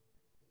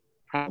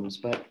problems,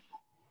 but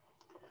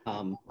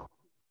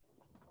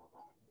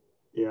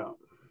yeah.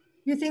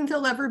 Do you think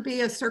there'll ever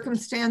be a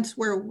circumstance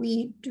where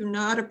we do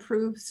not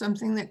approve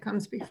something that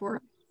comes before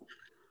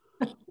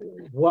us?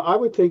 Well, I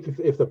would think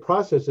if the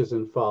process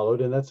isn't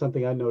followed, and that's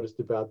something I noticed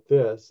about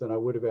this, and I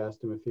would have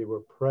asked him if he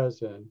were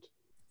present,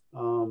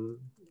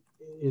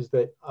 is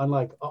that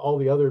unlike all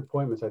the other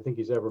appointments I think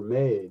he's ever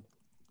made,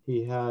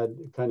 he had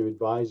a kind of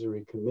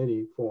advisory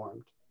committee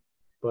formed.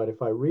 But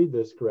if I read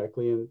this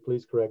correctly, and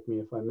please correct me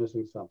if I'm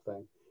missing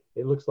something,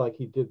 it looks like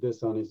he did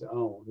this on his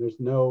own. There's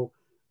no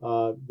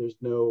There's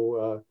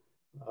no,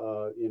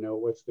 you know,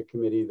 what's the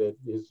committee that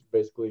is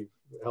basically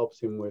helps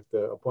him with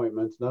the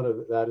appointments. None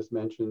of that is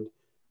mentioned.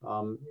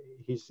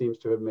 He seems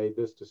to have made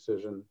this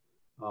decision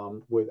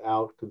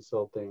without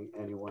consulting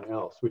anyone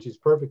else, which he's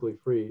perfectly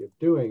free of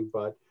doing,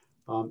 but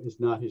is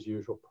not his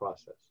usual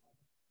process.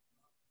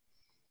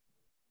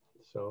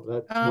 So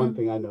that's one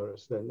thing I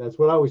noticed. And that's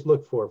what I always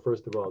look for,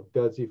 first of all.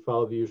 Does he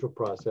follow the usual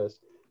process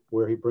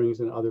where he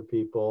brings in other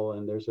people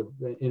and there's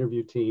an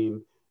interview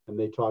team and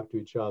they talk to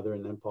each other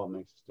and then Paul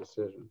makes his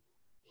decision.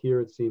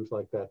 Here it seems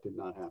like that did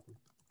not happen.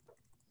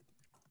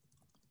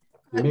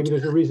 And maybe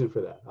there's a reason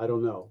for that. I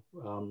don't know,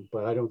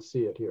 but I don't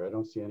see it here. I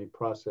don't see any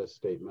process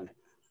statement.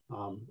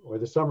 Or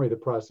the summary of the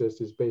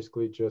process is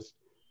basically just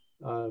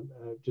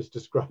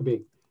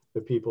describing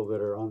the people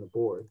that are on the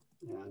board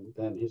and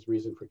then his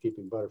reason for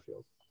keeping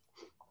Butterfield.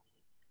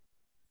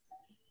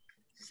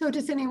 So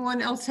does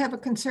anyone else have a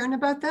concern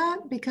about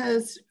that?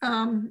 Because,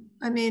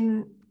 I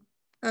mean,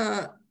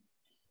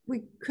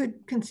 we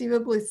could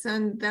conceivably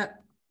send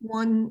that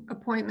one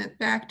appointment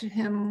back to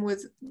him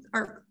with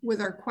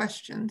our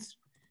questions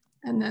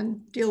and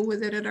then deal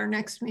with it at our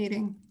next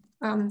meeting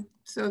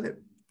so that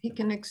he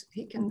can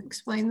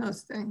explain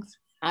those things.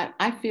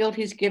 I feel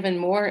he's given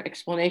more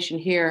explanation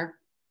here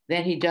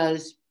than he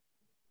does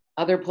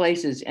other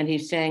places. And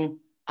he's saying,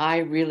 I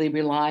really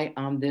rely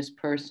on this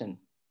person.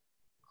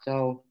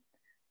 So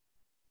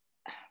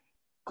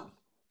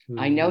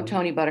I know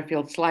Tony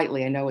Butterfield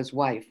slightly. I know his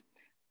wife.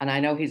 And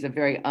I know he's a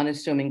very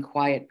unassuming,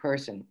 quiet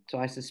person. So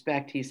I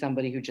suspect he's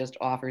somebody who just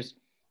offers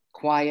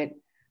quiet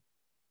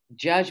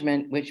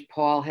judgment, which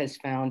Paul has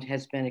found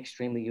has been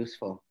extremely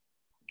useful.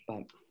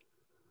 But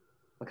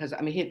because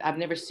I mean, I've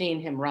never seen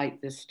him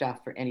write this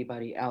stuff for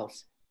anybody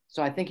else.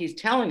 So I think he's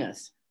telling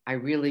us, I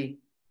really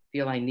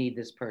feel I need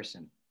this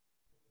person.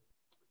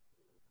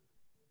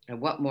 And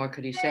what more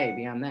could he say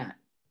beyond that?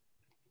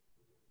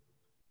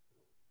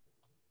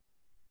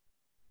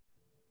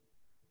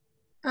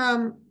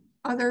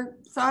 Other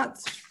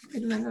thoughts?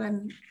 Wait a minute,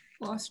 I'm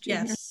lost you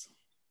Yes.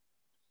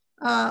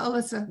 here.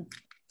 Alyssa.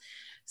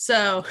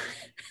 So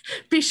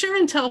be sure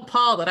and tell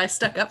Paul that I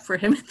stuck up for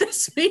him at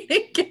this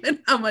meeting,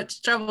 given how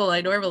much trouble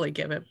I normally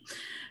give him.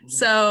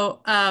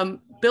 So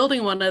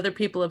building on what other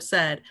people have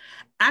said,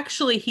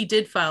 actually, he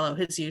did follow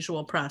his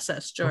usual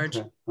process, George.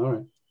 Okay. All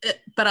right.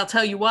 But I'll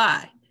tell you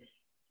why.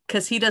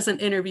 Because he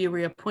doesn't interview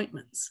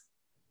reappointments.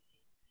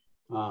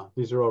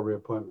 These are all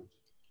reappointments.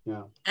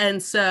 Yeah.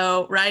 And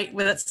so, right,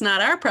 well, that's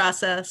not our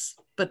process,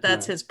 but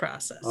that's Right. his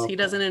process. Okay. He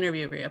doesn't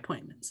interview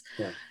reappointments.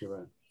 Yeah, you're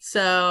right.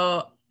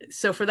 So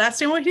for that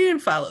standpoint, he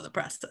didn't follow the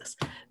process.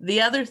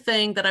 The other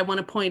thing that I want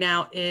to point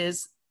out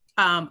is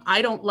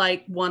I don't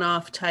like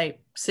one-off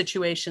type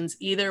situations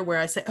either where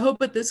I say, oh,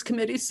 but this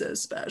committee's so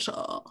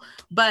special.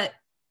 But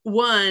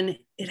one,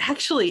 it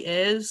actually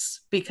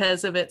is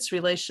because of its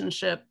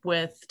relationship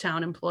with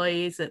town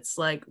employees. It's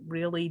like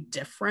really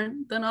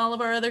different than all of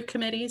our other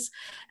committees.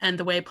 And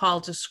the way Paul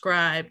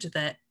described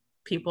that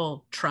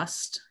people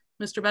trust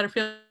Mr.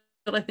 Butterfield,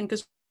 I think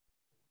is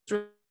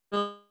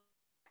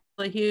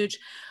really huge.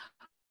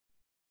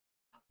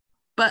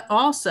 But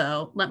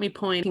also, let me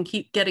point, can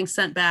keep getting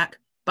sent back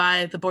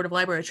by the Board of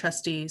Library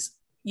Trustees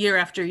year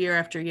after year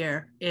after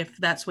year, if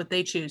that's what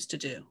they choose to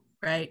do,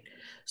 right?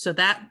 So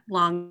that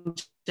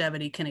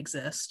longevity can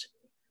exist.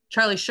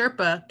 Charlie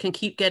Sherpa can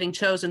keep getting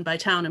chosen by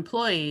town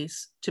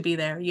employees to be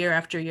there year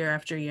after year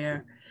after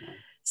year.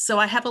 So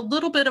I have a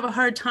little bit of a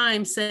hard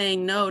time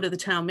saying no to the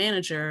town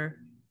manager,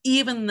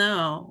 even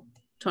though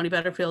Tony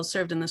Butterfield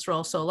served in this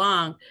role so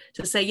long,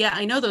 to say, yeah,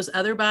 I know those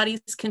other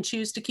bodies can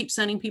choose to keep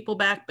sending people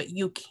back, but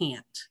you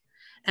can't.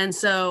 And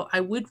so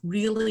I would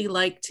really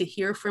like to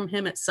hear from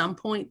him at some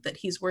point that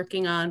he's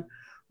working on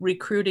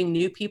recruiting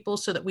new people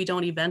so that we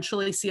don't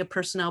eventually see a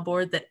personnel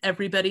board that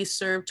everybody's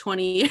served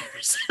 20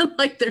 years and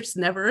like there's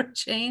never a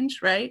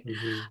change, right?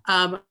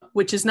 Mm-hmm.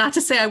 Which is not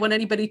to say I want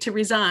anybody to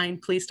resign.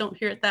 Please don't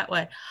hear it that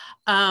way.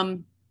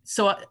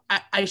 So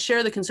I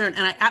share the concern,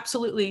 and I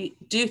absolutely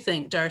do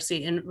think,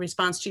 Darcy, in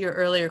response to your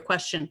earlier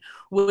question,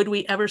 would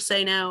we ever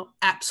say no?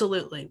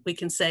 Absolutely, we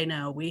can say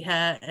no. We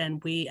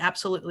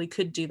absolutely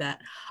could do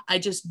that. I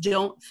just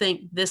don't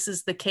think this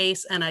is the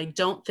case, and I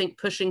don't think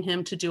pushing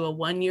him to do a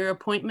one-year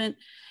appointment,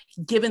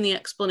 given the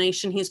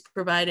explanation he's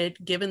provided,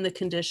 given the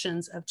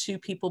conditions of two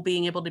people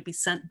being able to be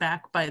sent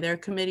back by their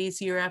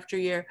committees year after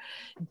year,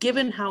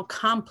 given how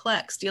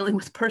complex dealing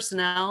with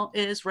personnel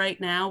is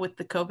right now with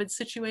the COVID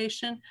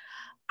situation,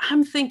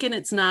 I'm thinking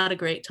it's not a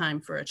great time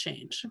for a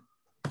change.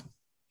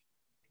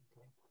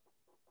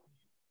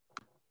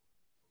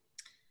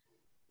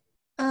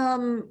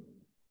 I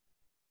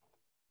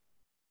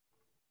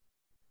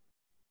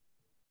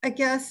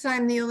guess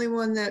I'm the only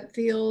one that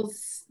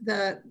feels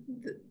that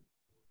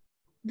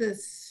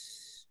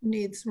this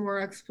needs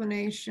more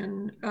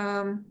explanation.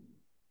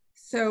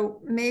 So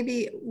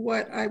maybe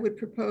what I would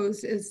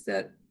propose is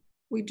that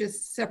we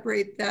just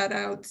separate that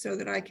out so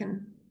that I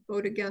can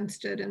vote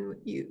against it, and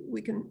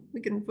we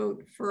can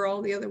vote for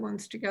all the other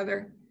ones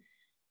together.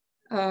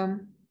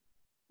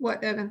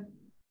 What, Evan?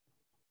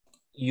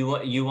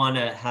 You want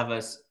to have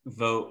us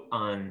vote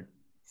on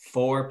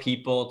 4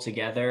 people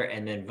together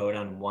and then vote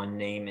on one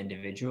name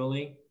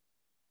individually?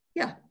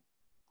 Yeah.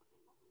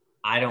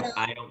 I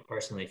don't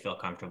personally feel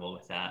comfortable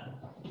with that.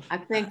 I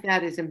think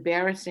that is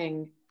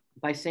embarrassing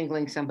by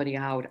singling somebody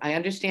out. I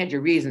understand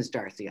your reasons,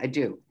 Darcy. I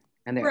do.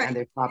 And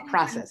their thought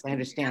process. I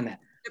understand that.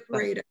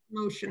 Separate a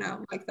motion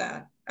out like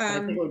that. I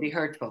think it would be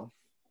hurtful.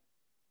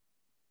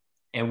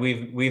 And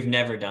we've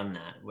never done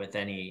that with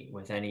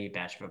any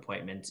batch of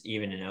appointments,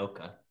 even in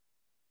Oka.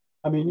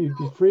 I mean, you'd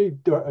be free,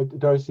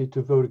 Darcy,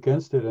 to vote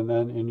against it and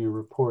then in your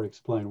report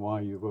explain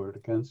why you voted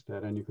against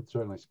it. And you could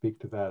certainly speak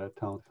to that at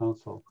town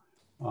council.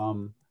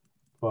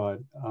 But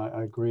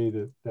I agree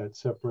that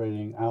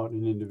separating out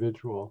an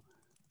individual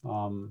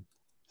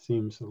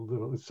seems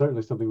it's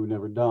certainly something we've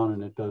never done,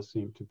 and it does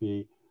seem to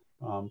be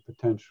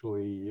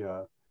potentially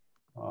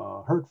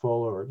hurtful,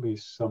 or at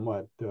least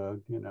somewhat,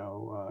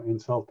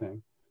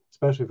 insulting,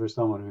 especially for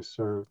someone who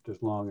served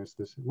as long as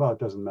this. Well, it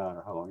doesn't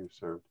matter how long you've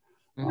served.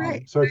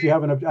 Right. So if you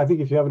have I think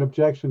if you have an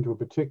objection to a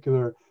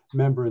particular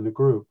member in the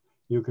group,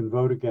 you can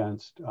vote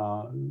against,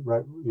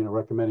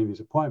 recommending these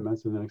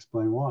appointments, and then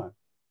explain why.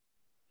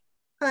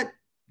 But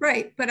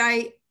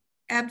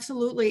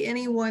absolutely,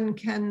 anyone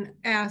can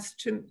ask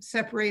to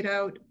separate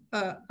out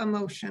a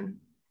motion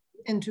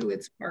into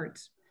its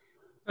parts.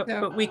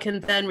 But we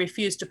can then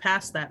refuse to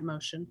pass that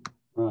motion.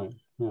 Right,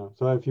 yeah.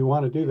 So if you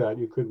want to do that,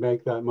 you could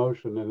make that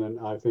motion, and then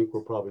I think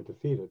we'll probably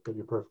defeat it, but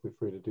you're perfectly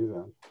free to do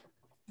that.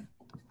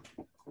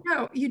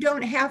 No, you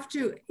don't have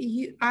to.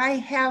 I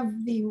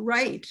have the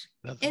right.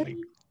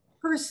 Any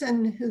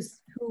person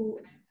who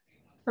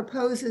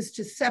proposes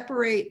to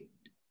separate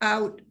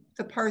out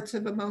the parts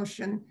of a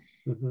motion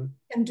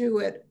and do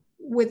it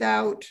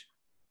without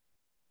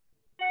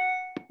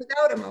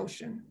a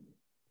motion.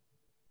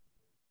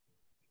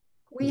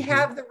 We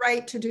have the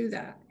right to do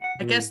that.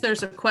 I guess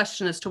there's a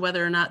question as to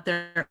whether or not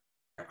there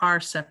are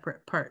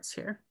separate parts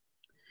here.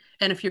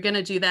 And if you're going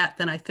to do that,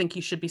 then I think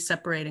you should be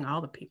separating all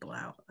the people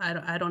out.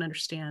 I don't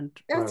understand.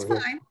 That's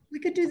fine. We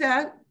could do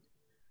that.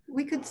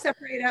 We could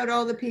separate out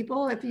all the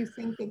people if you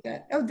think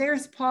that. Oh,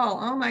 there's Paul.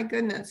 Oh my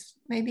goodness.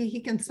 Maybe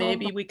he can solve.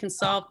 Maybe we can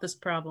solve this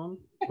problem.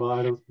 Well,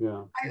 I don't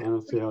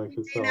see how I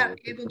can solve it. I may not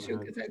be able to,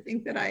 because I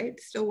think that I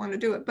still want to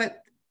do it.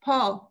 But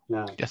Paul.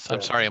 Yeah. Yes,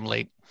 I'm sorry I'm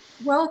late.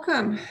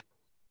 Welcome.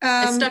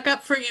 I stuck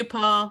up for you,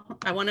 Paul.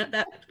 I wanted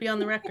that to be on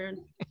the record.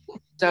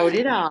 So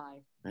did I.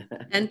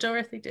 And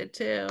Dorothy did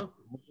too.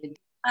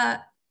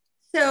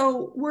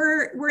 So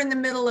we're in the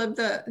middle of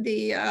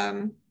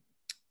the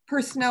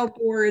personnel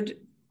board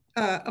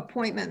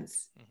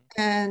appointments,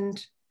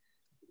 and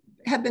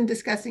have been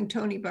discussing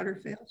Tony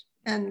Butterfield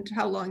and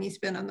how long he's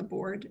been on the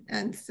board.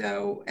 And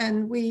so,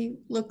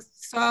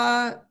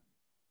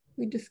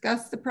 we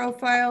discussed the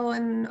profile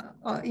and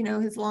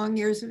his long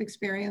years of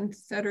experience,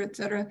 et cetera, et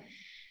cetera.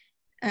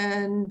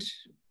 And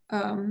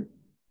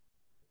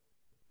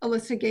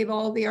Alyssa gave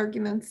all the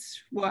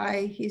arguments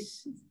why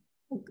it's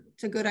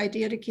a good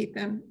idea to keep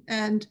him.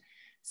 And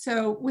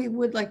so we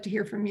would like to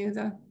hear from you,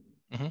 though.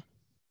 Mm-hmm.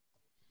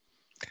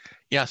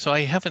 Yeah, so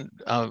I haven't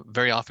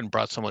very often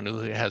brought someone who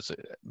has,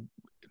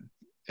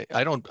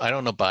 I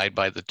don't abide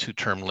by the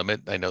 2-term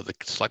limit. I know the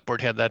select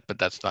board had that, but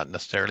that's not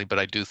necessarily, but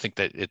I do think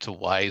that it's a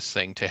wise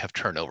thing to have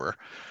turnover.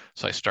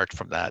 So I start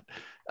from that.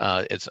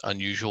 It's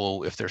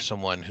unusual if there's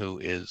someone who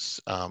is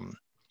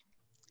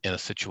in a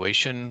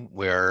situation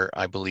where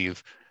I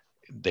believe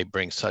they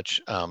bring such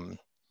a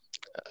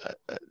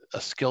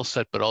skill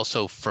set, but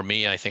also for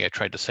me, I think I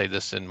tried to say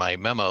this in my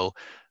memo,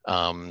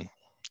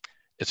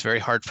 it's very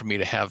hard for me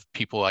to have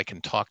people I can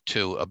talk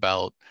to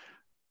about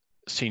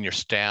senior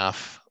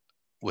staff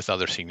with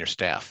other senior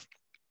staff.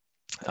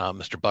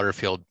 Mr.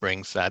 Butterfield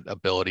brings that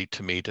ability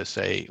to me to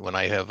say, when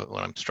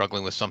I'm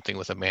struggling with something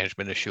with a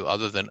management issue,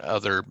 other than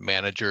other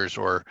managers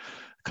or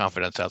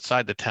confidants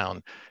outside the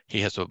town, he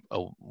has a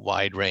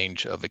wide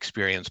range of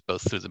experience,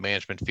 both through the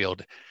management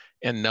field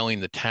and knowing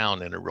the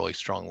town in a really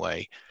strong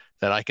way,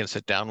 that I can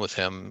sit down with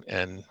him,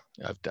 and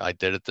I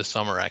did it this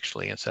summer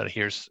actually, and said,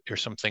 here's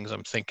some things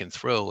I'm thinking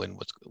through,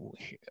 and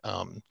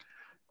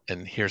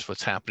here's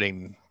what's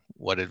happening.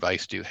 What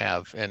advice do you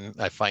have? And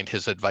I find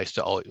his advice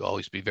to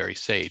always be very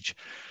sage.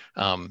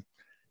 And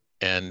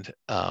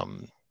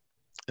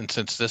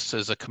since this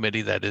is a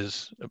committee that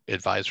is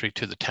advisory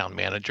to the town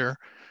manager,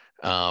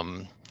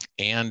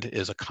 and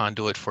is a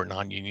conduit for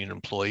non-union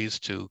employees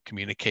to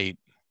communicate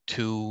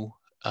to,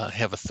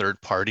 have a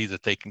third party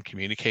that they can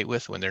communicate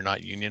with when they're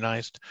not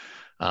unionized,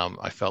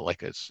 I felt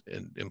like it's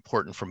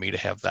important for me to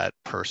have that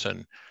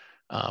person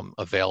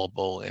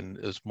available, and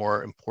is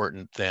more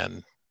important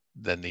than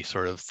the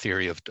sort of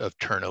theory of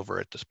turnover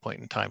at this point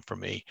in time for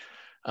me.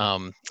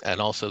 And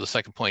also the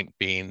second point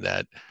being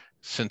that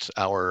since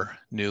our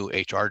new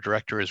HR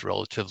director is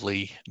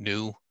relatively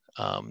new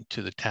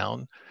to the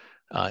town,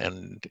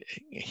 and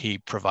he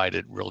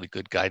provided really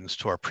good guidance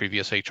to our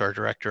previous HR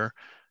director,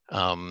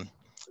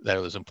 that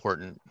it was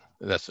important.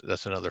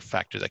 That's another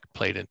factor that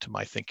played into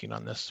my thinking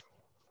on this.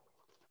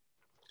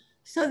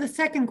 So the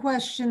second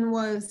question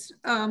was,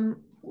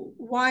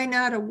 why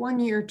not a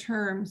one-year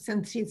term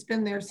since he's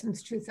been there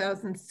since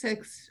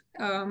 2006?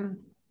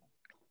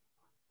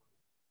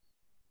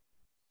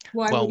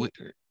 Why Well, would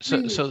so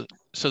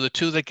the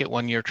two that get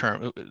 1 year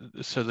term,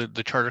 so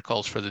the charter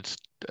calls for the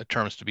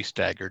terms to be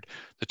staggered.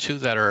 The two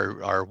that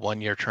are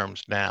 1 year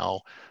terms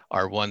now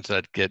are ones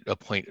that get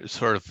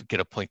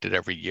appointed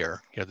every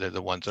year. You know, they're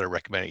the ones that are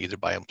recommended either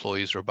by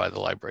employees or by the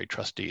library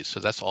trustees. So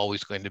that's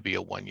always going to be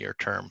a 1 year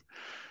term.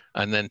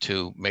 And then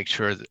to make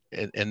sure that,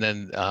 and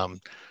then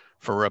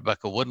for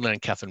Rebecca Woodland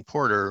and Catherine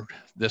Porter,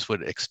 this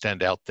would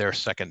extend out their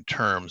second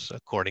terms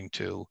according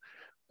to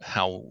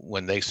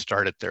when they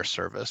started their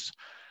service.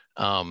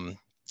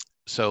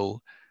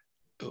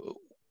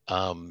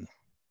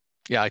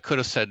 Yeah, I could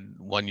have said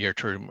 1 year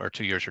term or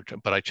 2 years,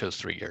 but I chose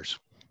 3 years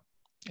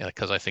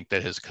because I think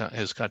that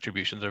his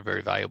contributions are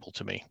very valuable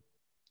to me.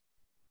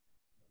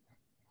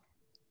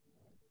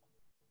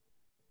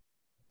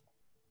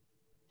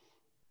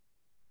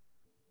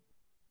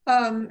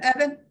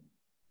 Evan?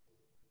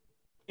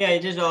 Yeah, I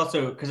just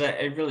also, because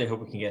I really hope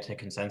we can get to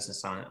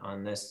consensus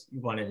on this,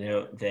 wanted to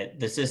note that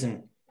this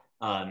isn't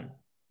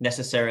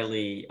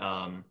necessarily,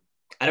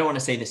 I don't want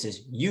to say this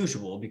is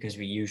usual because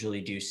we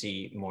usually do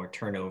see more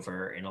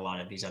turnover in a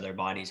lot of these other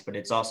bodies, but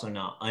it's also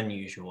not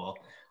unusual.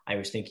 I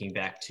was thinking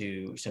back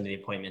to some of the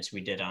appointments we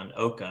did on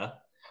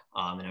OCA,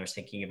 and I was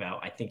thinking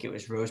about, I think it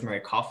was Rosemary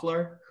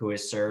Koffler, who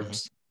has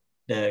served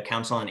the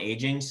Council on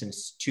Aging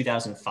since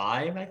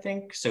 2005, I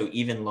think. So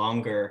even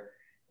longer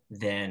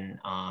than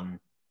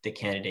the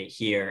candidate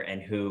here,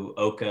 and who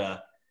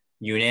OCA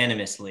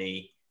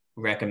unanimously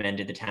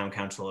recommended the town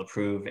council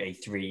approve a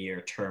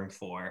 3-year term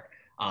for.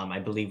 I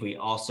believe we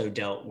also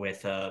dealt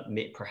with,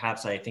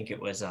 perhaps I think it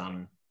was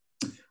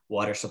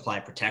water supply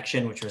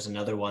protection, which was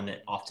another one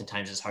that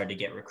oftentimes is hard to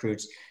get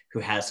recruits, who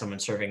has someone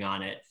serving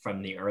on it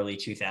from the early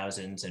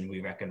 2000s, and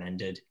we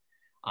recommended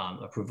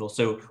approval.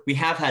 So we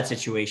have had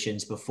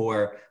situations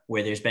before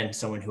where there's been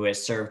someone who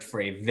has served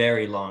for a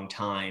very long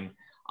time,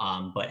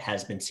 but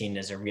has been seen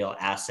as a real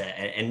asset.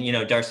 And you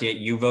know, Darcy,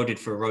 you voted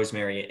for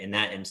Rosemary in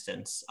that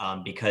instance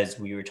because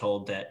we were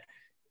told that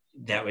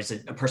that was a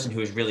person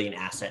who was really an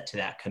asset to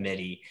that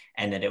committee,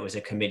 and that it was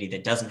a committee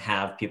that doesn't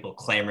have people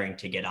clamoring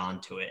to get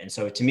onto it. And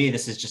so to me,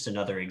 this is just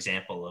another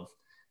example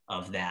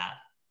of that.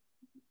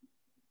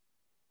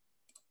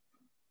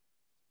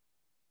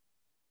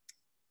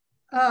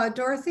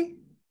 Dorothy?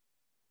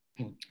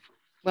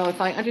 Well,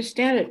 if I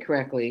understand it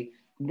correctly,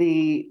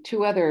 the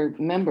two other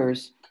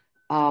members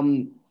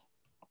are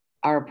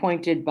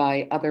appointed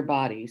by other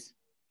bodies.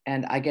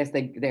 And I guess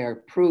they're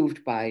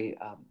approved by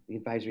the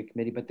advisory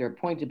committee, but they're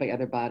appointed by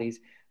other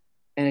bodies.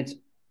 And it's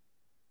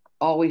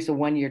always a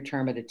 1-year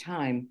term at a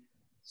time.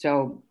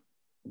 So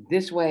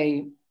this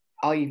way,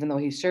 even though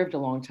he served a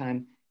long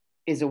time,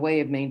 is a way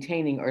of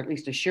maintaining or at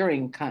least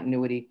assuring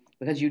continuity,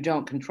 because you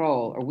don't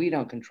control, or we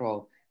don't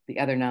control, the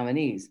other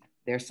nominees.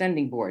 Their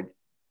sending board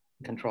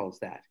controls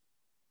that.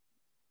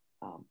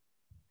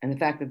 And the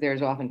fact that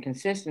there's often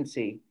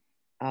consistency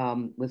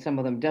with some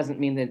of them doesn't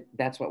mean that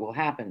that's what will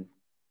happen.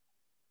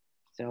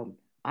 So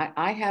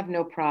I have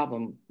no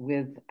problem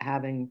with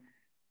having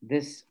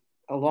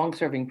a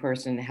long-serving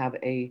person have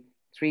a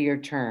 3-year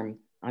term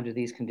under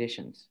these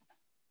conditions.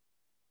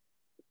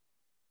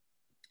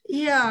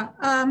 Yeah,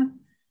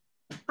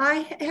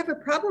 I have a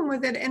problem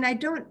with it, and I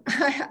don't.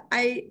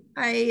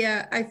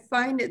 I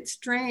find it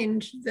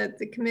strange that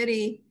the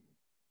committee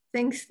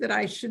thinks that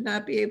I should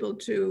not be able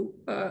to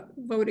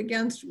vote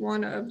against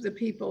one of the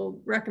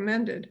people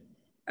recommended.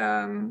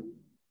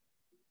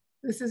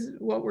 This is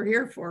what we're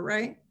here for,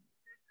 right?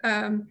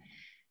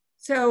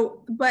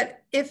 So,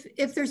 but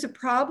if there's a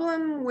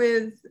problem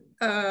with,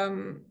 I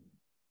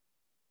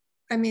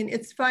mean,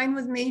 it's fine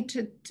with me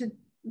to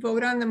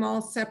vote on them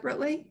all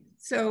separately,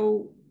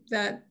 so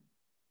that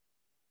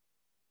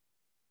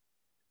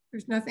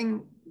there's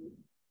nothing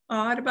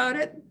odd about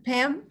it.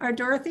 Pam or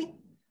Dorothy?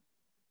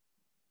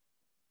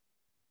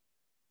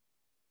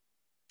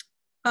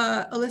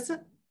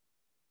 Alyssa?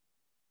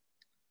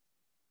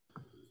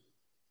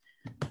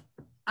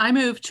 I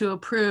move to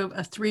approve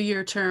a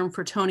 3-year term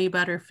for Tony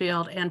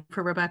Butterfield and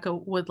for Rebecca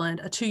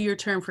Woodland, a 2-year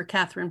term for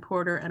Catherine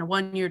Porter, and a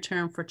 1-year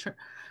term for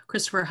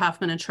Christopher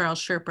Hoffman and Charles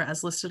Sherpa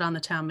as listed on the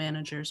town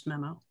manager's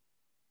memo.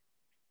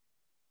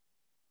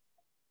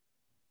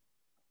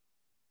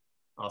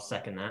 I'll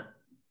second that.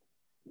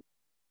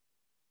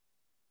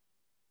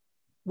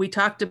 We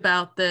talked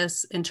about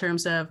this in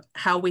terms of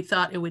how we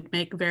thought it would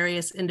make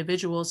various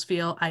individuals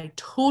feel. I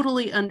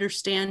totally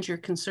understand your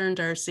concern,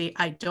 Darcy.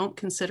 I don't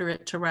consider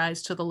it to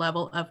rise to the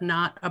level of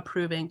not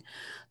approving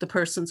the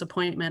person's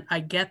appointment. I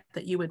get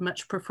that you would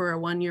much prefer a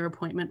 1-year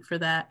appointment for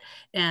that.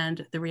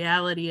 And the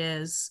reality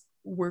is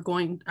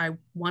I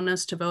want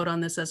us to vote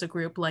on this as a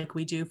group like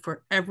we do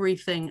for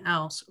everything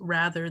else,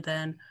 rather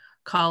than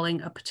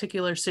calling a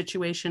particular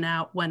situation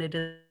out when it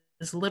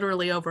is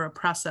literally over a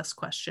process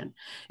question.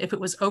 If it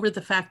was over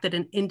the fact that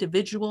an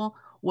individual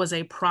was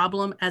a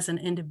problem as an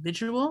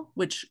individual,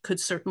 which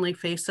could certainly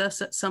face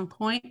us at some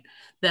point,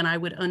 then I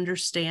would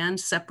understand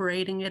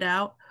separating it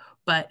out.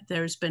 but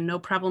there's been no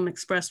problem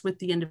expressed with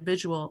the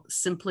individual,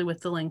 simply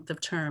with the length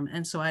of term.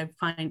 And so I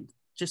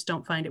just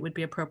don't find it would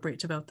be appropriate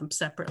to vote them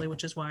separately,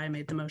 which is why I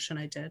made the motion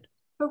I did.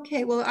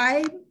 Okay, well,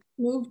 I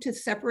move to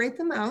separate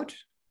them out.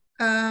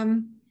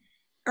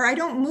 Or I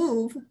don't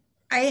move.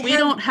 We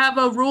don't have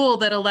a rule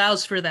that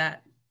allows for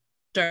that,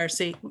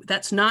 Darcy.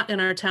 That's not in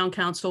our town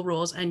council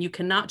rules, and you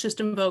cannot just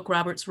invoke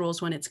Robert's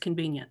rules when it's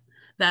convenient.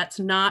 That's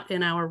not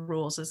in our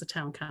rules as a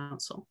town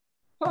council.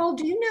 Paul,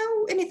 do you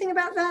know anything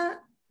about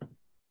that?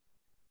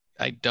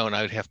 I don't.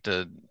 I would have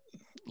to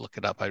look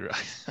it up.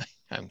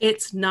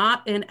 It's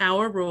not in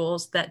our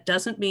rules. That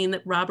doesn't mean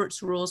that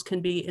Robert's rules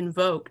can be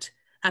invoked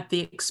at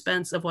the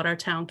expense of what our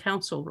town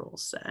council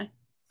rules say.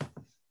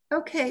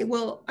 Okay,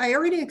 well, I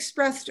already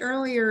expressed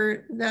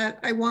earlier that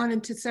I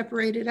wanted to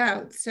separate it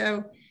out.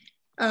 So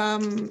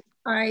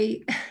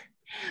I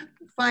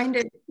find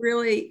it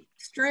really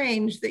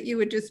strange that you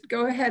would just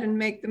go ahead and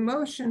make the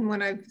motion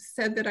when I've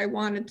said that I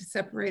wanted to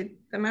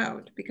separate them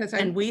out, because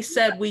and we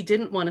said we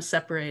didn't want to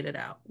separate it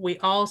out. We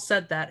all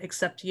said that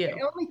except you.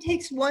 It only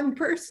takes one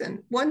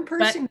person. One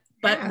person.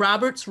 But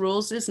Robert's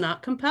rules is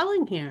not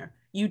compelling here.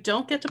 You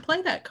don't get to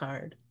play that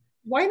card.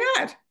 Why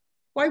not?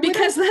 Why would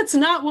because that's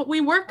not what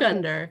we work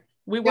under.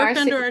 We work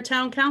under our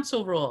town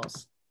council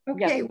rules.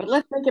 Okay, yeah, but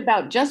let's think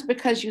about, just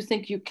because you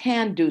think you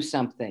can do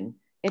something,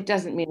 it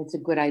doesn't mean it's a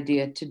good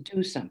idea to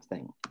do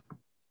something.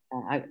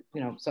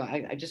 So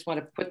I just want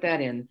to put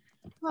that in.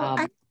 Well,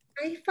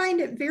 I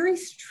find it very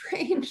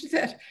strange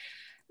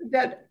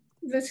that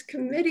this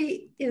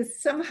committee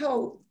is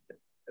somehow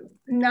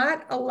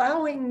not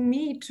allowing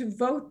me to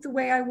vote the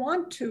way I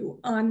want to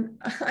on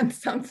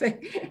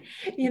something.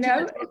 You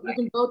know, you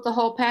can vote the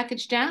whole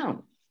package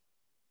down.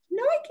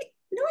 No, I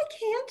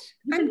can't.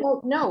 You can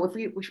vote no. If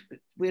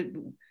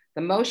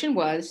the motion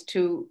was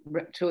to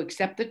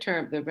accept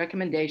the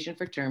recommendation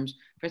for terms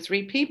for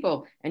 3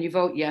 people, and you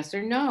vote yes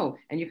or no,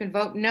 and you can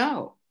vote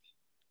no.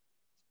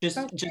 Just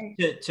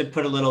to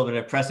put a little bit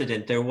of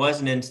precedent, there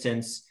was an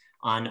instance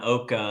on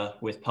OCA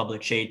with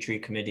Public Shade Tree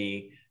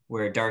Committee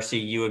where, Darcy,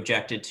 you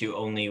objected to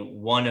only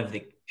one of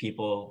the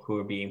people who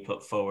were being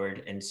put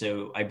forward. And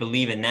so I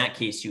believe in that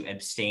case, you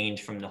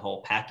abstained from the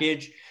whole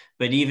package.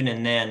 But even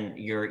in then,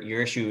 your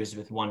issue is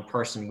with one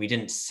person. We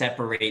didn't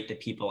separate the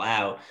people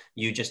out.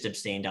 You just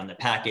abstained on the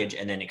package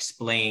and then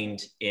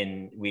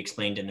we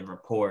explained in the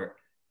report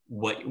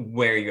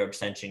where your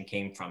abstention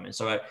came from. And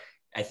so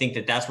I think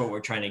that's what we're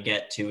trying to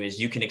get to, is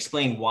you can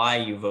explain why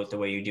you vote the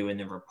way you do in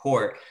the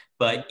report,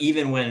 but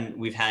even when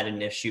we've had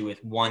an issue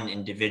with one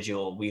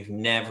individual, we've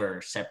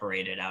never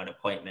separated out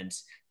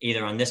appointments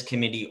either on this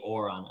committee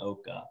or on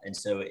OCA. And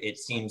so it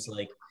seems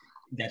like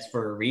that's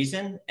for a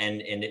reason,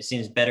 and it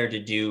seems better to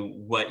do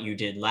what you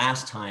did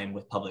last time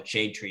with Public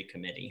Shade Tree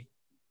Committee.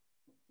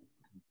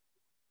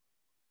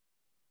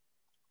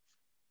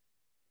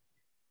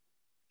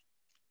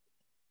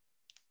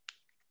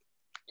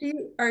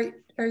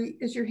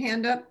 Is your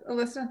hand up,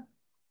 Alyssa?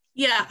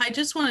 Yeah, I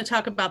just want to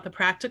talk about the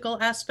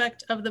practical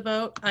aspect of the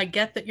vote. I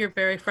get that you're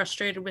very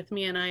frustrated with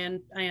me, and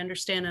I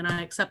understand and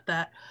I accept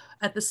that.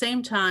 At the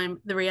same time,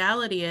 the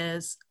reality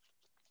is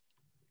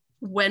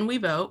when we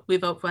vote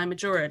by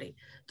majority.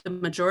 The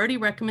majority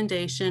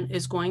recommendation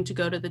is going to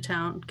go to the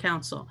town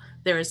council.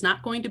 There is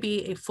not going to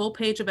be a full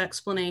page of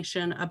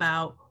explanation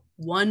about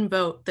one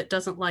vote that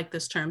doesn't like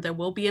this term. There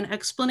will be an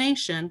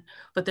explanation,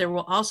 but there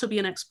will also be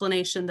an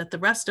explanation that the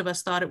rest of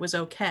us thought it was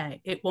okay.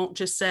 It won't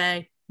just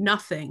say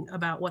nothing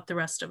about what the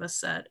rest of us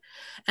said.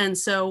 And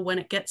so when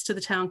it gets to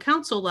the town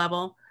council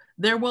level,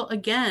 there will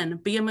again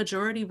be a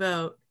majority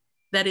vote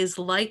that is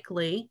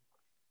likely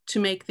to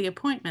make the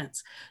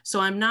appointments. So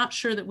I'm not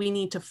sure that we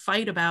need to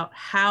fight about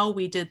how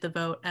we did the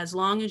vote, as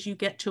long as you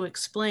get to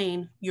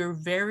explain your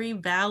very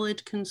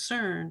valid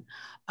concern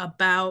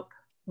about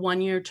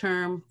 1-year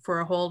term for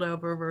a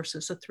holdover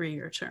versus a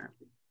 3-year term.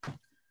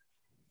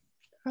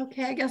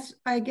 Okay, I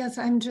guess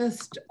I'm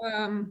just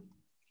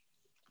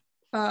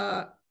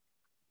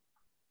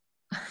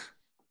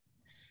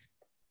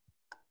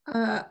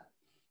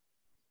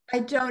I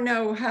don't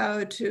know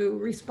how to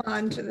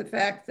respond to the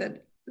fact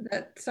that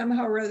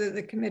somehow or other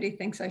the committee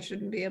thinks I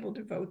shouldn't be able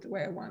to vote the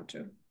way I want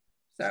to.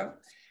 So,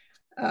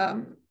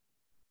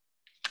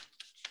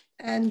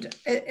 and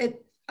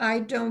I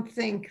don't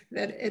think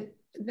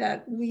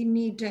that we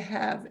need to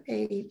have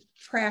a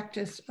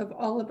practice of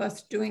all of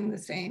us doing the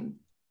same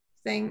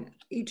thing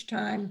each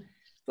time,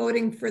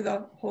 voting for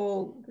the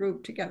whole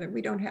group together.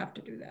 We don't have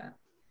to do that.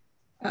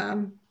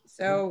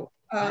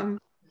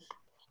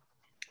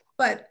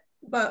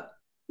 But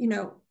you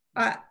know,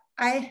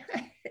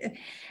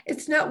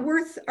 it's not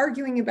worth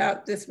arguing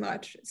about this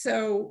much.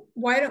 So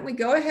why don't we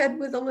go ahead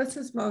with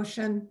Alyssa's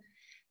motion?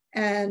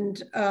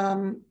 And,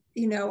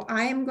 you know,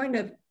 I am going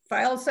to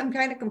file some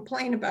kind of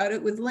complaint about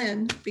it with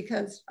Lynn,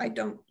 because I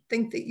don't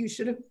think that you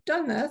should have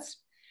done this.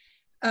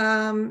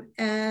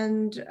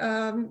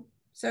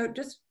 So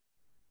just,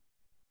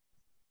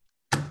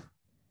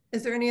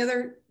 is there any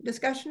other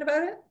discussion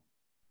about it?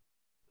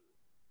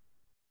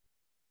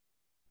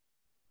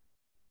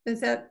 Is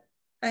that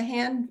a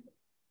hand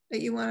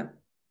that you want?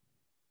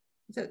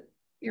 Is it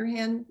your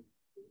hand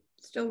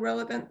still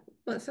relevant,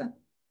 Melissa?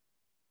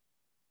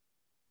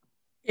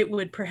 It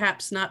would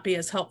perhaps not be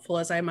as helpful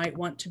as I might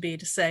want to be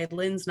to say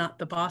Lynn's not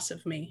the boss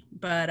of me,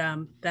 but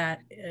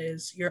that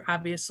is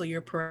obviously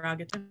your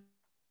prerogative.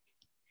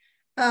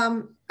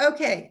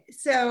 Okay,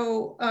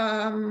 so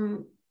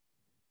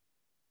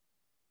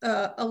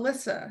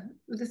Alyssa,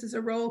 this is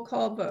a roll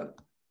call vote.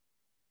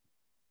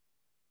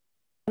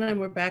 And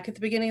we're back at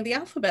the beginning of the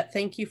alphabet.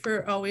 Thank you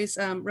for always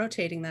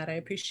rotating that. I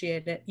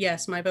appreciate it.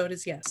 Yes, my vote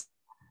is yes.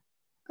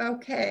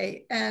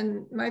 Okay,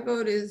 and my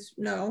vote is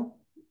no.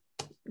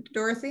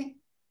 Dorothy?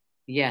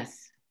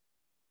 Yes.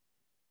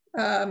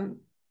 Evan?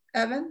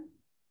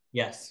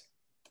 Yes.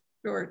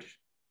 George?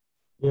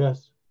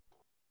 Yes.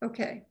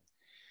 Okay.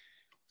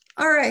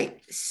 All right,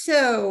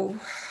 so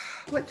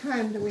what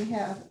time do we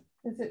have?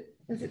 Is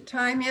it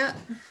time yet?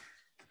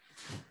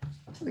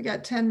 We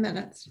got 10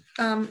 minutes.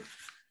 All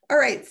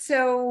right,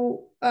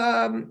 so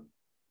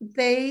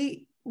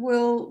they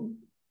will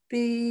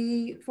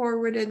be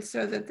forwarded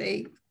so that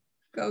they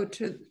go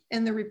to,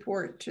 in the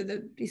report, to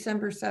the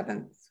December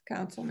 7th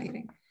council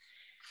meeting.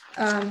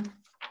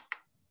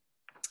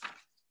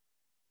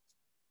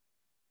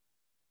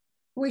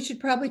 We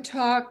should probably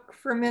talk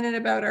for a minute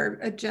about our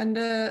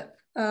agenda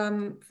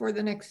for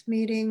the next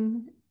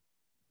meeting,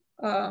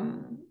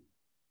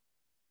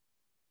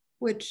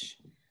 which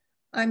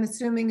I'm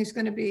assuming is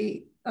going to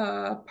be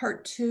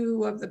part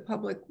 2 of the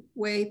public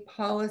way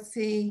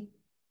policy.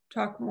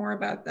 Talk more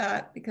about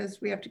that because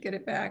we have to get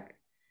it back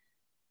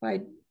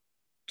by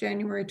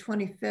January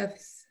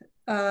 25th.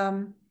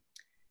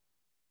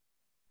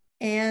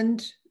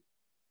 And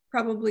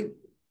probably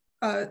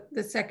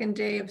the second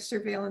day of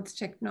surveillance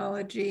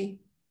technology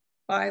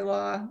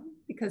bylaw,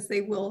 because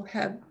they will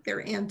have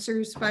their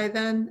answers by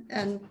then.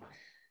 And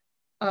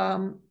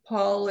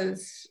Paul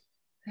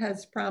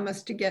has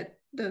promised to get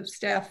the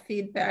staff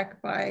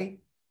feedback by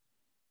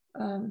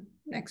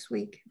next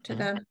week to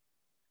them.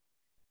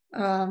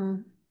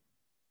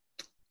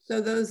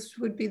 So those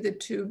would be the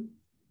 2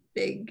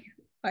 big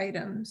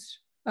items.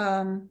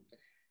 I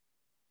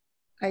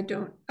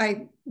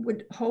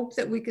would hope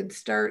that we could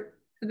start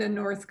the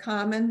North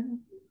Common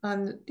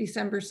on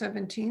December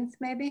 17th,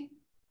 maybe.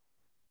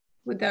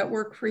 Would that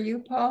work for you,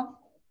 Paul?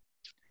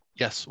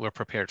 Yes, we're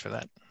prepared for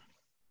that.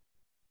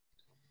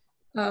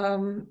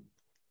 Do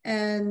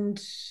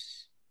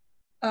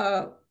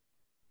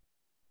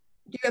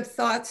you have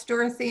thoughts,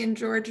 Dorothy and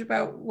George,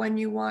 about when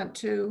you want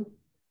to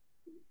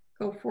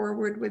go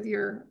forward with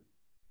your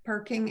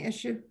parking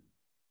issue?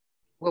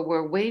 Well,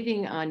 we're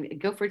waiting on,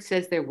 Guilford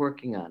says they're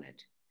working on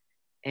it.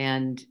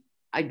 And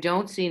I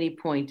don't see any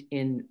point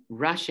in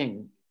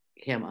rushing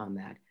him on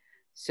that.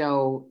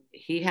 So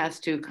he has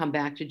to come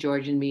back to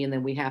George and me, and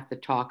then we have to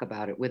talk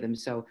about it with him.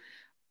 So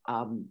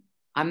I'm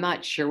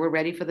not sure we're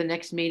ready for the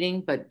next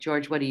meeting, but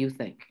George, what do you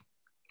think?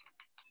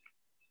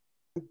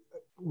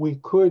 We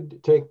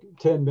could take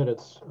 10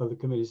 minutes of the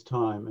committee's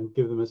time and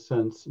give them a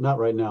sense, not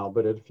right now,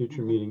 but at a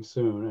future meeting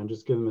soon, and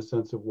just give them a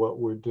sense of what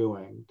we're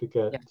doing to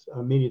get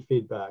immediate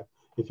feedback.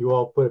 If you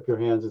all put up your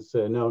hands and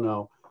say,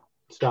 no,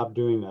 stop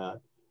doing that,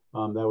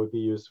 that would be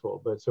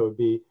useful. But so it'd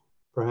be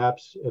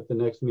perhaps at the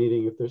next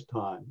meeting if there's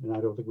time, and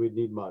I don't think we'd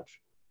need much.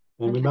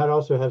 And we might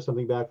also have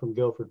something back from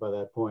Guilford by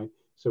that point,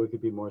 so we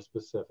could be more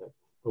specific.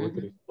 But we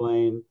could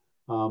explain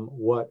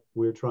what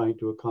we're trying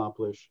to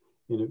accomplish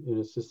in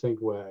a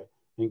succinct way,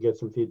 and get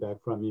some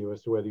feedback from you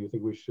as to whether you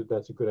think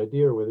that's a good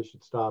idea or whether it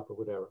should stop or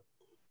whatever.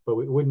 But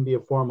it wouldn't be a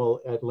formal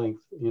at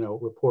length,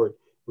 report.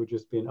 It would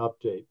just be an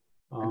update.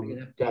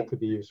 That could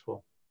be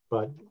useful,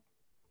 but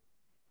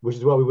which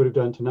is what we would have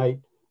done tonight.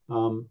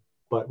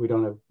 But we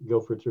don't have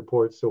Guilford's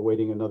report, so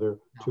waiting another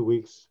 2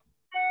 weeks.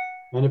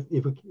 And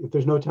if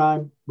there's no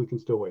time, we can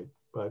still wait,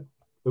 but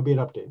it'll be an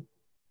update.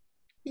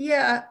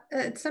 Yeah,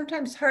 it's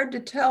sometimes hard to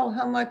tell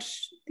how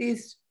much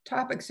these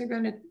topics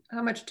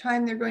how much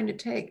time they're going to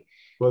take.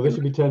 Well, this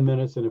would be 10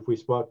 minutes, and if we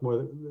spot more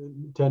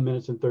than 10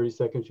 minutes and 30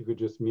 seconds, you could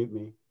just mute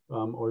me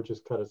or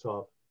just cut us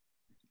off.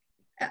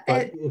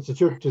 But it's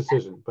your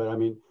decision, but I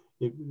mean,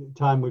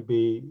 time would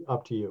be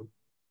up to you.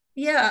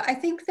 Yeah, I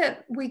think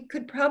that we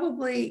could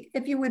probably,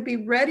 if you would be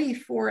ready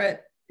for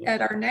it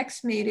at our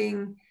next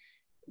meeting,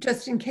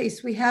 just in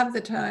case we have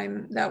the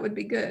time, that would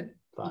be good.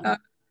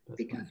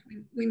 Because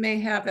we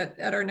may have it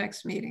at our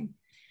next meeting,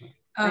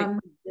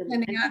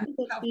 depending on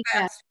how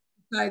fast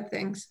we decide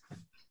things.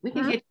 We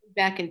can get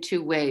feedback in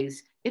 2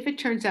 ways. If it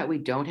turns out we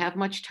don't have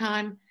much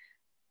time,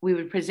 we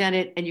would present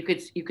it, and you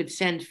could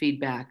send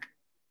feedback,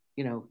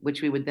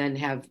 which we would then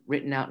have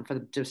written out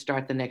to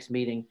start the next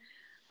meeting.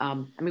 I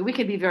mean, we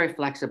can be very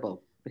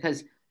flexible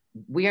because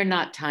we are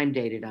not time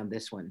dated on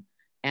this one.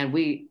 And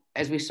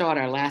as we saw at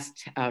our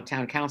last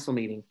town council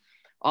meeting,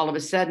 all of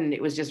a sudden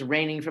it was just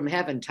raining from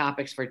heaven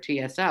topics for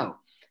TSO.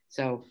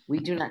 So we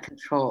do not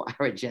control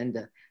our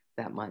agenda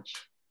that much.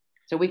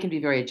 So we can be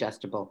very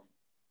adjustable.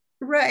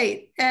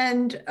 Right.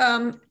 And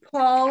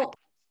Paul,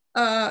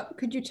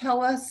 could you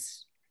tell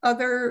us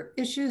other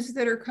issues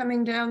that are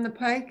coming down the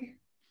pike?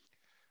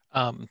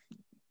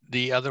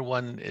 The other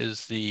one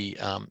is the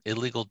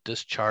illegal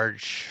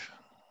discharge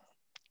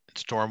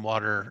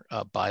stormwater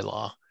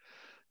bylaw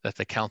that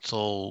the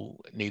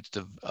council needs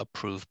to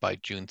approve by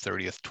June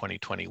 30th,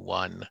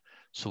 2021.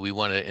 So we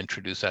want to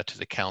introduce that to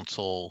the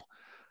council.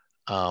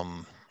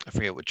 I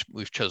forget which,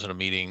 we've chosen a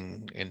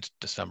meeting in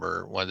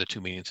December, one of the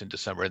 2 meetings in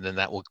December, and then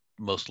that will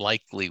most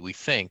likely, we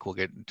think, will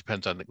get,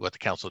 depends on what the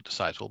council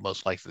decides, will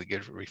most likely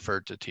get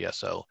referred to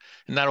TSO.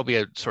 And that'll be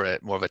a sort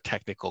of more of a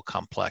technical,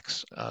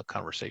 complex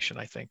conversation,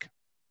 I think.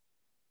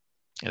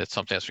 And it's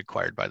something that's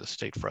required by the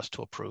state for us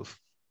to approve.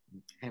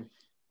 Okay.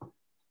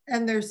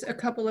 And there's a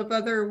couple of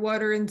other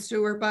water and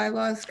sewer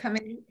bylaws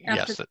coming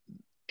after. Yes,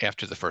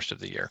 after the first of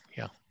the year,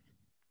 yeah.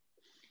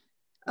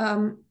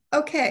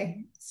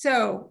 Okay,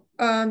 so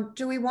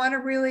do we want to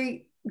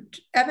really,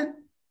 Evan?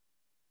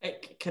 Hey,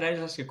 can I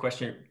just ask a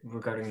question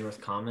regarding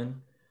North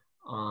Common?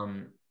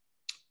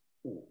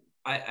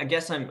 I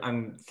guess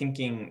I'm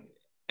thinking,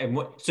 and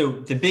so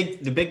the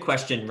big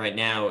question right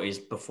now is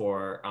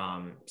before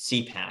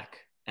CPAC,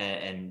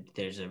 and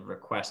there's a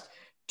request.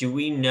 Do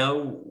we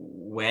know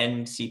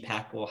when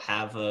CPAC will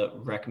have a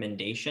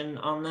recommendation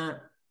on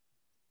that?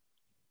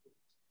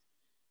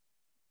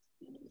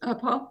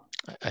 Paul?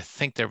 I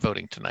think they're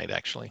voting tonight,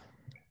 actually.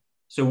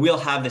 So we'll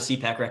have the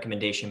CPAC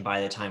recommendation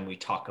by the time we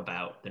talk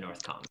about the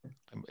North Common.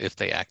 If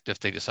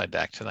they decide to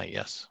act tonight,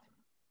 yes.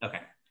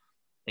 Okay,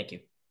 thank you.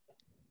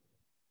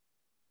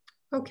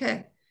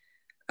 Okay.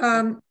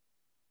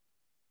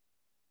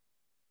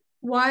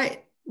 Why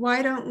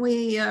don't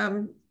we,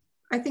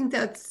 I think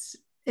that's,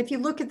 if you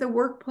look at the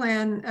work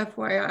plan,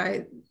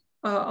 FYI,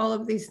 all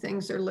of these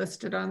things are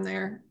listed on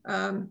there.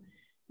 And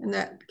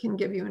that can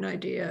give you an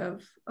idea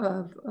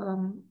of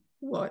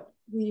what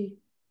we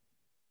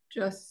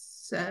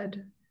just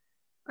said.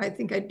 I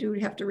think I do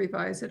have to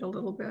revise it a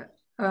little bit.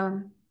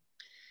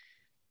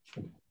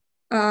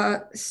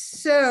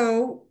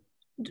 So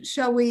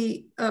shall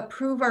we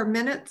approve our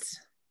minutes?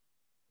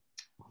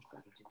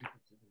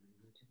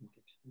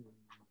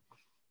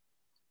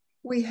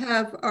 We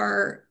have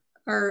our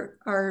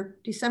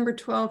December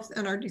 12th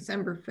and our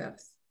December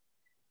 5th.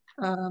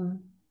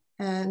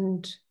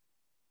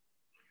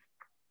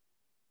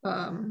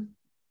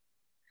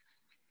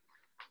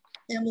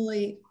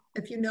 Emily,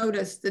 if you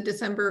notice, the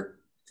December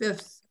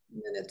 5th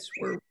minutes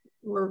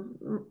were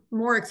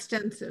more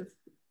extensive,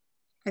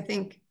 I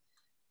think,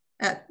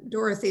 at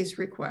Dorothy's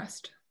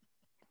request.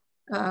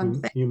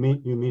 You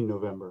mean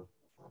November?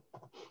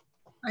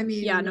 I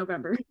mean, yeah,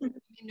 November.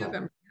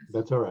 November.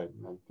 That's all right.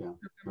 Yeah,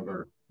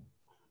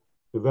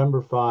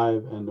 November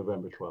 5 and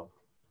November 12.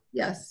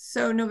 Yes.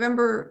 So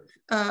November.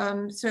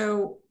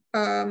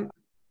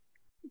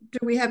 Do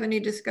we have any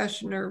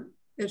discussion or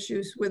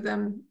issues with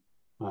them?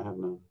 I have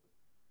none.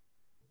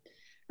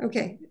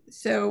 Okay,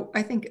 so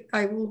I think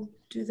I will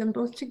do them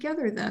both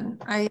together then.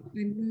 I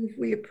move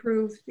we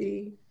approve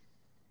the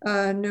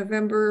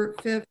November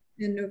 5th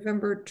and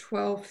November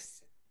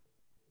 12th,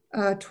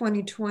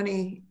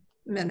 2020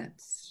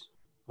 minutes.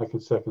 I can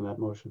second that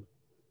motion.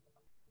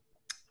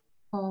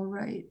 All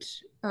right.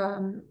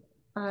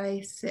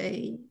 I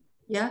say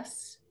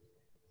yes.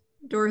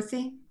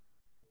 Dorothy?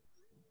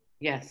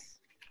 Yes.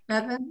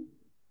 Evan?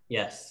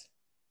 Yes.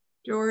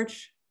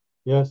 George?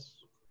 Yes.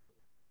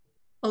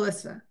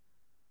 Alyssa?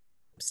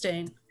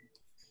 Abstain.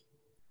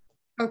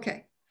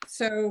 Okay,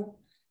 so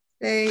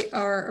they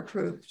are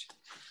approved.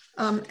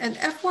 And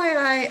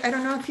FYI, I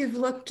don't know if you've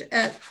looked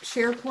at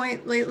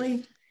SharePoint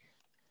lately,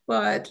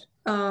 but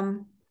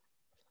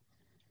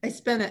I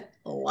spent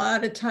a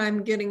lot of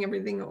time getting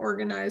everything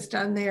organized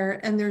on there,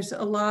 and there's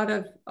a lot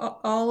of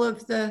all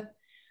of the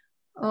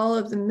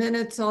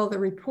minutes, all the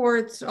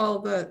reports, all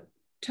the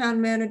town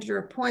manager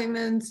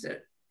appointments.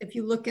 If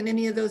you look in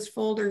any of those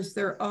folders,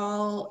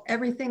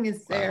 everything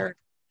is there.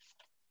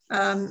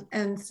 Wow.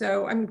 And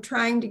so I'm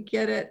trying to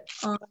get it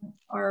on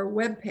our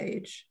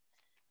webpage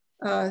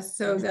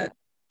so that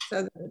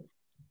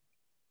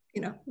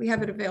you know, we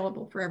have it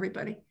available for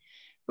everybody.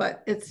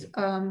 But it's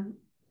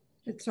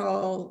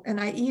all,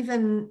 and I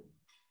even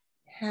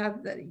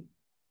have the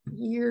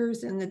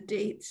years and the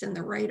dates in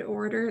the right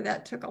order.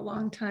 That took a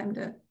long time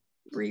to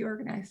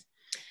reorganize,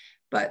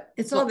 but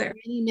it's all there.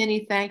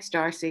 Many thanks,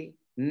 Darcy.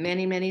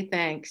 Many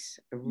thanks.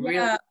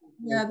 Really.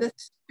 Yeah,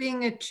 this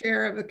being a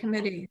chair of a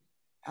committee.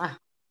 Yeah.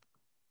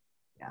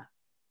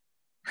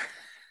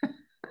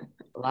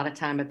 A lot of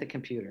time at the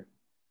computer.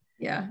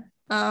 Yeah.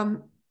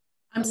 I'm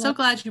so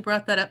glad you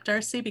brought that up,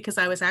 Darcy, because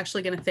I was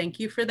actually going to thank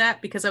you for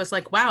that, because I was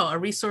like, wow, a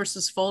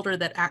resources folder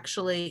that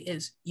actually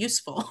is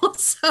useful.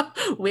 So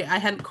I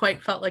hadn't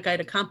quite felt like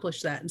I'd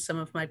accomplished that in some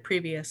of my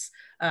previous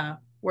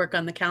work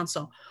on the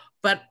council.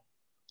 But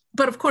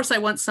of course, I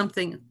want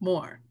something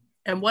more.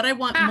 And what I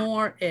want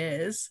more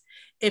is,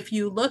 if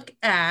you look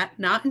at,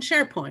 not in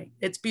SharePoint,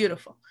 it's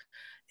beautiful,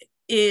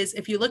 is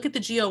if you look at the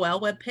GOL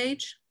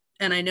webpage,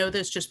 and I know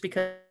this just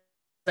because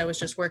I was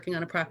just working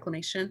on a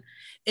proclamation,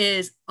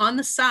 is on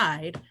the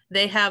side,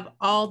 they have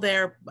all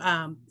their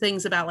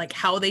things about like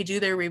how they do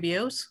their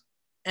reviews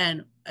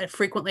and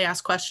frequently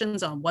asked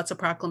questions on what's a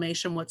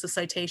proclamation, what's a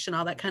citation,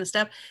 all that kind of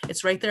stuff.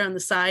 It's right there on the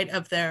side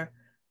of their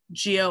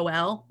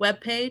GOL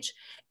webpage.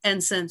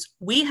 And since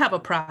we have a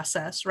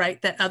process, right,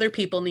 that other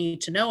people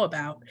need to know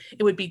about,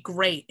 it would be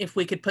great if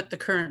we could put the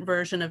current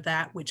version of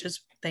that, which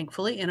is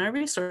thankfully in our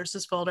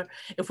resources folder,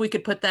 if we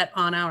could put that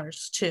on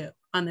ours too,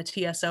 on the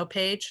TSO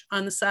page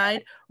on the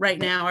side. Right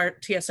now, our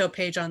TSO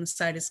page on the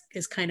side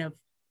is kind of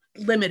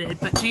limited,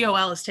 but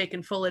GOL has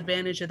taken full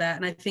advantage of that.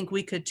 And I think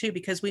we could too,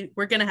 because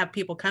we're going to have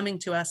people coming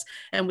to us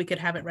and we could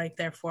have it right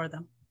there for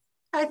them.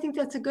 I think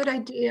that's a good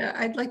idea.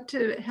 I'd like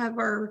to have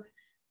our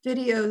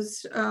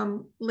videos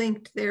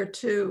linked there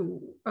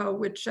too,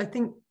 which I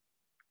think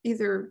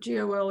either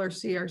GOL or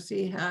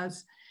CRC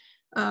has.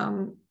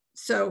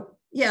 So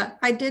yeah,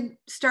 I did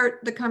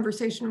start the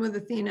conversation with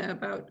Athena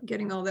about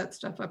getting all that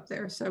stuff up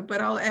there. So, but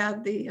I'll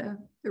add the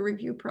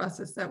review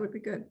process. That would be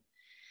good.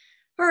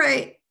 All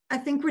right, I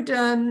think we're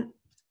done.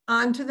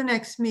 On to the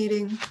next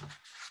meeting.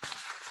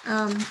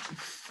 And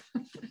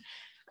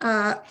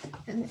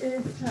it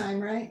is time,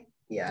 right?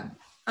 Yeah.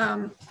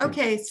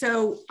 Okay,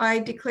 so I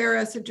declare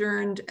us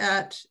adjourned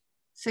at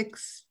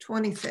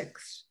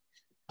 6:26.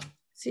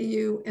 See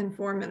you in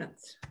 4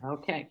 minutes.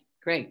 Okay,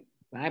 great.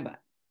 Bye-bye.